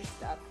hint if you're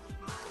stuck.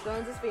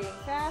 Zones is fading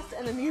fast,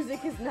 and the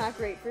music is not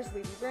great for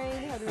sleepy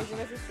brain. How to resume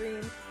as a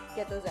stream.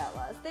 Get those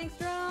outlaws. Thanks,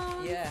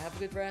 Drones! Yeah, have a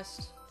good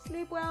rest.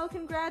 Sleep well.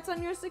 Congrats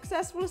on your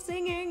successful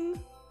singing.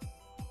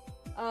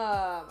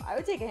 I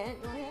would take a hint.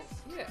 You want a hint?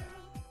 Yeah.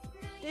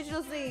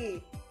 Digital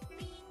C.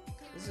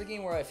 This is a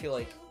game where I feel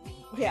like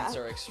hints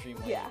are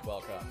extremely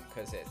welcome,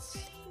 because it's...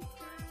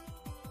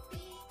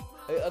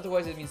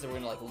 Otherwise it means that we're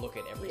gonna, like, look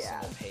at every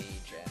single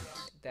page, and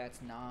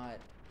that's not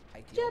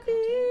ideal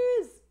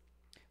Juppies!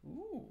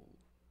 Ooh.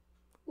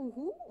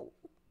 Ooh.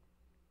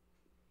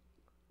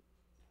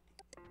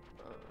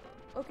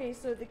 Okay,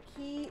 so the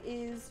key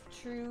is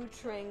true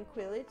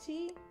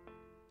tranquility.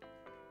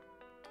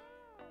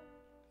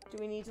 Do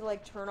we need to,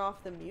 like, turn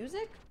off the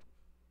music?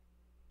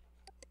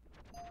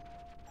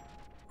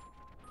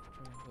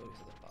 Tranquility's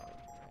at the bottom,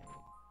 right?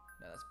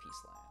 No, that's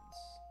Peacelands.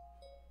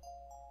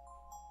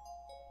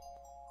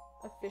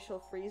 Official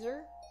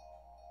freezer?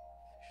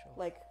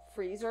 like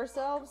freeze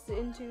ourselves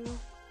into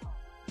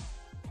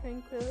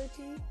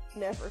tranquility.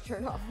 Never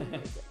turn off the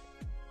music.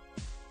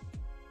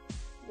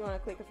 You want to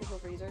click official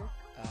freezer?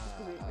 Just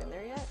because we've been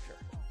there yet? Sure.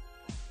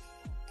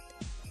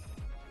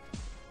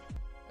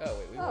 Oh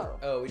wait, we were.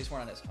 Oh, we just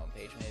weren't on his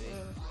homepage, maybe.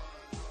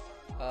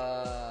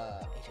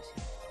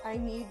 I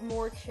need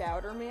more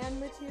Chowderman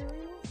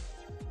material.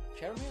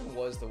 Chowderman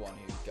was the one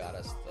who got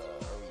us the,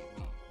 or we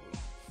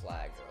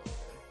flagged earlier.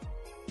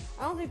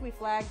 I don't think we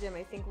flagged him.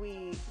 I think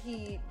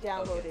he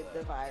downloaded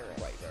the virus.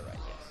 Right,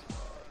 yes.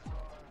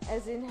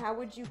 As in, how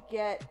would you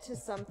get to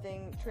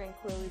something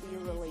tranquility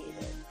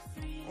related?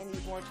 I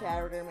need more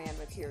Chowderman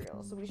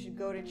material. So we should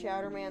go to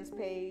Chowderman's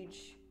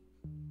page.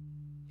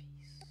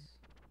 Peace.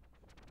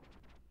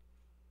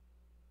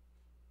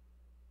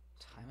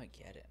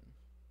 Timeageddon.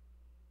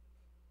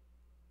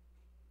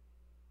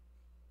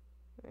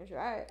 Let me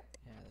try it.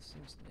 Yeah, this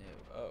seems new.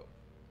 Oh.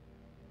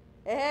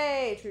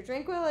 Hey, True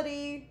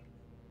Tranquility!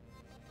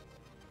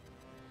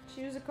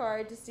 Choose a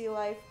card to see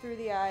life through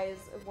the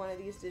eyes of one of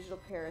these digital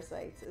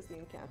parasites as we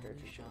encounter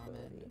True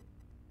Tranquility.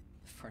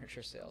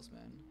 Furniture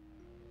salesman.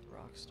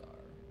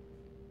 Rockstar.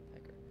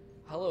 Picker.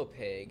 Hello,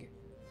 pig.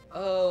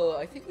 Oh,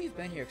 I think we've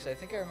been here because I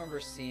think I remember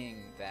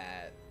seeing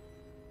that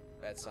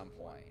at some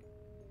point.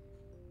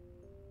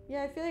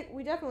 Yeah, I feel like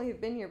we definitely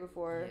have been here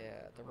before.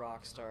 Yeah, the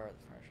Rockstar,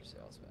 the furniture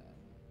salesman.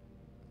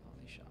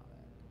 Lonely shaman.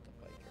 The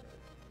biker.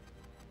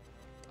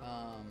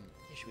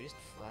 Yeah, should we just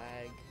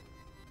flag?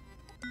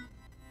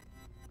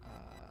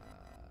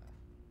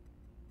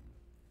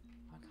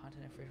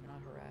 Content infringement,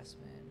 not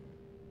harassment.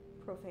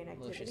 Profane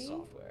Malicious activity.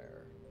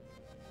 software.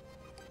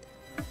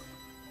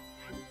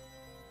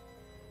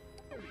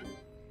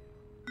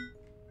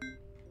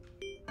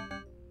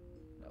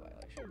 No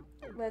violation.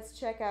 Let's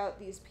check out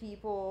these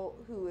people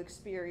who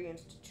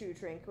experienced True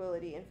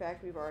Tranquility. In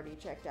fact, we've already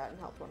checked out and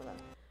helped one of them.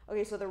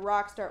 Okay, so the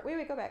Rockstar...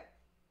 Wait, go back.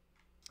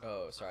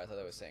 Oh, sorry, I thought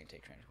that was saying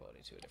take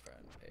Tranquility to a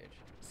different page.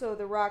 So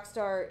the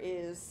Rockstar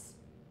is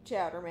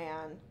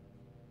Chowderman.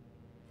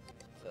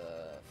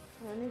 The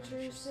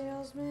Furniture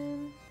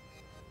salesman.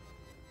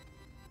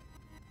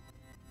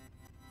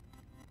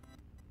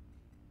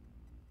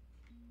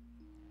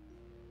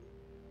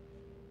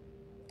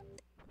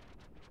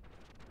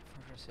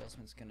 furniture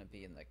salesman's gonna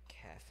be in the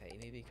cafe,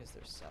 maybe, because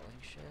they're selling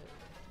shit.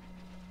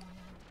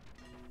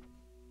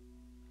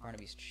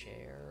 Barnaby's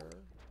chair.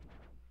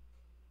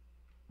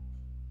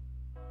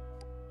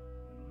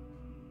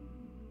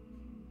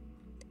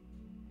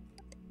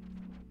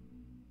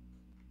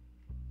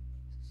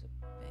 This is a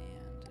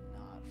band,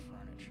 not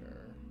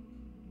furniture.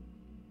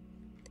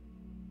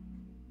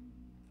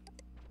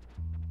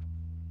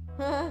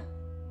 I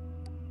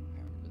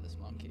remember this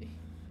monkey.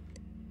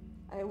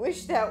 I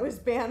wish that was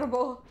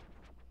bannable.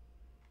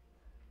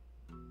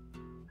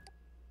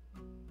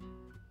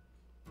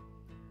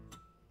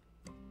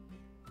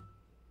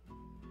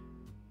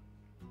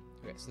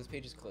 Okay, so this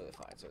page is clearly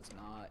fine, so it's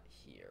not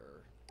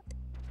here.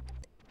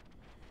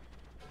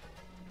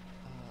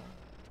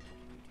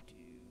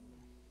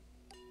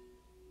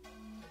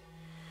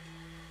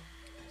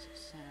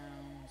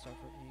 Sounds, art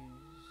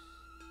reviews.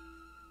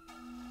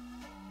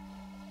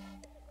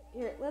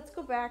 Here, let's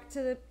go back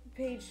to the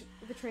page,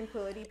 the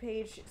Tranquility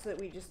page, so that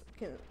we just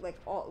can, like,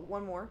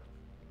 one more.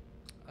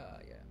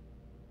 Yeah.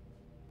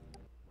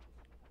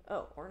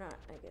 Oh, or not,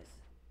 I guess.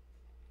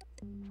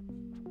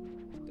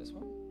 This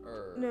one?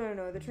 Or...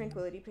 No, the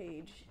Tranquility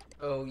page.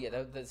 Oh, yeah,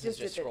 that's just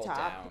at the scroll top,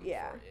 down.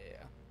 yeah.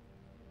 Yeah.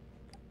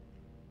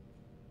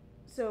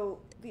 So,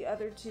 the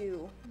other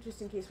two,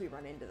 just in case we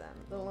run into them.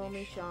 The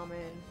Lonely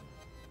Shaman.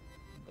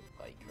 The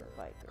biker.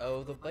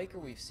 Oh, the biker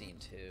we've seen,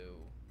 too.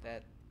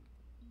 That...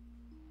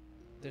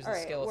 There's a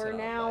skeleton we're on a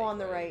now bike, on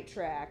the right? right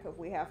track of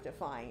we have to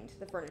find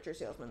the furniture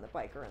salesman, the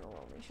biker, and the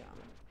Lonely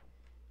Shaman.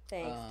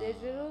 Thanks,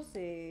 Digital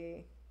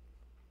C.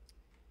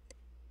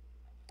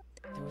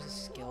 There was a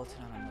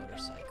skeleton on a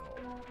motorcycle.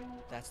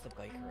 That's the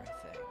biker, I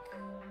think.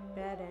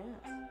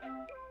 Badass.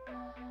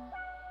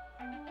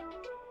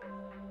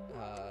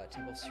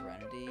 Temple of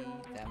Serenity.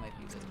 That might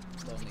be the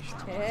Lonely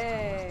Shaman.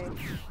 Hey.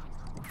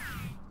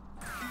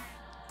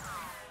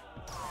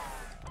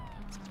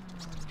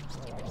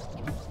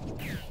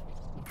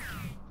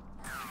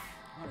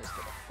 I want to just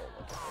get a full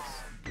look at this.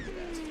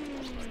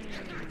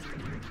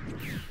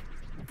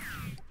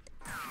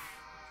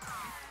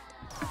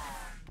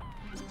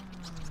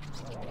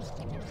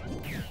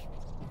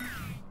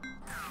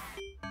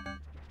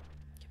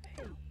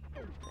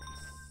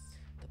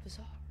 The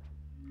Bazaar.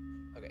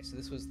 Okay, so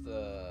this was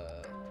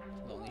the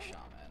Lonely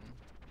Shaman.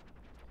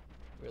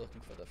 We were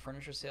looking for the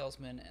furniture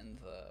salesman and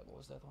the... What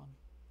was the other one?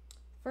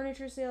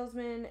 Furniture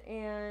salesman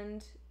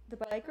and the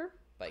biker?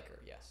 Biker,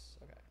 yes.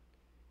 Okay.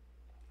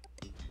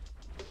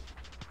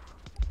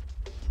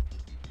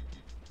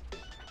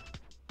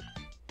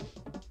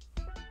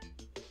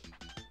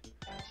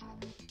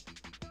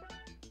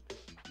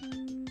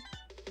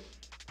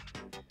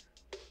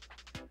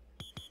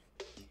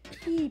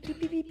 Beep, beep,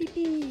 beep, beep, beep,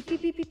 beep,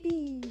 beep, beep, beep,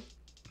 beep.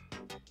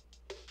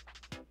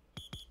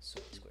 So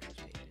many squishes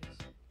pages.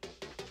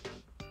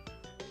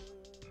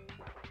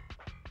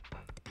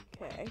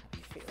 Okay. Okay,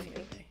 feel me.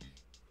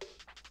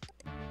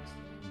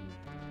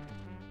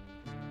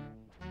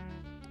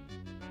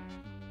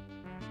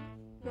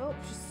 Nope,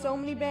 just so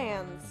many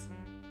bands.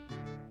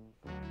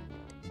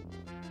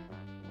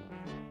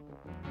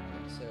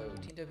 So,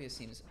 Teentopia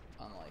seems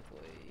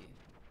unlikely.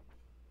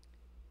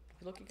 Did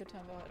we look at Good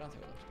Time Bot? I don't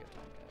think we looked at Good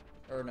Time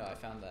yet. Or no, I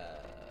found the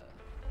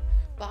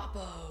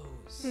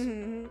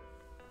Boppos!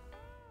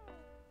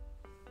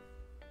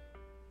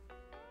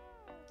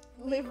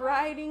 Live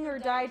riding or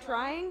die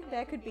trying?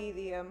 That could be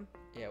the,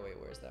 Yeah, wait,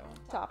 where's that one?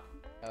 top.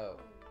 Oh.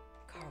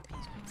 Carl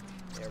Peace.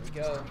 There we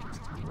go.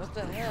 What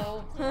the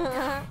hell?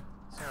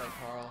 Sorry,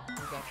 Carl. We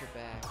got your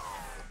back.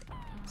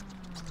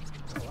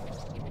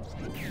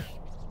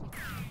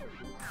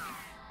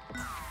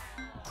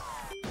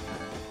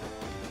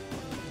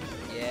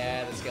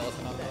 Yeah, the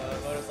skeleton on the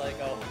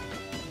motorcycle.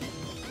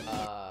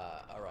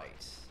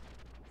 Alright.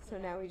 So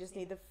now we just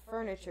need the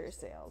furniture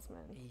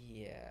salesman.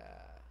 Yeah.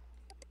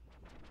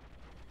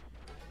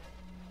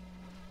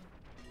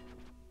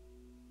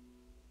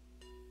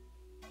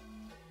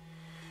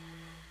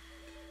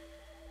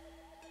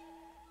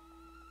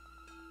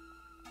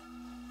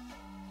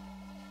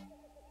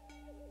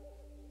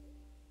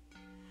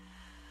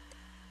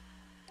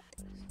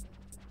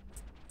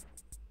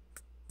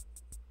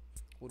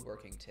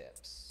 Woodworking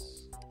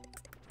tips.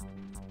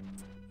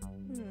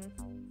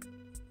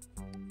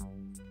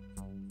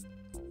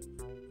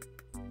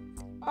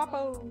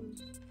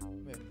 Poppos!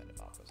 We haven't been to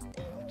Boppos in a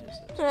while. What is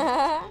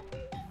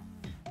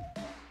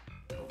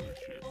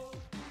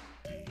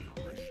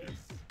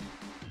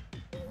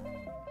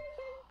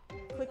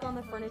it? Click on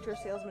the furniture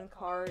salesman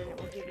card and it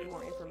will give you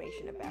more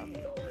information about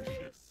him.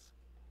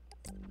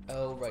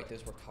 Oh, right,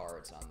 those were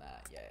cards on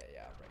that. Yeah,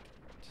 right.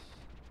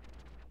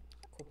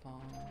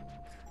 Coupon.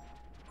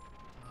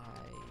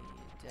 I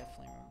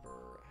definitely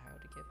remember how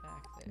to get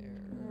back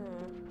there.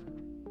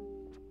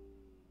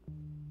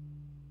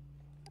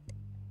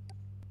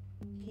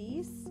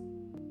 Peace?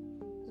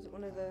 Is it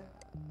one of the...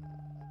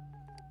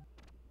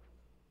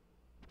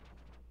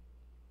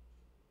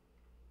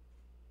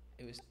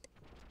 It was...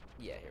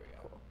 Yeah, here we go.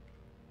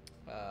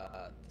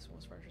 This one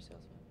was furniture salesman.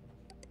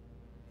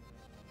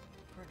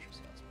 Furniture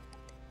salesman.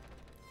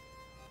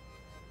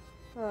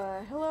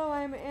 Hello,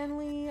 I'm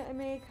Annalie. I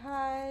make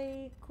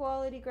high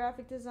quality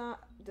graphic design.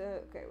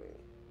 Okay,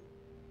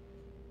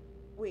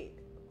 wait.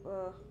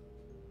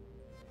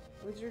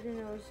 Wizard who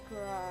knows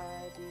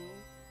karate.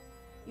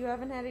 You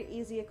haven't had it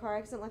easy. A car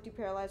accident left you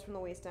paralyzed from the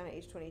waist down at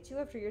age 22.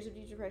 After years of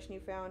deep depression, you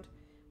found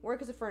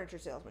work as a furniture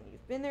salesman.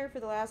 You've been there for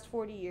the last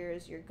 40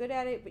 years. You're good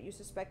at it, but you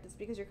suspect it's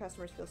because your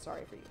customers feel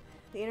sorry for you.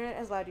 The internet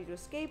has allowed you to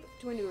escape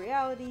to a new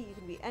reality. You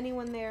can be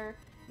anyone there.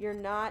 You're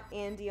not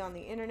Andy on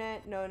the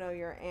internet. No,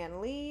 you're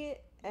Ann Lee,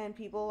 and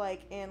people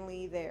like Ann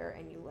Lee there,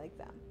 and you like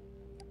them.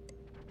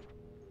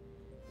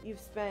 You've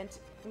spent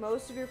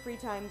most of your free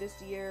time this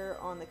year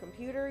on the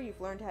computer. You've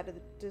learned how to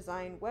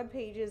design web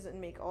pages and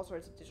make all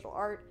sorts of digital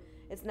art.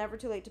 It's never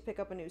too late to pick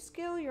up a new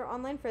skill. Your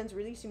online friends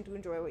really seem to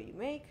enjoy what you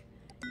make.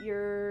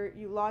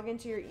 You log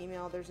into your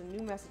email. There's a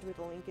new message with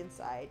a link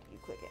inside. You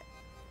click it.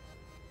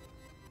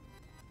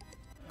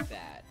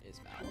 That is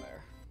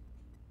malware.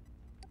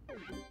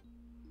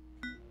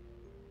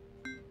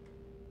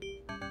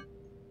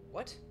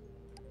 What?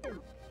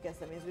 Guess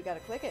that means we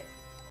gotta click it.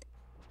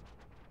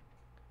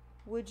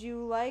 Would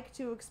you like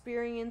to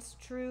experience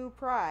true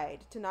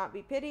pride? To not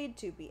be pitied,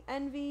 to be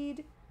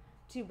envied,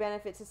 to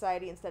benefit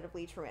society instead of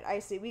leech from it. I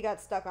see, we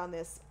got stuck on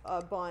this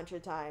a bunch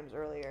of times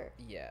earlier.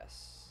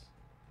 Yes.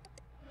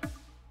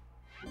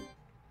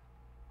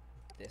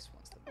 This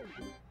one's the one.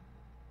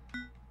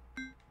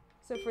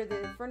 So for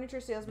the furniture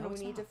salesman, we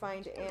need to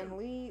find Ann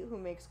Lee, who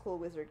makes cool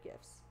wizard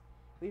gifts.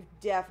 We've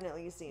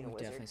definitely seen a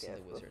wizard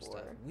gift before.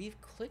 Stuff. We've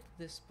clicked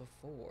this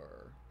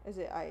before. Is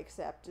it I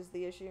accept is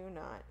the issue?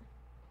 Not.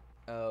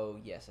 Oh,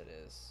 yes it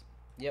is.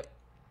 Yep.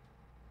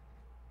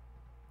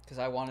 Because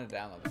I wanted to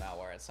download the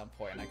malware at some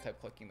point, and I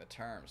kept clicking the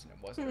terms, and it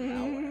wasn't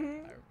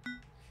malware.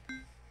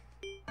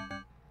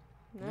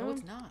 No,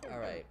 it's not. All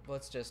right,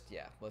 let's just,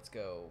 let's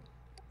go.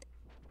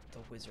 The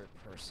wizard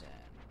person.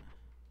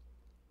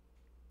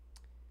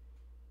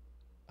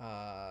 I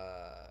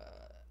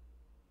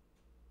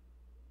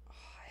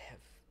have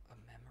a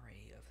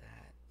memory of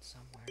that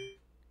somewhere.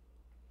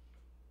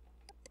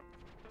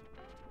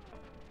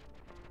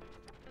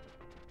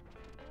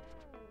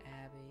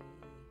 Abby.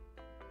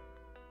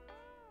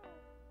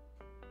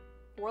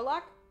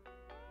 Warlock?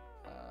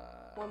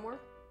 One more?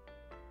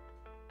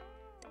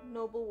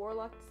 Noble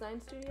Warlock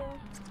Design Studio?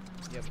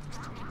 Yep.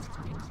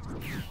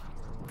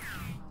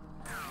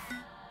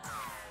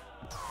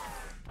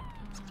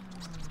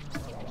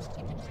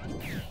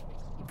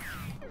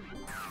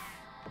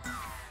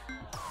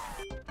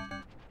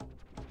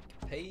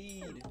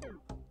 Paid.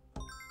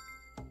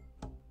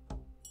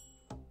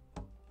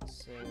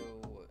 So,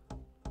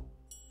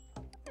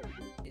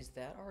 is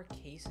that our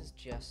cases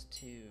just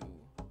to...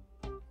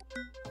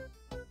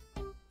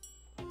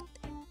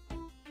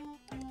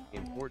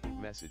 Important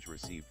message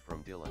received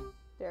from Dylan.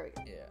 There we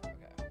go. Yeah, okay.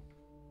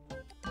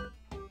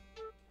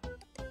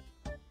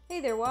 Hey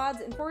there,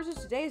 Wads. Enforcers,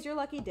 today is your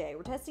lucky day.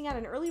 We're testing out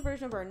an early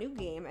version of our new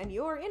game, and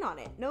you're in on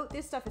it. Note,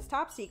 this stuff is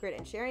top secret,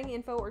 and sharing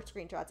info or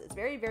screenshots is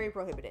very, very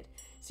prohibited.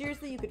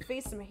 Seriously, you could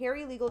face some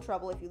hairy legal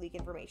trouble if you leak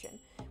information.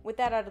 With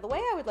that out of the way,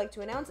 I would like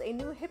to announce a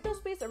new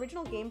Hypnospace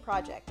original game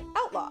project,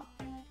 Outlaw.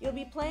 You'll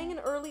be playing an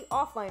early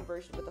offline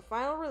version, but the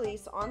final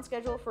release, on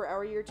schedule for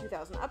our year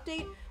 2000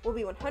 update, will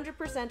be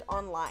 100%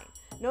 online.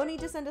 No need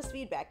to send us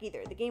feedback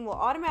either. The game will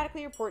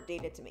automatically report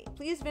data to me.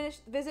 Please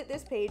visit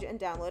this page and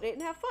download it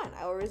and have fun.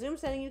 I will resume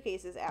sending you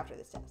cases after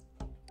this test.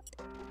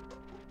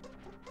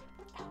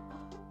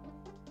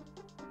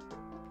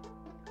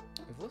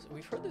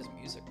 We've heard this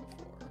music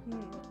before.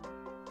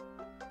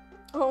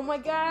 Oh my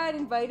god,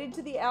 invited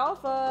to the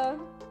alpha.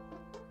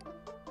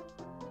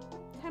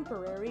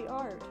 Temporary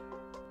art.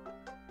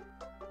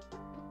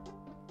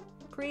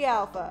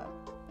 Pre-alpha.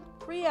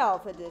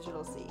 Pre-alpha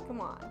Digital C.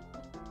 Come on.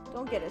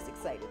 Don't get us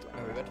excited.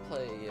 Are we about to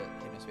play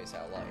Hypnospace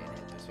Outlaw and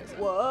Hypnospace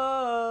Outlaw?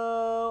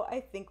 Whoa! I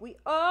think we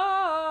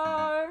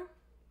are!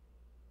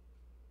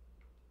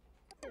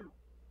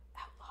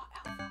 Outlaw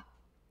alpha.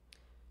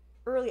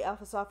 Early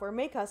alpha software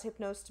may cause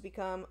Hypnos to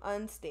become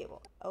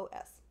unstable.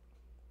 OS.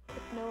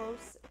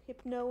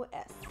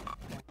 Hypno-S.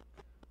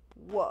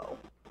 Whoa.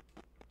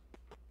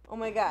 Oh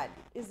my god.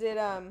 Is it,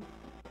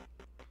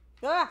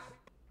 Ah!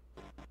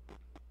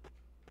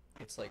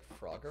 It's like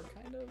Frogger,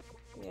 kind of?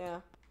 Yeah.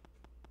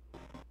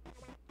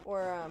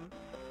 Or,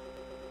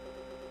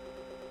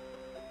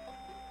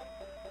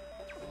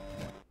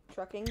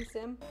 trucking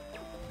sim?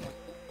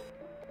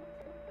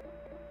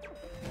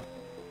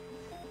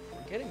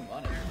 We're getting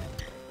money.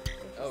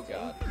 Oh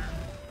god.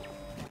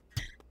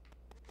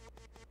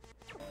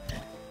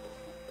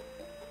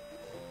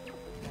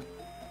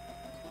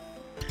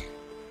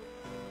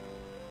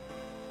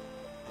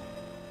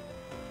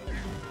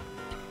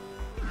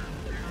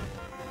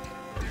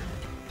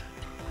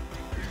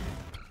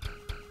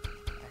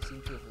 I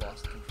seem to have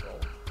lost control.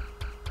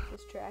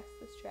 This tracks.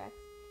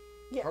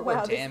 Yeah, Hardware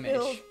wow, damage.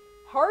 This build,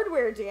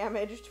 hardware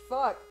damaged.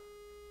 Fuck.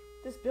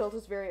 This build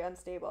is very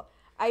unstable.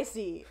 I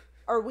see.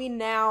 Are we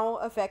now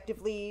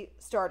effectively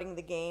starting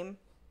the game?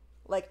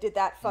 Like, did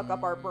that fuck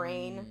up our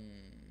brain?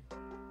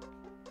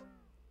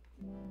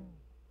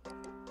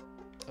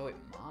 Oh wait,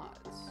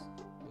 mods.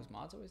 Was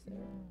mods always there?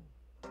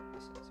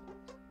 Yes, it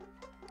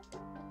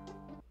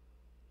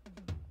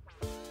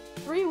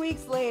was. 3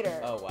 weeks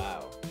later. Oh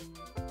wow.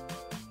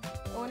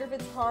 I wonder if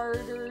it's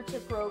harder to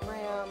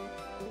program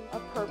a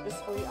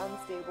purposefully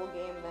unstable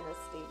game than a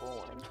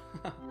stable one.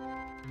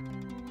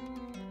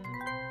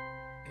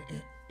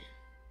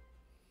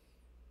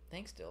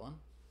 Thanks, Dylan.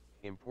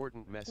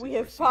 Important message. We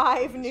have received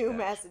 5 from new dispatch.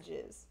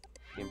 messages.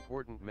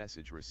 Important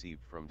message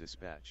received from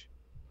dispatch.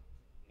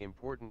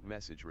 Important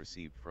message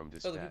received from Oh,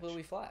 dispatch. the people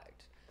we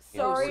flagged.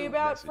 Sorry Important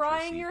about message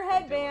frying received your from Dylan.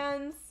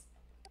 headbands.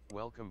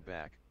 Welcome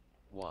back,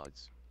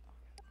 Wads.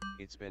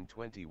 It's been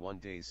 21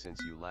 days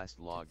since you last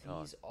logged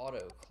on. These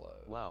auto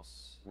close. Wow,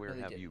 where Oh,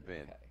 they have did. you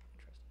been? Okay,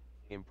 interesting.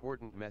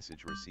 Important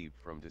message received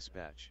from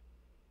dispatch.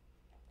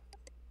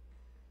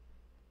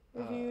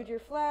 Reviewed your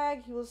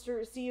flag. You will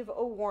receive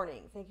a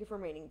warning. Thank you for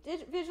remaining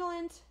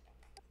vigilant.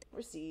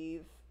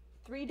 Receive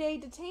 3-day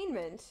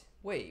detainment.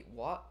 Wait,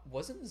 what?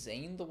 Wasn't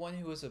Zane the one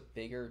who was a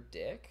bigger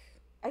dick?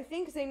 I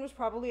think Zane was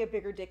probably a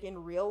bigger dick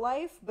in real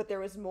life, but there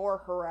was more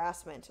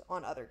harassment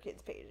on other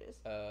kids' pages.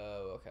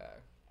 Oh,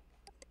 okay.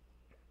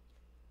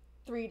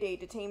 3-day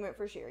detainment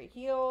for Sherry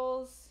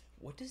Heels.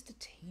 What does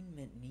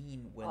detainment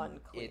mean when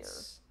Unclear.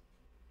 it's...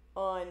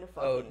 Unfucking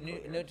Oh,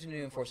 clear. note to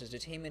new enforcers.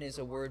 Detainment is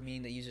a word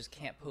meaning that users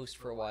can't post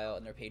for a while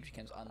and their page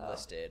becomes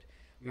unlisted.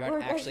 We aren't We're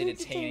actually actually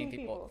detaining detaining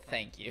people. people.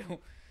 Thank you.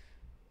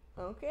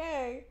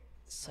 Okay.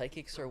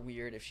 Psychics are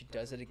weird. If she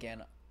does it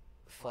again,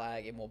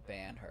 flag and we'll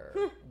ban her.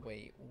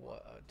 Wait,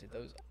 what? Did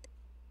those...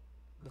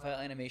 The file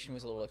animation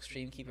was a little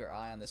extreme. Keep your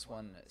eye on this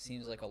one. It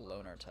seems like a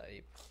loner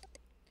type.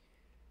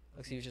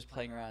 Looks like he was just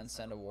playing around.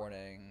 Send a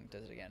warning.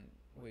 Does it again.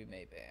 We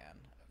may ban.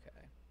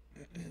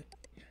 Okay.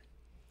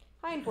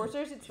 Hi,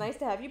 Enforcers. It's nice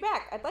to have you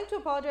back. I'd like to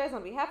apologize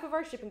on behalf of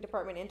our shipping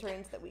department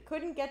interns that we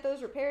couldn't get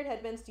those repaired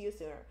headbands to you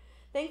sooner.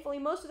 Thankfully,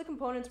 most of the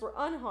components were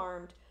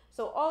unharmed,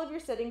 so all of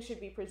your settings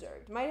should be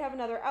preserved. Might have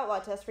another outlaw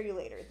test for you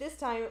later. This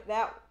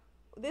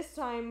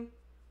time,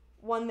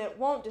 one that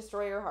won't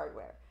destroy your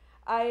hardware.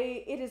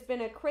 It has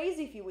been a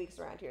crazy few weeks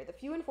around here. The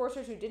few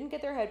enforcers who didn't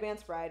get their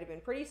headbands fried have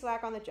been pretty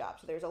slack on the job,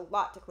 so there's a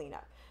lot to clean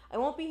up. I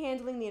won't be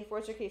handling the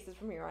enforcer cases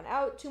from here on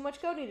out. Too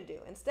much coding to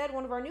do. Instead,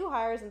 one of our new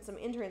hires and some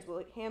interns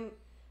will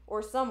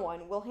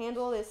someone will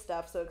handle this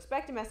stuff, so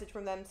expect a message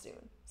from them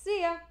soon.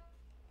 See ya!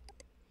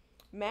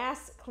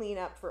 Mass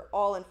cleanup for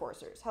all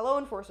enforcers. Hello,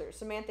 enforcers.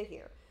 Samantha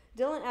here.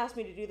 Dylan asked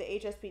me to do the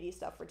HSPD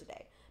stuff for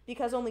today.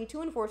 Because only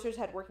 2 enforcers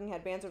had working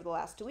headbands over the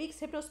last 2 weeks,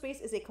 Hypnospace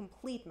is a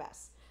complete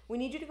mess. We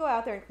need you to go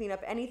out there and clean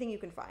up anything you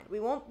can find. We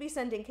won't be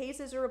sending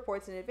cases or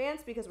reports in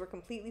advance because we're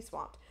completely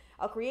swamped.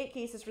 I'll create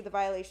cases for the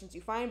violations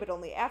you find, but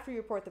only after you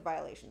report the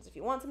violations. If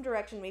you want some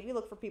direction, maybe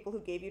look for people who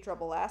gave you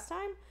trouble last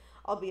time.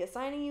 I'll be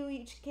assigning you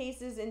each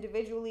cases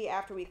individually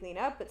after we clean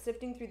up, but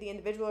sifting through the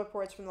individual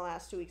reports from the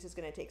last 2 weeks is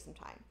going to take some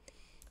time.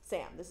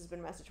 Sam, this has been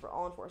a message for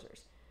all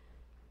enforcers.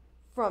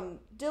 From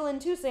Dylan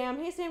to Sam.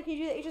 Hey Sam, can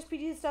you do the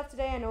HSPG stuff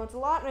today? I know it's a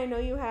lot, and I know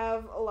you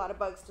have a lot of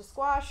bugs to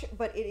squash,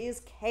 but it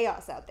is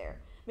chaos out there.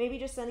 Maybe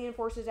just send the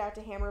enforcers out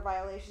to hammer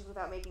violations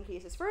without making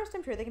cases first.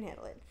 I'm sure they can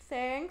handle it.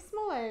 Thanks,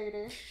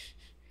 m'lady.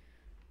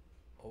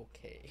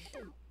 Okay.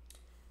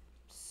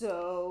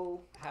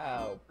 So...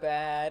 How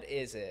bad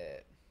is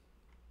it?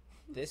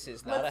 This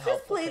is not let's a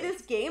helpful just play case.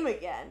 this game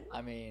again.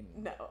 I mean...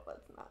 No,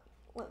 let's not.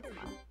 Let's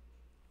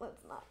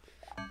not do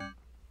that.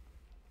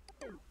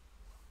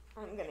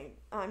 I'm gonna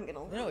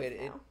No,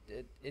 leave now.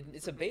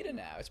 it's a beta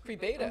now. It's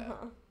pre-beta.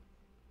 Uh-huh.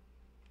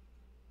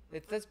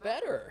 That's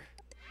better.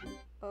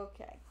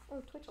 Okay.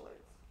 Oh, Twitch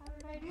alerts. How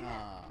did I do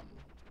that?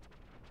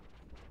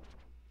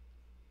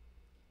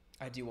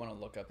 I do want to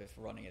look up if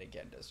running it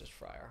again does just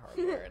fry our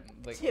hardware and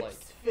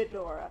Tips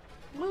Fedora.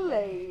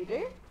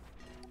 M'lady.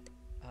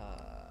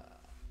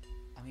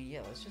 I mean,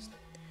 yeah, let's just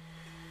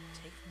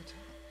take from the top.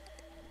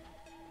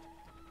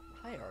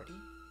 Hi, Artie.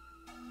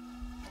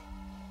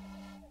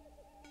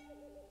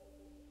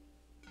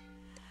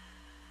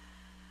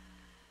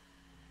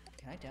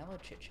 Can I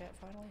download Chit Chat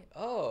finally?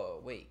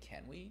 Oh, wait,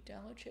 can we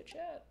download Chit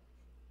Chat?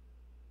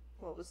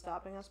 What was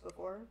stopping us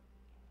before?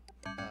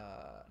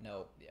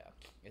 No, yeah.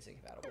 It's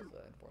incompatible with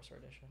the Enforcer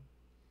Edition.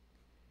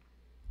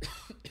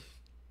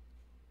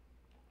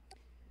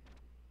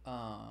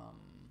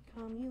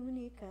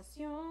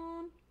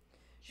 Communication.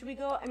 Should we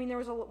go? I mean, there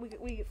was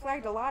we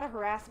flagged a lot of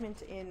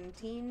harassment in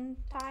teen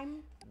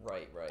time.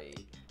 Right.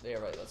 Yeah,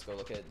 right. Let's go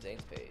look at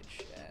Zane's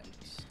page. And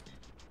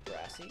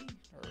Brassy?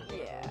 Or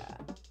whatever. Yeah.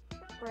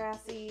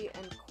 Brassy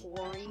and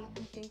Corey, I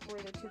think,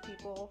 were the two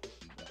people.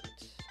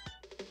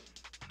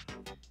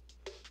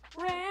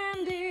 Right.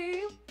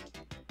 Randy!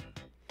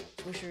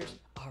 Swishers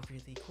are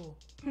really cool.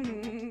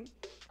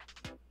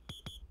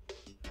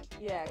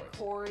 Yeah,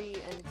 Corey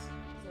and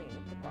Zane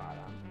at the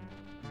bottom.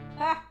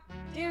 Ha!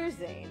 Dear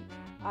Zane,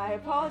 I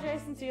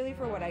apologize sincerely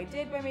for what I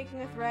did by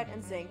making a threat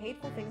and saying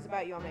hateful things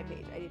about you on my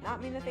page. I did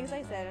not mean the things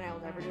I said, and I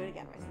will never do it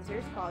again. My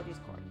sincerest apologies,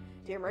 Corey.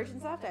 Dear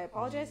Merchantsoft, I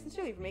apologize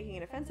sincerely for making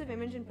an offensive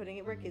image and putting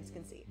it where kids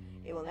can see.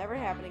 It will never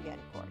happen again,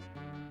 Corey.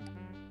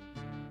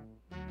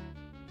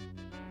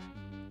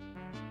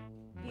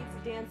 Pizza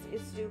Dance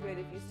is stupid.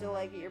 If you still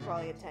like it, you're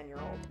probably a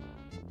 10-year-old.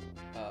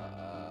 I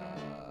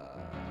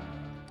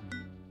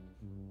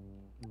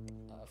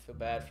feel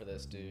bad for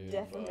this dude.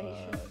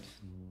 Defamation. But...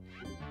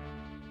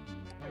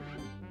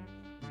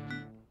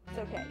 It's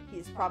okay.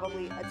 He's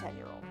probably a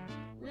 10-year-old.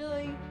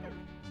 Really?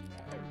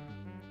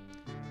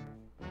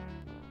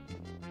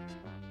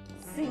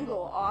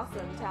 Single,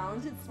 awesome,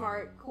 talented,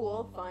 smart,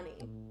 cool,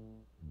 funny.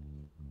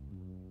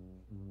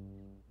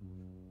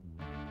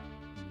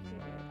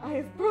 I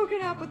have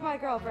broken up with my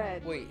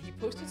girlfriend. Wait, he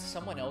posted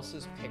someone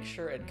else's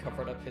picture and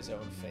covered up his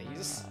own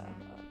face?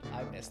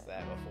 I missed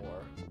that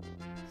before.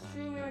 It's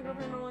true, me and my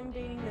girlfriend are no longer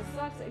dating. This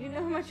sucks. I didn't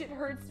know how much it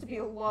hurts to be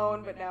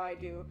alone, but now I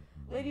do.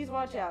 Ladies,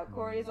 watch out.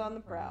 Corey is on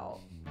the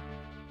prowl.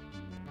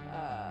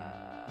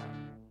 Yeah,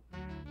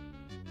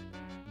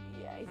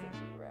 I think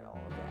we read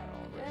all of that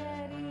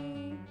already.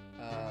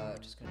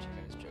 Just gonna check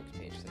out his jokes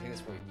page, 'cause I think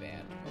that's where we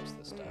banned most of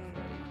the stuff, right?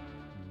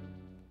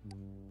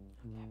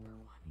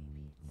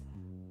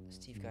 Pepperoni pizza.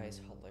 Steve guy is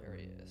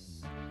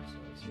hilarious. So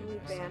Should we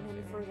ban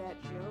him for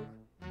that joke?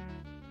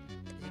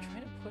 Is he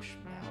trying to push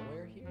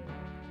malware here?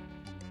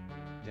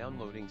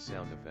 Downloading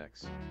sound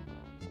effects.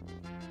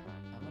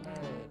 I'm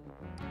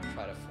gonna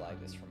try to flag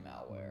this for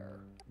malware.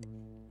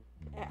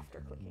 After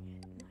clicking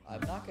it.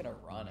 I'm not gonna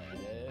run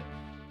it.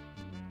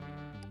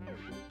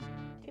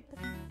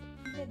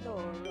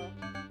 Fedora.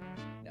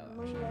 No,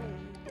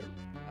 actually.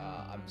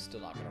 I'm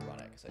still not gonna run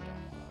it because I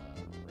don't want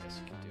to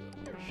risk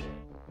doing weird shit.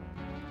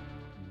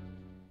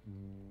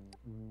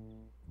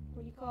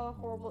 What do you call a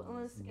horrible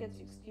illness that gets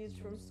you excused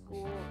from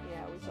school?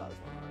 Yeah, we saw this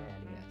one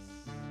already. Yes.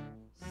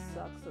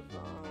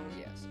 Saxophone.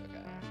 Yes,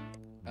 okay.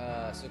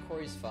 So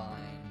Corey's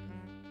fine.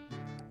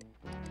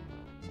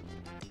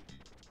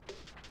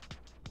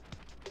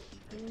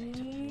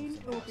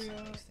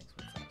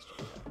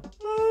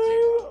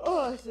 Oh,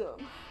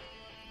 awesome.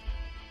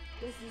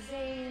 This is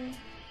Zane.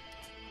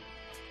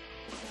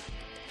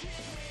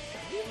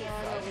 Yeah, I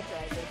know we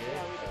tried this.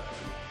 Yeah, we did.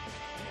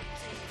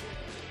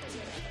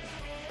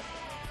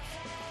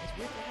 It's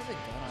weird to have a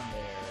gun on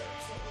there.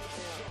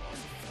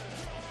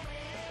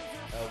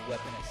 A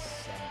weapon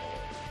assembly.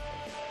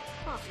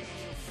 Huh.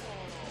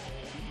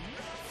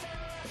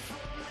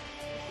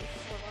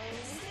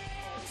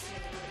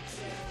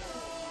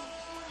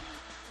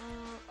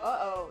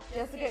 Uh-oh.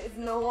 Jessica is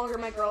no longer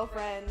my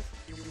girlfriend.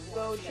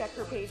 Go check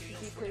her page to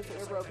see proof that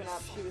they're broken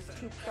up. She was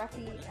too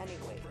preppy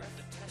anyway.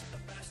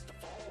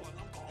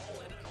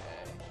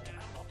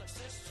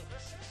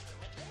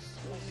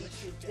 You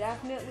should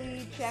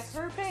definitely check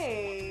her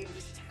page.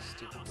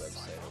 Stupid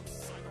website award.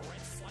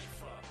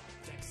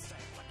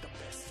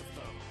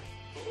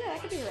 Yeah, that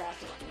could be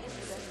harassment.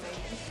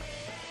 Defamation.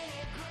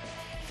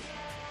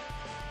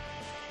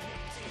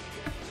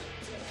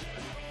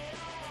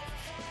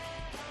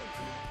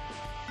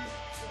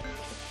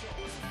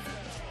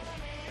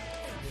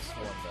 This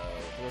one though,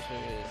 goes out to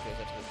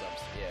the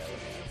dumpster. Yeah,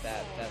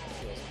 that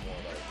feels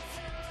more like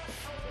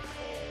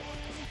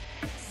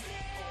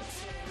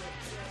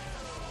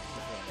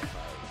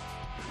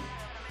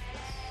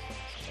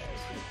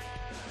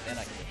Then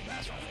I can get the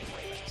master on the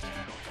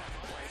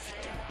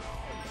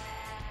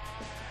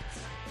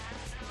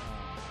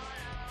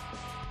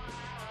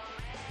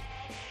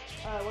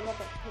what about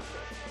the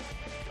picture?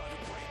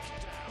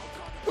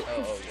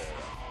 Oh, yeah.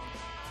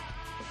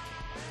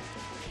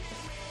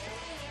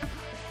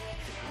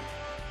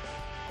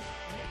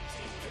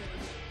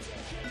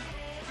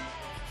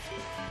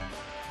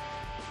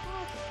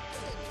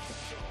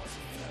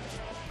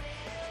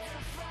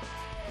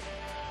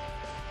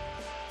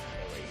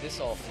 This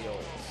all feels.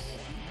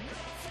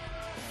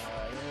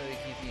 You know, they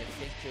give me a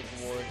fake joke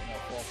award and I'll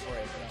fall for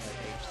it. I put on my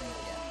page. Thank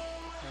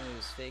you. It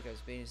was fake. I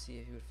was waiting to see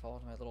if he would fall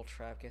into my little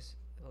trap. Guess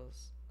it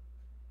was.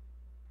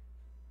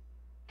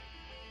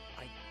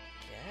 I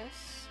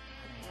guess.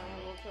 I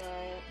will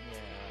try it.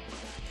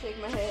 Yeah. Shake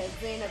my head.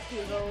 Zane up to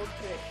his old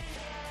trick.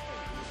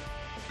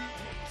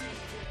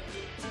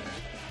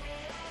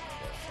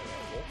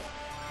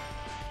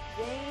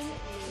 Zane,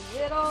 you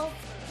little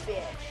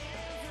bitch.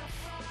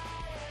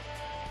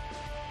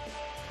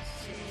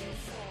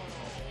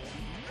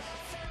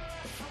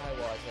 I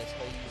was. That's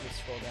how you could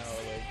scroll down all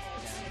the way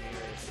down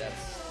here.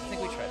 That's. I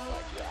think we tried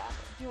flag. Yeah.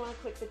 Do you want to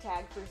click the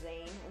tag for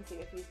Zane and see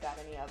if he's got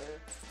any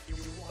other?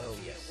 Oh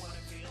yes.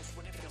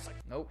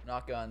 Nope,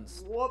 not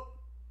guns. Whoop.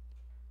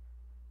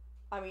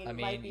 I mean, it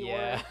might be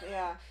yeah. worse.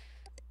 Yeah.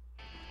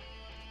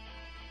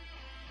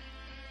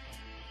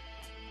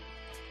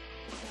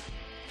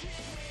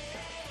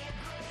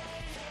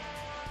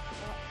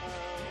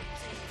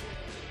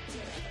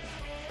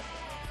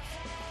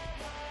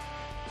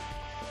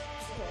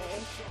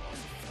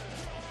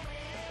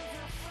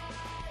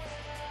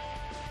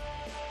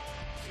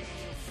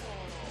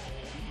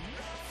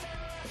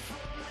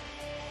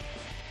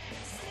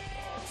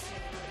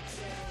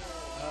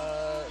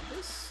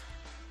 This.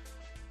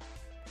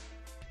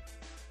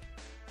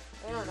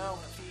 I don't know.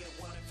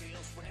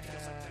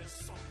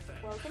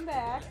 Welcome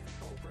back.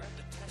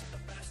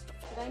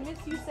 Did I miss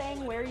you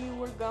saying where you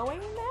were going,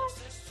 Matt?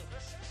 It's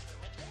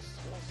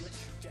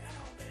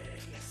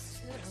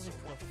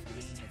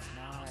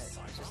not.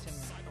 It's just him.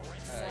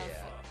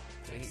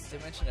 Yeah. They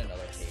mentioned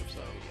another page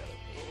though. The other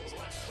pages.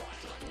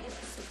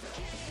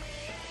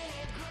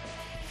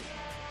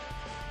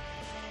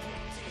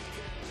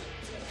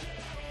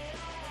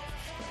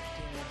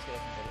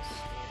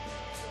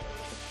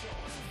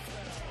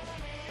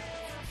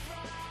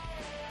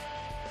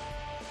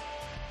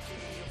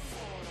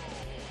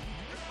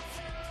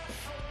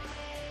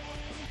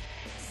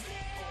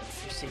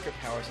 Your secret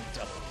powers and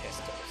double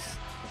pistols.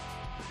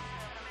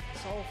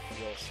 This all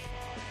feels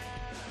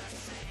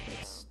fine.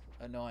 It's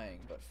annoying,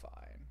 but fine.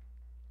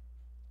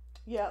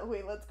 Yeah,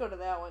 wait, let's go to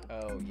that one.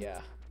 Oh,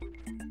 yeah.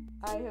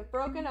 I have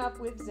broken up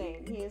with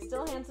Zane. He is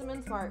still handsome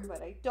and smart,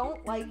 but I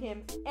don't like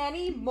him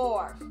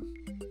anymore.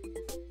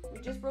 We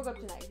just broke up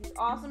tonight. He's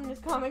awesome and his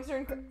comics are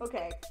incredible.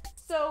 Okay,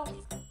 so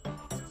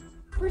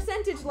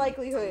percentage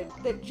likelihood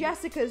that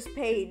Jessica's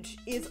page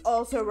is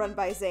also run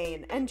by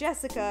Zane, and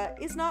Jessica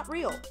is not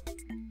real.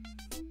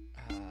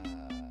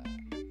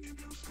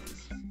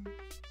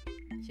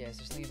 Yeah, is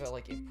there something about,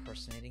 like,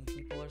 impersonating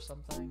people or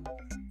something?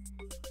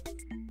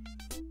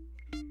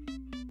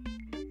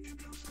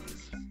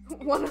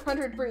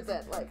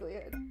 100%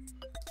 likelihood.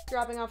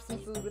 Dropping off some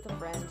food with a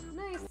friend.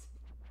 Nice.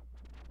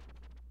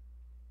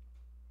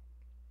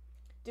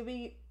 Did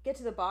we get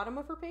to the bottom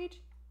of her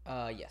page?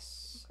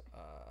 Yes.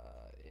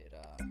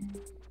 Okay.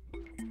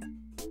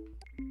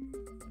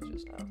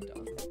 Just done.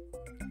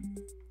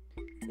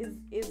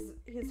 Is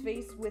his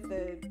face with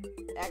the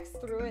X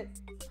through it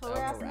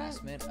harassment?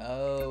 Harassment?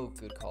 Oh,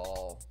 good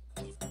call.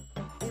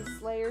 Is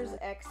Slayer's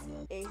X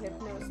a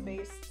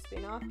Hypnospace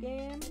spin-off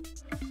game?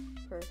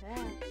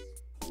 Perhaps.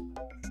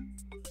 What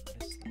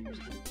is Slayer's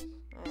X?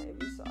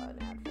 We saw an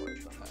ad for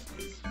it somewhere.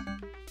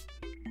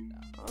 No.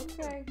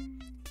 Okay.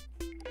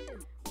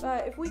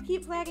 But if we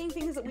keep flagging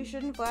things that we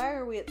shouldn't flag,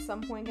 are we at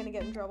some point gonna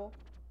get in trouble?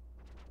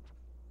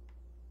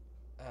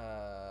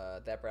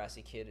 That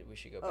brassy kid we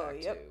should go Oh,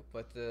 back yep. to.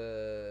 But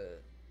the...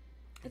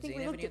 I think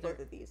we looked at both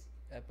of these.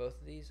 At both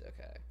of these?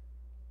 Okay.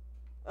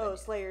 Oh,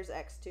 Slayer's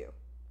X2.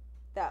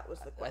 That was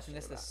the question. I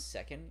think that's about. the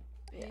second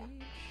page? Yeah.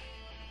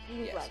 You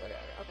can Yes, flag it.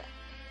 Okay.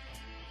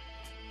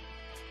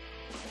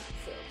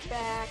 So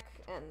back,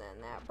 and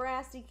then that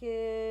brassy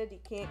kid. You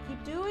can't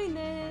keep doing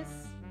this.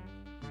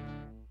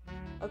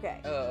 Okay.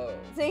 Oh.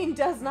 Zane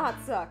does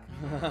not suck.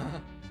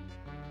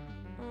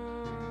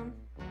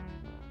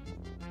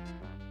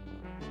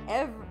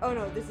 Oh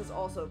no, this is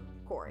also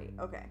Corey.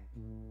 Okay.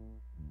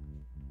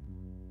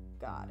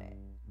 Got it.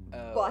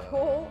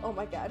 Butthole? Oh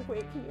my god,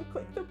 wait, can you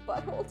click the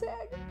butthole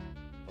tag?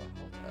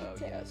 Butthole. Oh,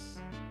 yes.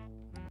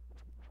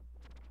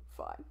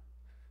 Fine.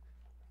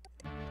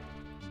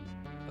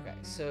 Okay,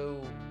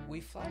 so we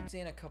flagged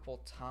Zane a couple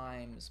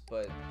times,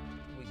 but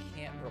we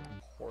can't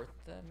report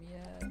them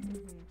yet.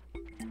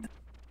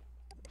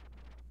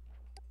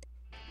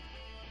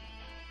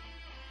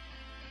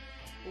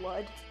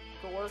 Blood,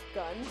 gore,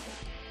 guns.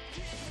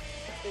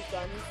 The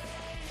guns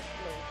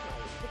link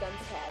might The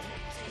gun's tag.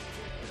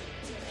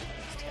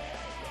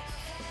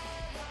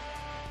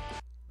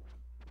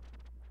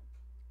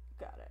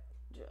 Got it.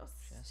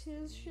 Just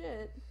his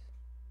shit.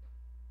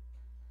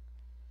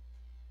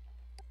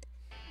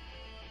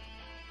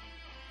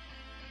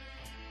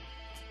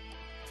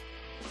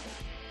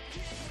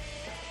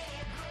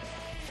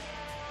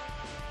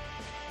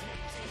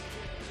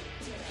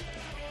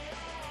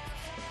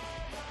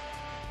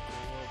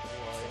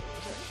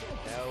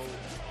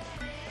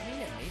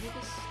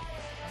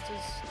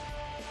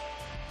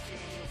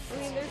 I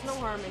mean, there's no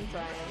harm in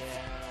trying.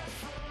 Yeah.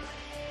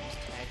 Just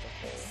tag the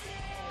hole.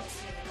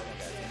 Oh my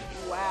god, it's gonna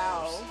be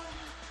Wow.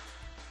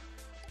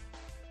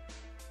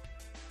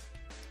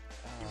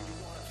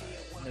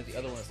 worse. No, the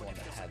other one is the one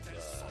that had the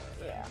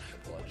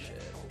blood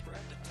shit.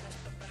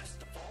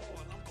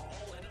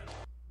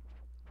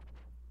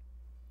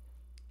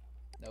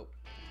 Nope.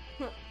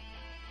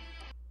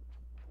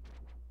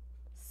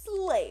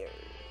 Slayers.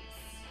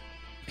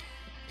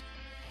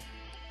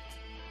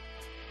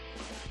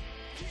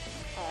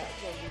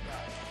 Jen, you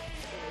got it.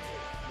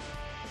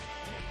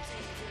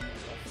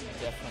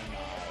 Definitely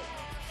not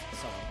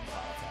someone from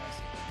Final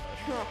Fantasy.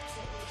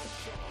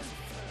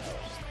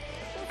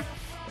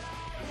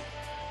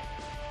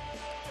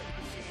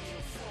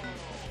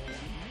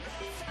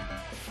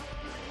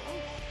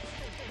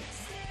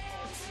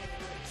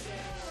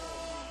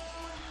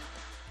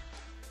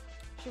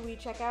 Should we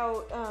check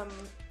out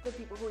the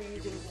people who are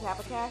using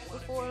Kappa Cash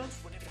before?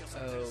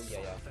 Oh,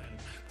 yeah.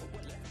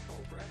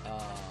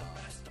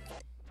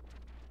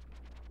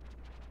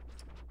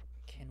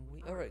 Can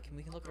we... Alright,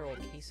 we can look at our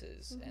old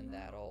cases, and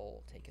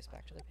that'll take us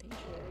back to the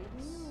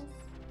pages.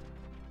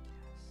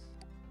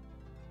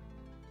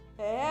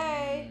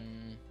 Hey!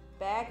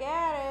 Back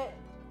at it!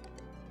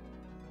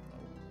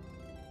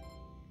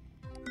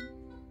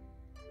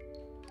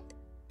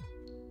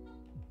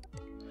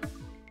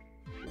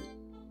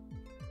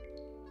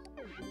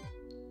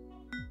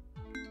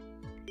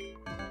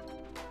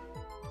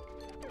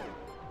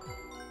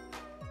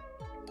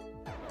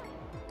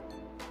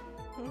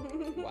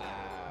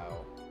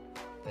 Wow.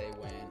 They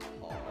went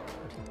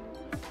hard.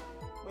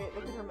 Wait,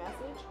 look at her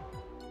message.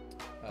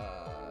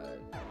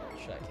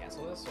 Should I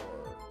cancel this,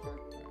 or... Sure.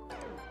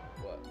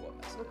 What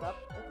message? Look up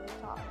at the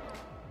top.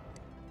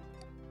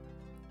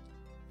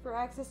 For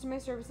access to my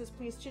services,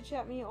 please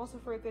chit-chat me. Also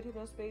for a good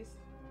hypnospace.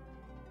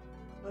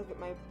 Look at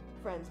my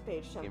friend's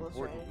page.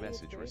 Important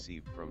message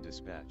received from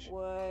dispatch.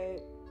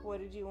 What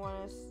did you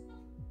want us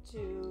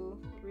to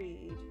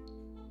read?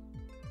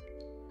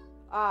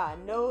 Ah,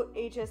 note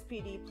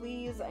HSPD,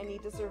 please. I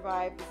need to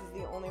survive. This is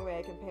the only way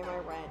I can pay my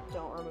rent.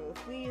 Don't remove.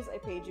 Please, I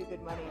paid you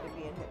good money to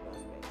be in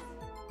hypnospace.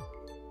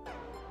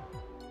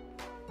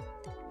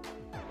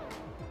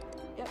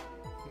 Yep.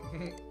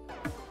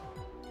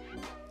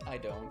 I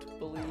don't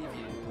believe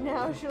you.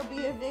 Now she'll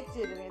be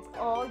evicted and it's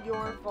all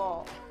your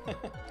fault.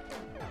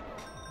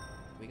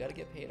 We gotta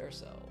get paid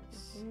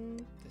ourselves.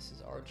 This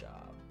is our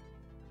job.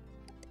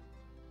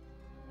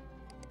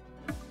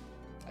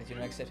 I do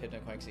not accept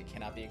HypnoCoin because it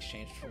cannot be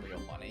exchanged for real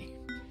money.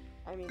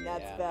 I mean,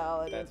 that's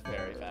valid. That's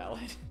very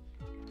valid.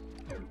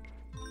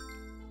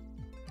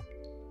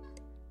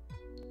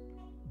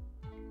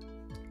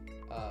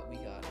 We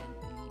got an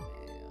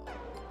email.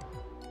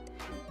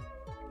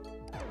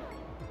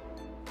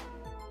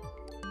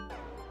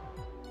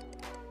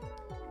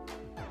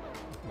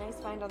 Nice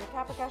find on the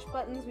Kappa Cash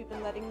buttons. We've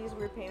been letting these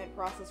weird payment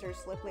processors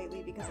slip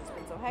lately because it's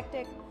been so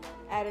hectic.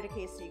 Added a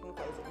case so you can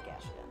close it and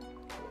cash it in.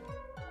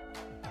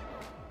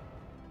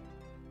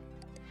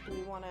 Do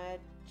we want to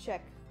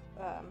check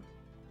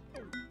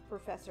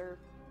Professor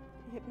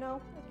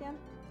Hypno again?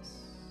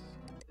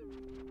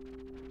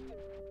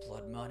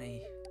 Blood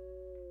money.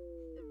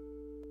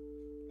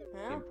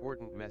 Huh?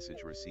 Important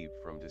message received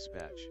from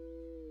dispatch.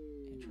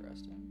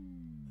 Interesting.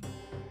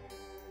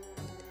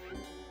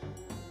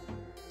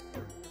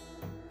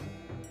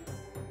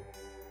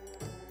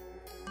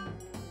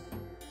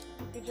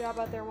 Good job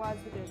out there, Wads,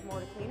 but there's more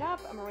to clean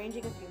up. I'm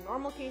arranging a few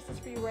normal cases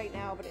for you right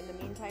now, but in the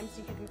meantime,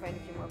 see if you can find a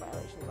few more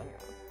violations on your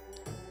own.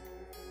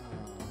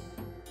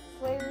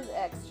 Slayers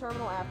X,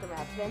 Terminal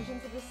Aftermath,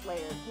 Vengeance of the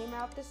Slayer, came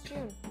out this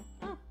June.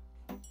 Huh.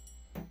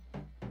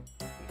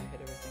 We've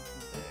hit everything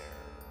from there.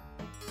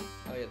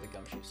 Oh yeah, the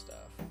gumshoe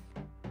stuff.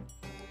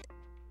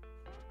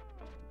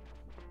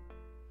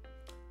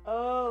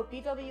 Oh,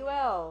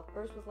 BWL,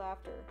 Burst with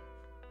Laughter.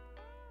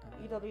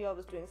 BWL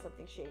was doing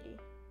something shady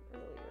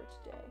earlier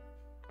today.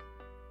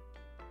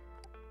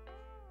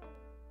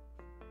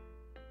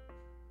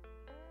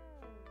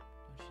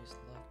 Don't you just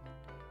love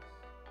Mondays?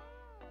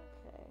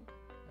 Okay.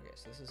 Okay,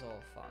 so this is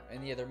all fine.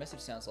 And yeah, their message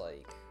sounds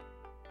like...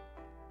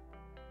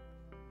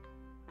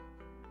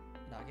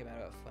 Not get mad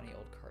about a funny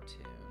old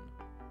cartoon.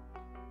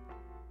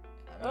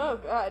 I mean, Oh,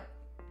 God.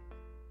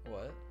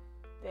 What?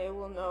 They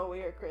will know we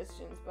are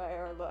Christians by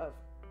our love.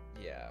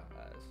 Yeah.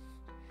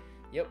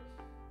 Yep.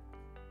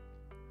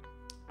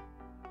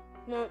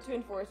 Note to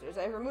enforcers.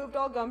 I have removed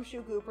all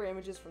gumshoe gooper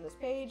images from this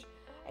page.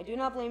 I do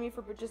not blame you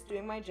for just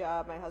doing my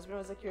job. My husband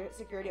was a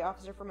security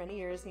officer for many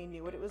years, and he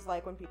knew what it was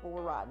like when people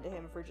were rotten to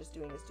him for just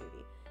doing his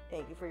duty.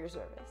 Thank you for your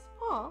service.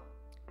 Aw.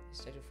 Is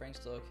Detective Frank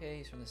still okay?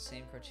 He's from the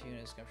same cartoon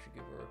as Gumshoe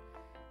Gooper.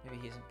 Maybe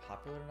he isn't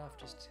popular enough.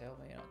 Just tell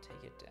me and I'll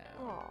take it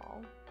down. Aw.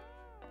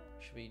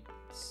 Should we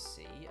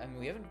see? I mean,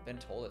 we haven't been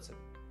told it's an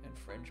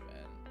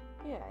infringement.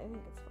 Yeah, I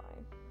think it's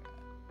fine.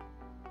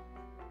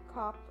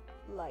 Cop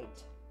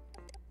light.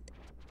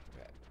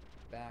 Okay,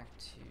 back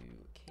to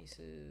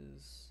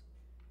cases.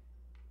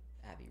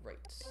 Abby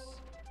writes.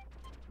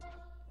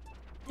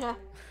 Yeah.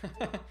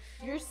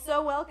 You're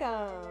so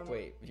welcome.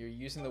 Wait, you're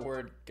using the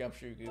word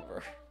Gumshoe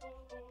Gooper.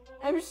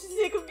 I'm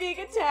sick of being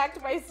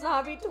attacked by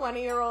snobby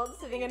 20-year-olds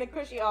sitting in a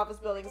cushy office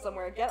building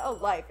somewhere. Get a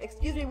life.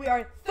 Excuse me, we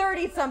are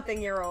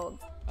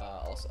 30-something-year-olds.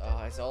 Also,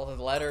 it's all the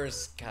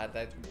letters. God,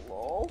 that.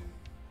 Lol.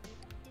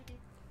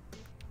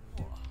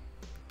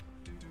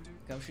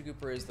 Gumshoe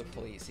Gooper is the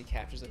police. He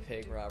captures the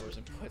pig robbers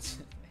and puts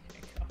in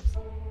handcuffs.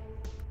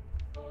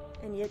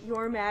 And yet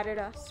you're mad at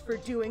us for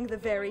doing the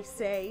very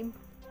same.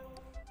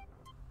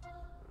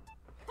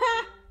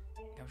 Ha!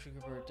 Gumshoe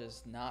Gooper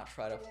does not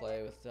try to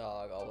play with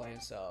dog all by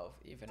himself,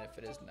 even if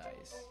it is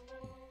nice.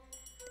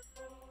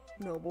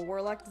 Noble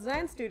Warlock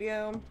Design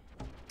Studio.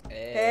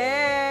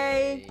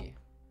 Hey! Hey!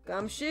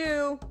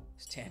 Gumshoe!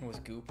 Stand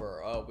with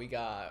Gooper. Oh, we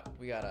got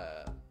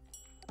a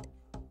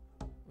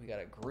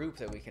group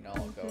that we can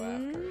all go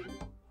after.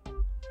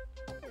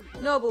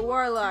 Noble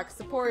Warlock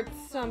supports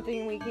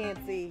something we can't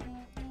see.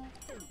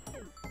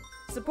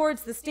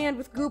 Supports the Stand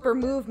with Gooper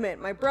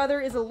movement. My brother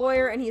is a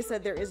lawyer and he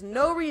said there is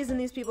no reason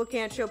these people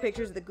can't show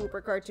pictures of the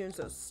Gooper cartoon,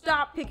 so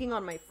stop picking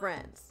on my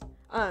friends.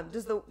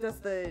 Does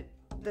the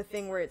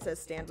thing where it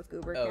says Stand with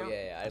Gooper count? Oh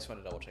yeah, I just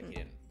wanted to double check he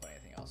didn't put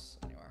anything else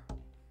anywhere.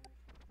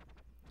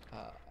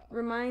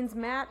 Reminds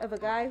Matt of a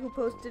guy who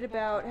posted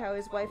about how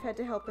his wife had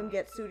to help him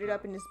get suited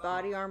up in his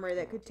body armor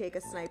that could take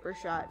a sniper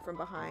shot from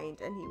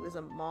behind, and he was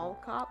a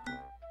mall cop.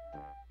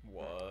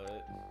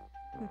 What?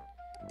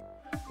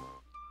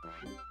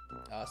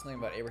 Something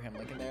about Abraham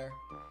Lincoln there.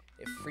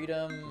 If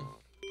freedom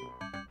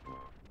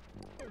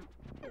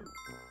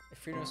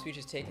of speech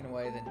is taken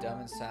away, then dumb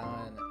and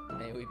silent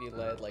may we be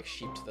led like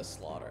sheep to the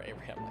slaughter.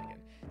 Abraham Lincoln.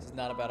 This is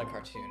not about a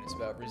cartoon. It's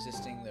about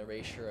resisting the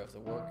erasure of the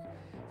work of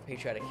a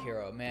patriotic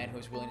hero, a man who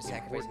is willing to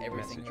sacrifice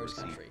everything for his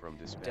country.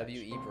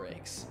 W.E.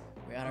 Briggs.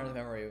 We honor the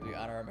memory. We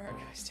honor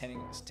America.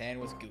 Stand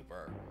with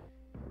Gooper.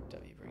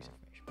 W. Briggs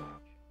information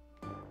page.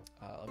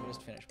 Let me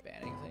just finish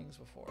banning things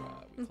before we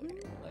click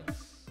any more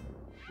links.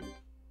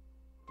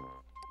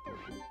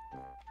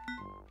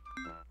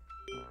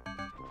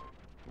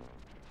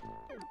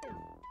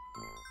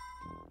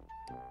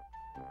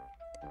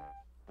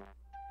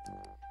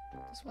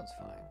 This one's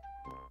fine.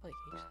 I like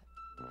H7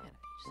 and H6.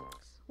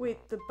 Wait,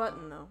 the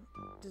button though.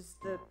 Does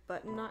the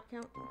button not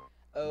count?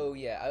 Oh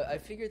yeah, I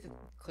figured that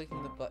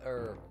clicking the button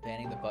or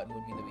banning the button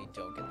would mean that we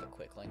don't get the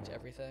quick link to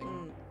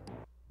everything.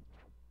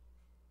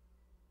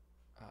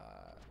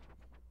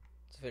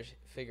 So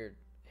figured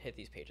hit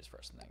these pages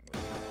first and then.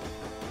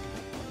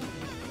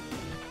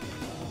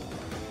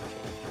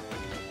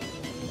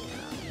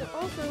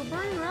 Also,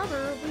 Burning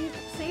Rubber, we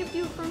saved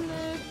you from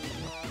the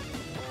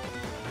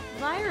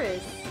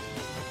virus.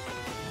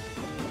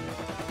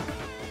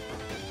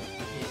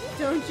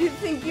 Don't you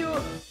think you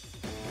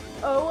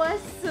owe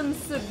us some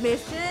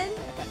submission?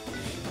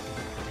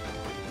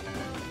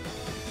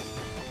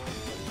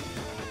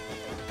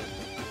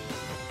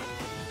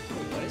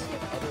 What is it?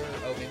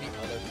 Oh, maybe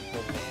other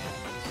people banned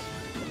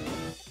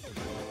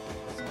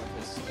some of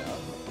his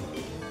stuff.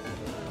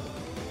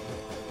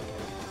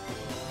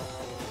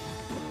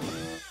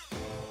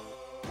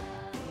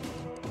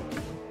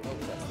 Oh,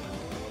 that's the one.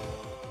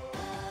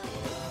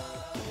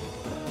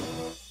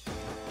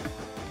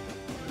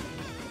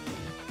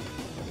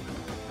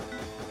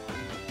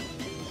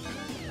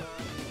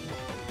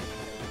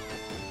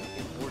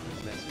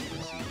 Important message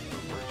received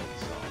from Merchant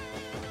Song.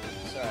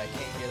 Sorry, I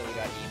can't hear that we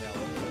got email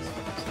over this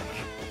one.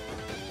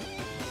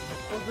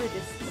 Over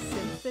this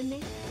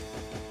symphony?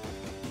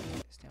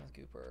 Stand with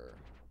Gooper.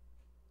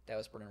 That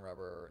was Burning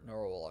Rubber.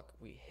 Nora Warlock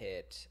we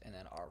hit, and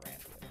then our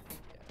ranch we didn't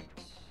get.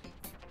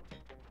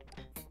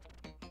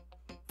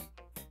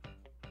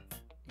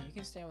 You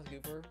can stand with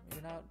Gooper.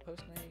 You're not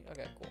posting any.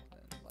 Okay, cool.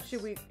 Then let's...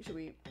 Should we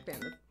ban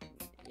the?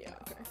 Yeah.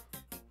 Okay.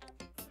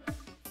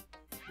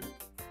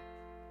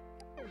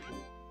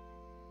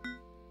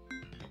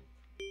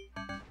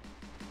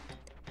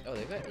 Oh,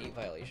 they've got 8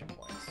 violation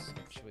points.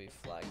 Should we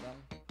flag them?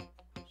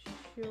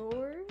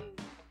 Sure.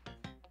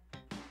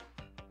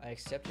 I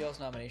accept y'all's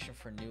nomination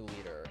for new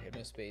leader.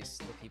 Hypnospace,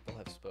 the people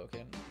have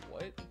spoken.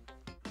 What?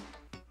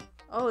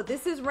 Oh,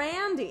 this is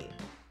Randy.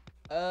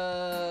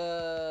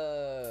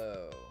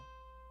 Oh.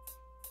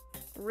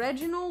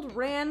 Reginald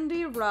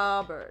Randy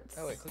Roberts.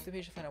 Oh wait, click the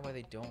page to find out why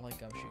they don't like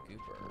Gumshoe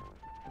Gooper.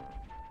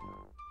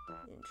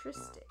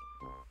 Interesting.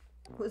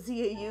 Was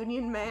he a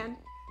union man?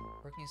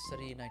 Working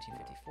study in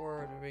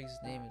 1954. Briggs'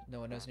 name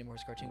no one knows anymore.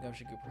 His cartoon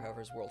Gumshoe Gooper,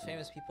 however, is world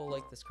famous. People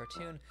like this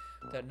cartoon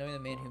without knowing the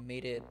man who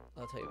made it.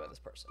 I'll tell you about this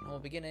person. Humble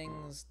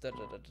beginnings. Da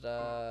da da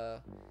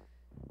da.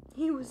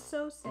 He was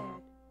so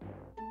sad.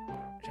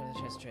 John had the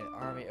chance to join the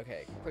army.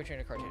 Okay, quick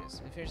trainer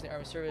cartoonist. When he finished the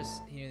army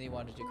service, he knew that he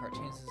wanted to do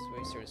cartoons. This is where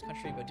he served his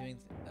country by doing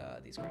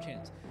these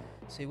cartoons.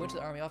 So he went to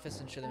the army office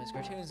and showed them his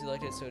cartoons. He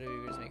liked it, so he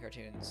was making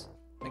cartoons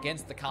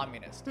against the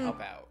communists to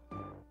help out.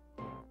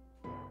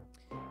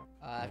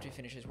 After he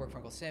finished his work for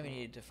Uncle Sam, he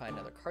needed to find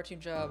another cartoon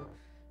job.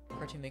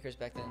 Cartoon makers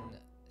back then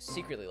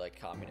secretly liked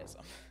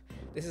communism.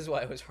 This is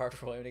why it was hard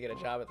for William to get a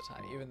job at the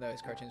time, even though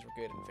his cartoons were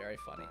good and very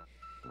funny.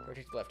 He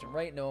rejected left and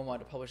right. No one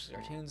wanted to publish his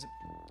cartoons.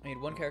 He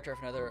made one character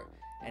after another,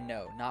 and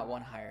no, not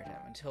one hired him.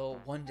 Until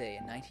one day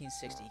in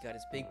 1960, he got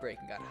his big break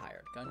and got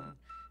hired. Gun,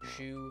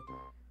 shoe,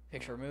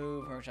 picture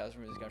remove, merchandise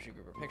removed his Gumshoe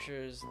Grouper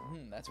pictures.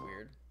 That's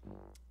weird.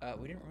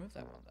 We didn't remove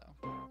that one,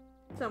 though.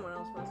 Someone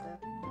else must have.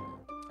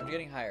 After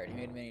getting hired, he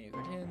made many new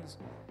cartoons.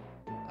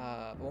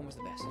 But one was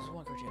the best. It was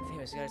one cartoon,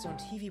 famous. He got its own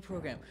TV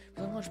program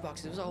with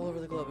lunchboxes. It was all over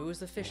the globe. It was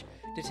the Fish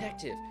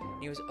Detective.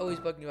 And he was always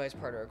bugging by his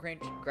partner,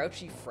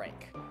 Grouchy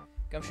Frank.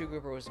 Gumshoe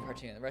Grouper was the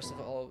cartoon. The rest of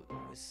it all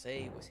was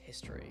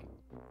history.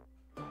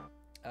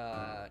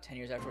 10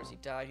 years afterwards, he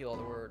died. All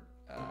the word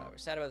were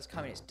sad about his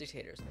communist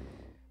dictators.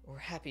 We're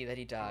happy that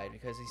he died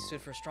because he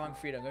stood for strong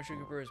freedom. Gumshoe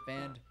Grouper is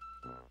banned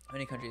in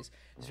many countries.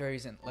 This very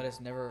reason, let us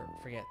never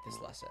forget this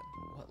lesson.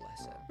 What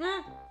lesson?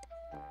 I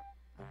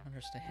don't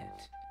understand.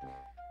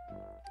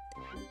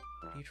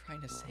 What are you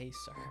trying to say,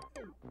 sir?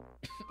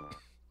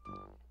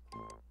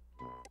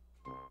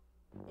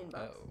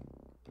 Inbox.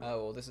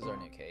 Oh, well, this is our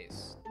new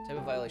case. Type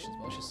of violations,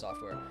 malicious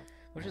software.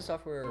 Malicious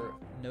software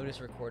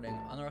notice recording.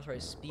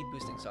 Unauthorized speed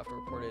boosting software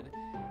reported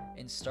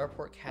in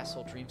Starport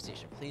Castle Dream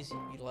Station. Please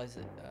utilize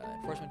the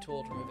enforcement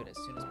tool to remove it as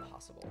soon as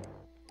possible.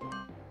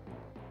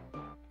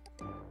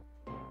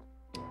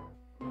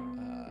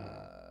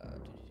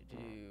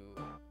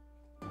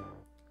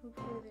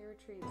 Hopefully they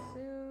retrieve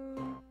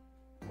soon.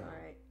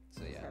 Alright.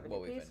 So yeah,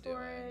 what we've been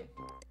doing.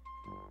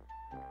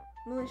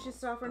 Malicious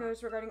software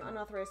notice regarding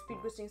unauthorized speed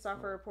boosting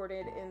software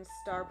reported in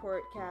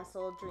Starport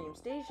Castle Dream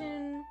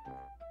Station.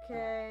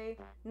 Okay.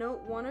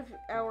 Note, one of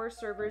our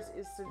servers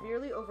is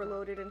severely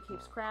overloaded and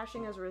keeps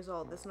crashing as a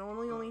result. This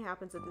normally only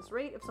happens at this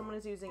rate if someone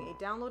is using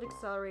a download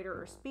accelerator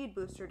or speed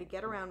booster to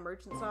get around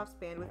MerchantSoft's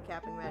bandwidth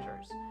capping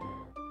measures.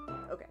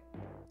 Okay.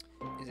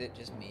 Is it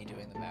just me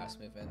doing the mouse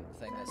movement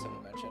thing that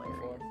someone mentioned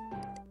before?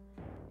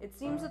 It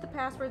seems that the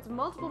passwords of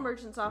multiple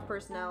MerchantSoft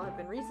personnel have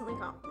been recently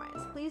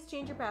compromised. Please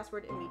change your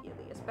password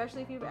immediately,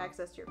 especially if you have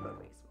access to your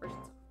codebase.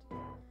 MerchantSoft.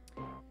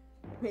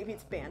 Maybe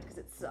it's banned because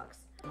it sucks.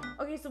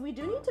 Okay, so we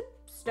do need to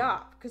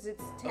stop because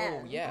it's 10.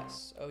 Oh,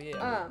 yes. Oh,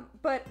 yeah.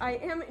 But I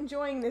am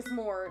enjoying this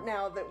more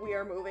now that we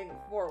are moving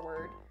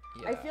forward.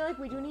 Yeah. I feel like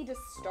we do need to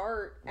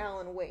start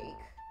Alan Wake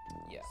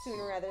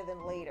sooner rather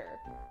than later.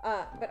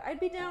 But I'd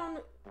be down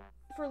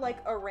for like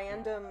a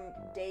random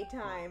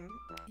daytime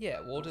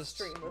we'll just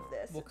stream of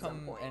this. We'll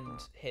come and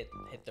hit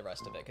the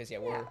rest of it because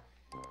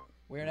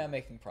we're now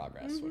making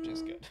progress, which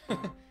is good.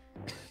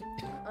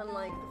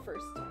 Unlike the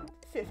first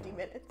 50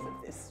 minutes of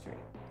this stream.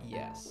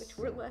 Yes. Which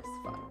were less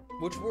fun.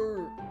 Which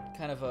were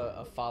kind of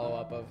a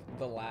follow-up of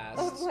the last...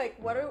 Of like,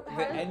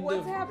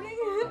 what's happening?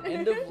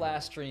 End of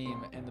last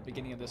stream and the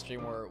beginning of this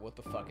stream were what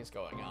the fuck is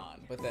going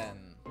on. But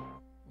then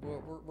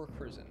we're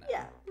cruising now.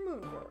 Yeah,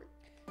 moving forward.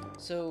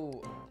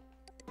 So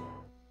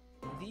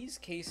these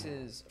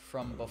cases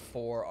from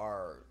before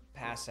our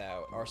pass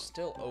out are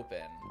still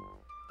open,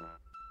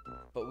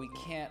 but we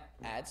can't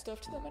add stuff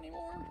to them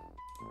anymore?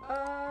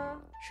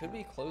 Should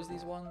we close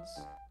these ones?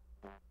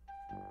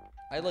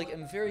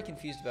 I'm very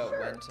confused about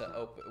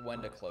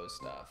when to close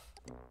stuff.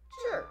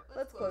 Sure,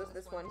 let's close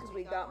this one because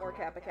we got more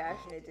Kappa Cash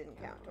and it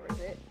didn't count towards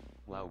it.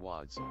 Wow,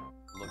 Wads.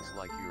 Looks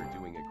like you're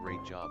doing a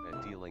great job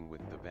at dealing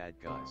with the bad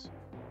guys.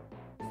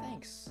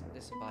 Thanks,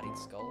 disembodied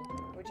skull.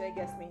 Which I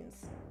guess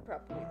means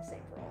probably the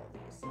same for all of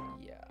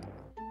these.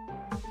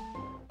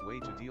 Yeah. Way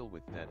to deal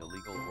with that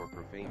illegal or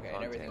profane content.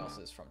 And everything else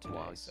is from today,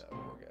 so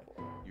we're good.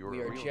 We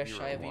are just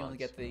shy of being able to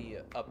get the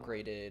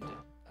upgraded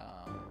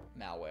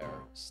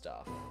malware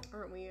stuff.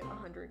 Aren't we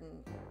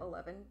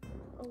 111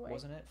 away?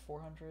 Wasn't it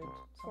 400?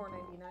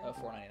 499. Oh,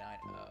 499.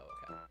 Oh,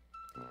 okay.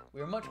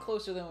 We were much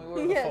closer than we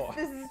were yes, before.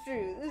 This is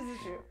true. This is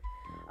true.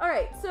 All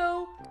right,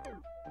 so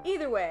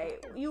either way,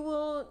 you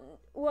will.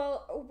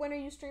 Well, when are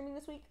you streaming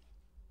this week?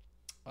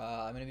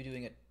 I'm gonna be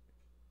doing it.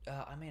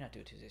 I may not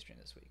do a Tuesday stream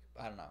this week.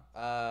 I don't know.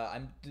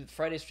 I'm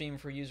Friday stream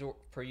per usual,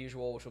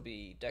 which will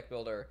be Deck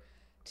Builder,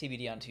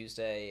 TBD on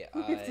Tuesday.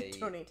 You have to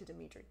donate to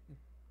Dimitri.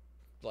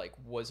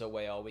 Was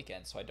away all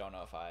weekend, so I don't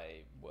know if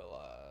I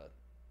will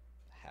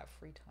have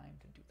free time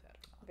to do that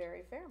or not.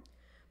 Very fair.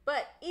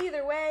 But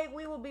either way,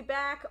 we will be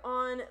back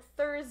on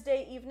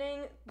Thursday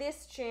evening,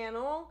 this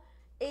channel,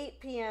 8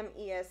 p.m.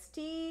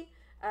 EST,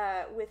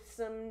 with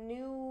some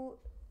new...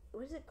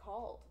 What is it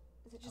called?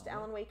 Is it just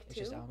Alan Wake 2? It's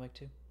just Alan Wake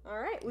 2. All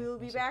right, we will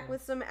be back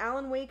with some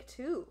Alan Wake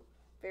 2.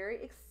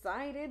 Very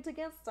excited to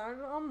get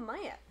started on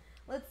that.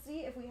 Let's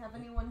see if we have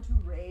anyone to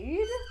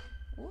raid.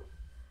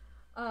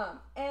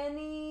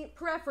 Any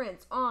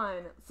preference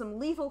on some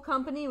Lethal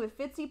Company with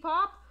Fitzy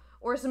Pop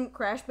or some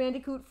Crash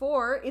Bandicoot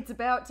 4, It's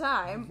About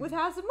Time, with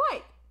House of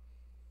Mike?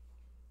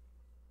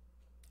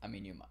 I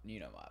mean, you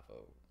know my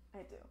vote. I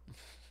do.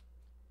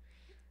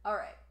 All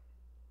right.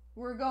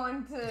 We're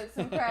going to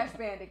some Crash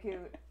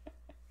Bandicoot.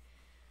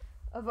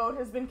 A vote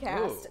has been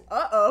cast. Ooh.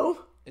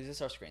 Uh-oh. Is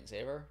this our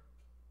screensaver?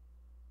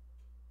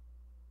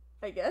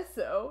 I guess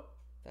so.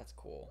 That's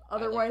cool.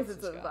 Otherwise,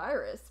 it's a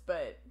virus,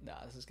 but...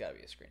 Nah, this has got to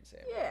be a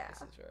screensaver. Yeah.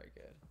 This is very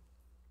good.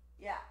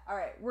 Yeah. All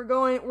right. We're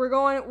going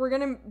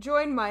to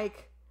join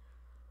Mike.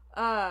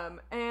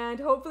 And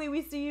hopefully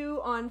we see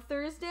you on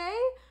Thursday.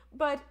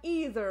 But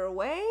either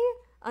way,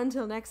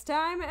 until next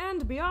time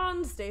and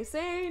beyond, stay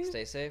sane.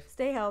 Stay safe.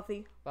 Stay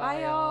healthy.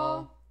 Bye,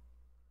 y'all.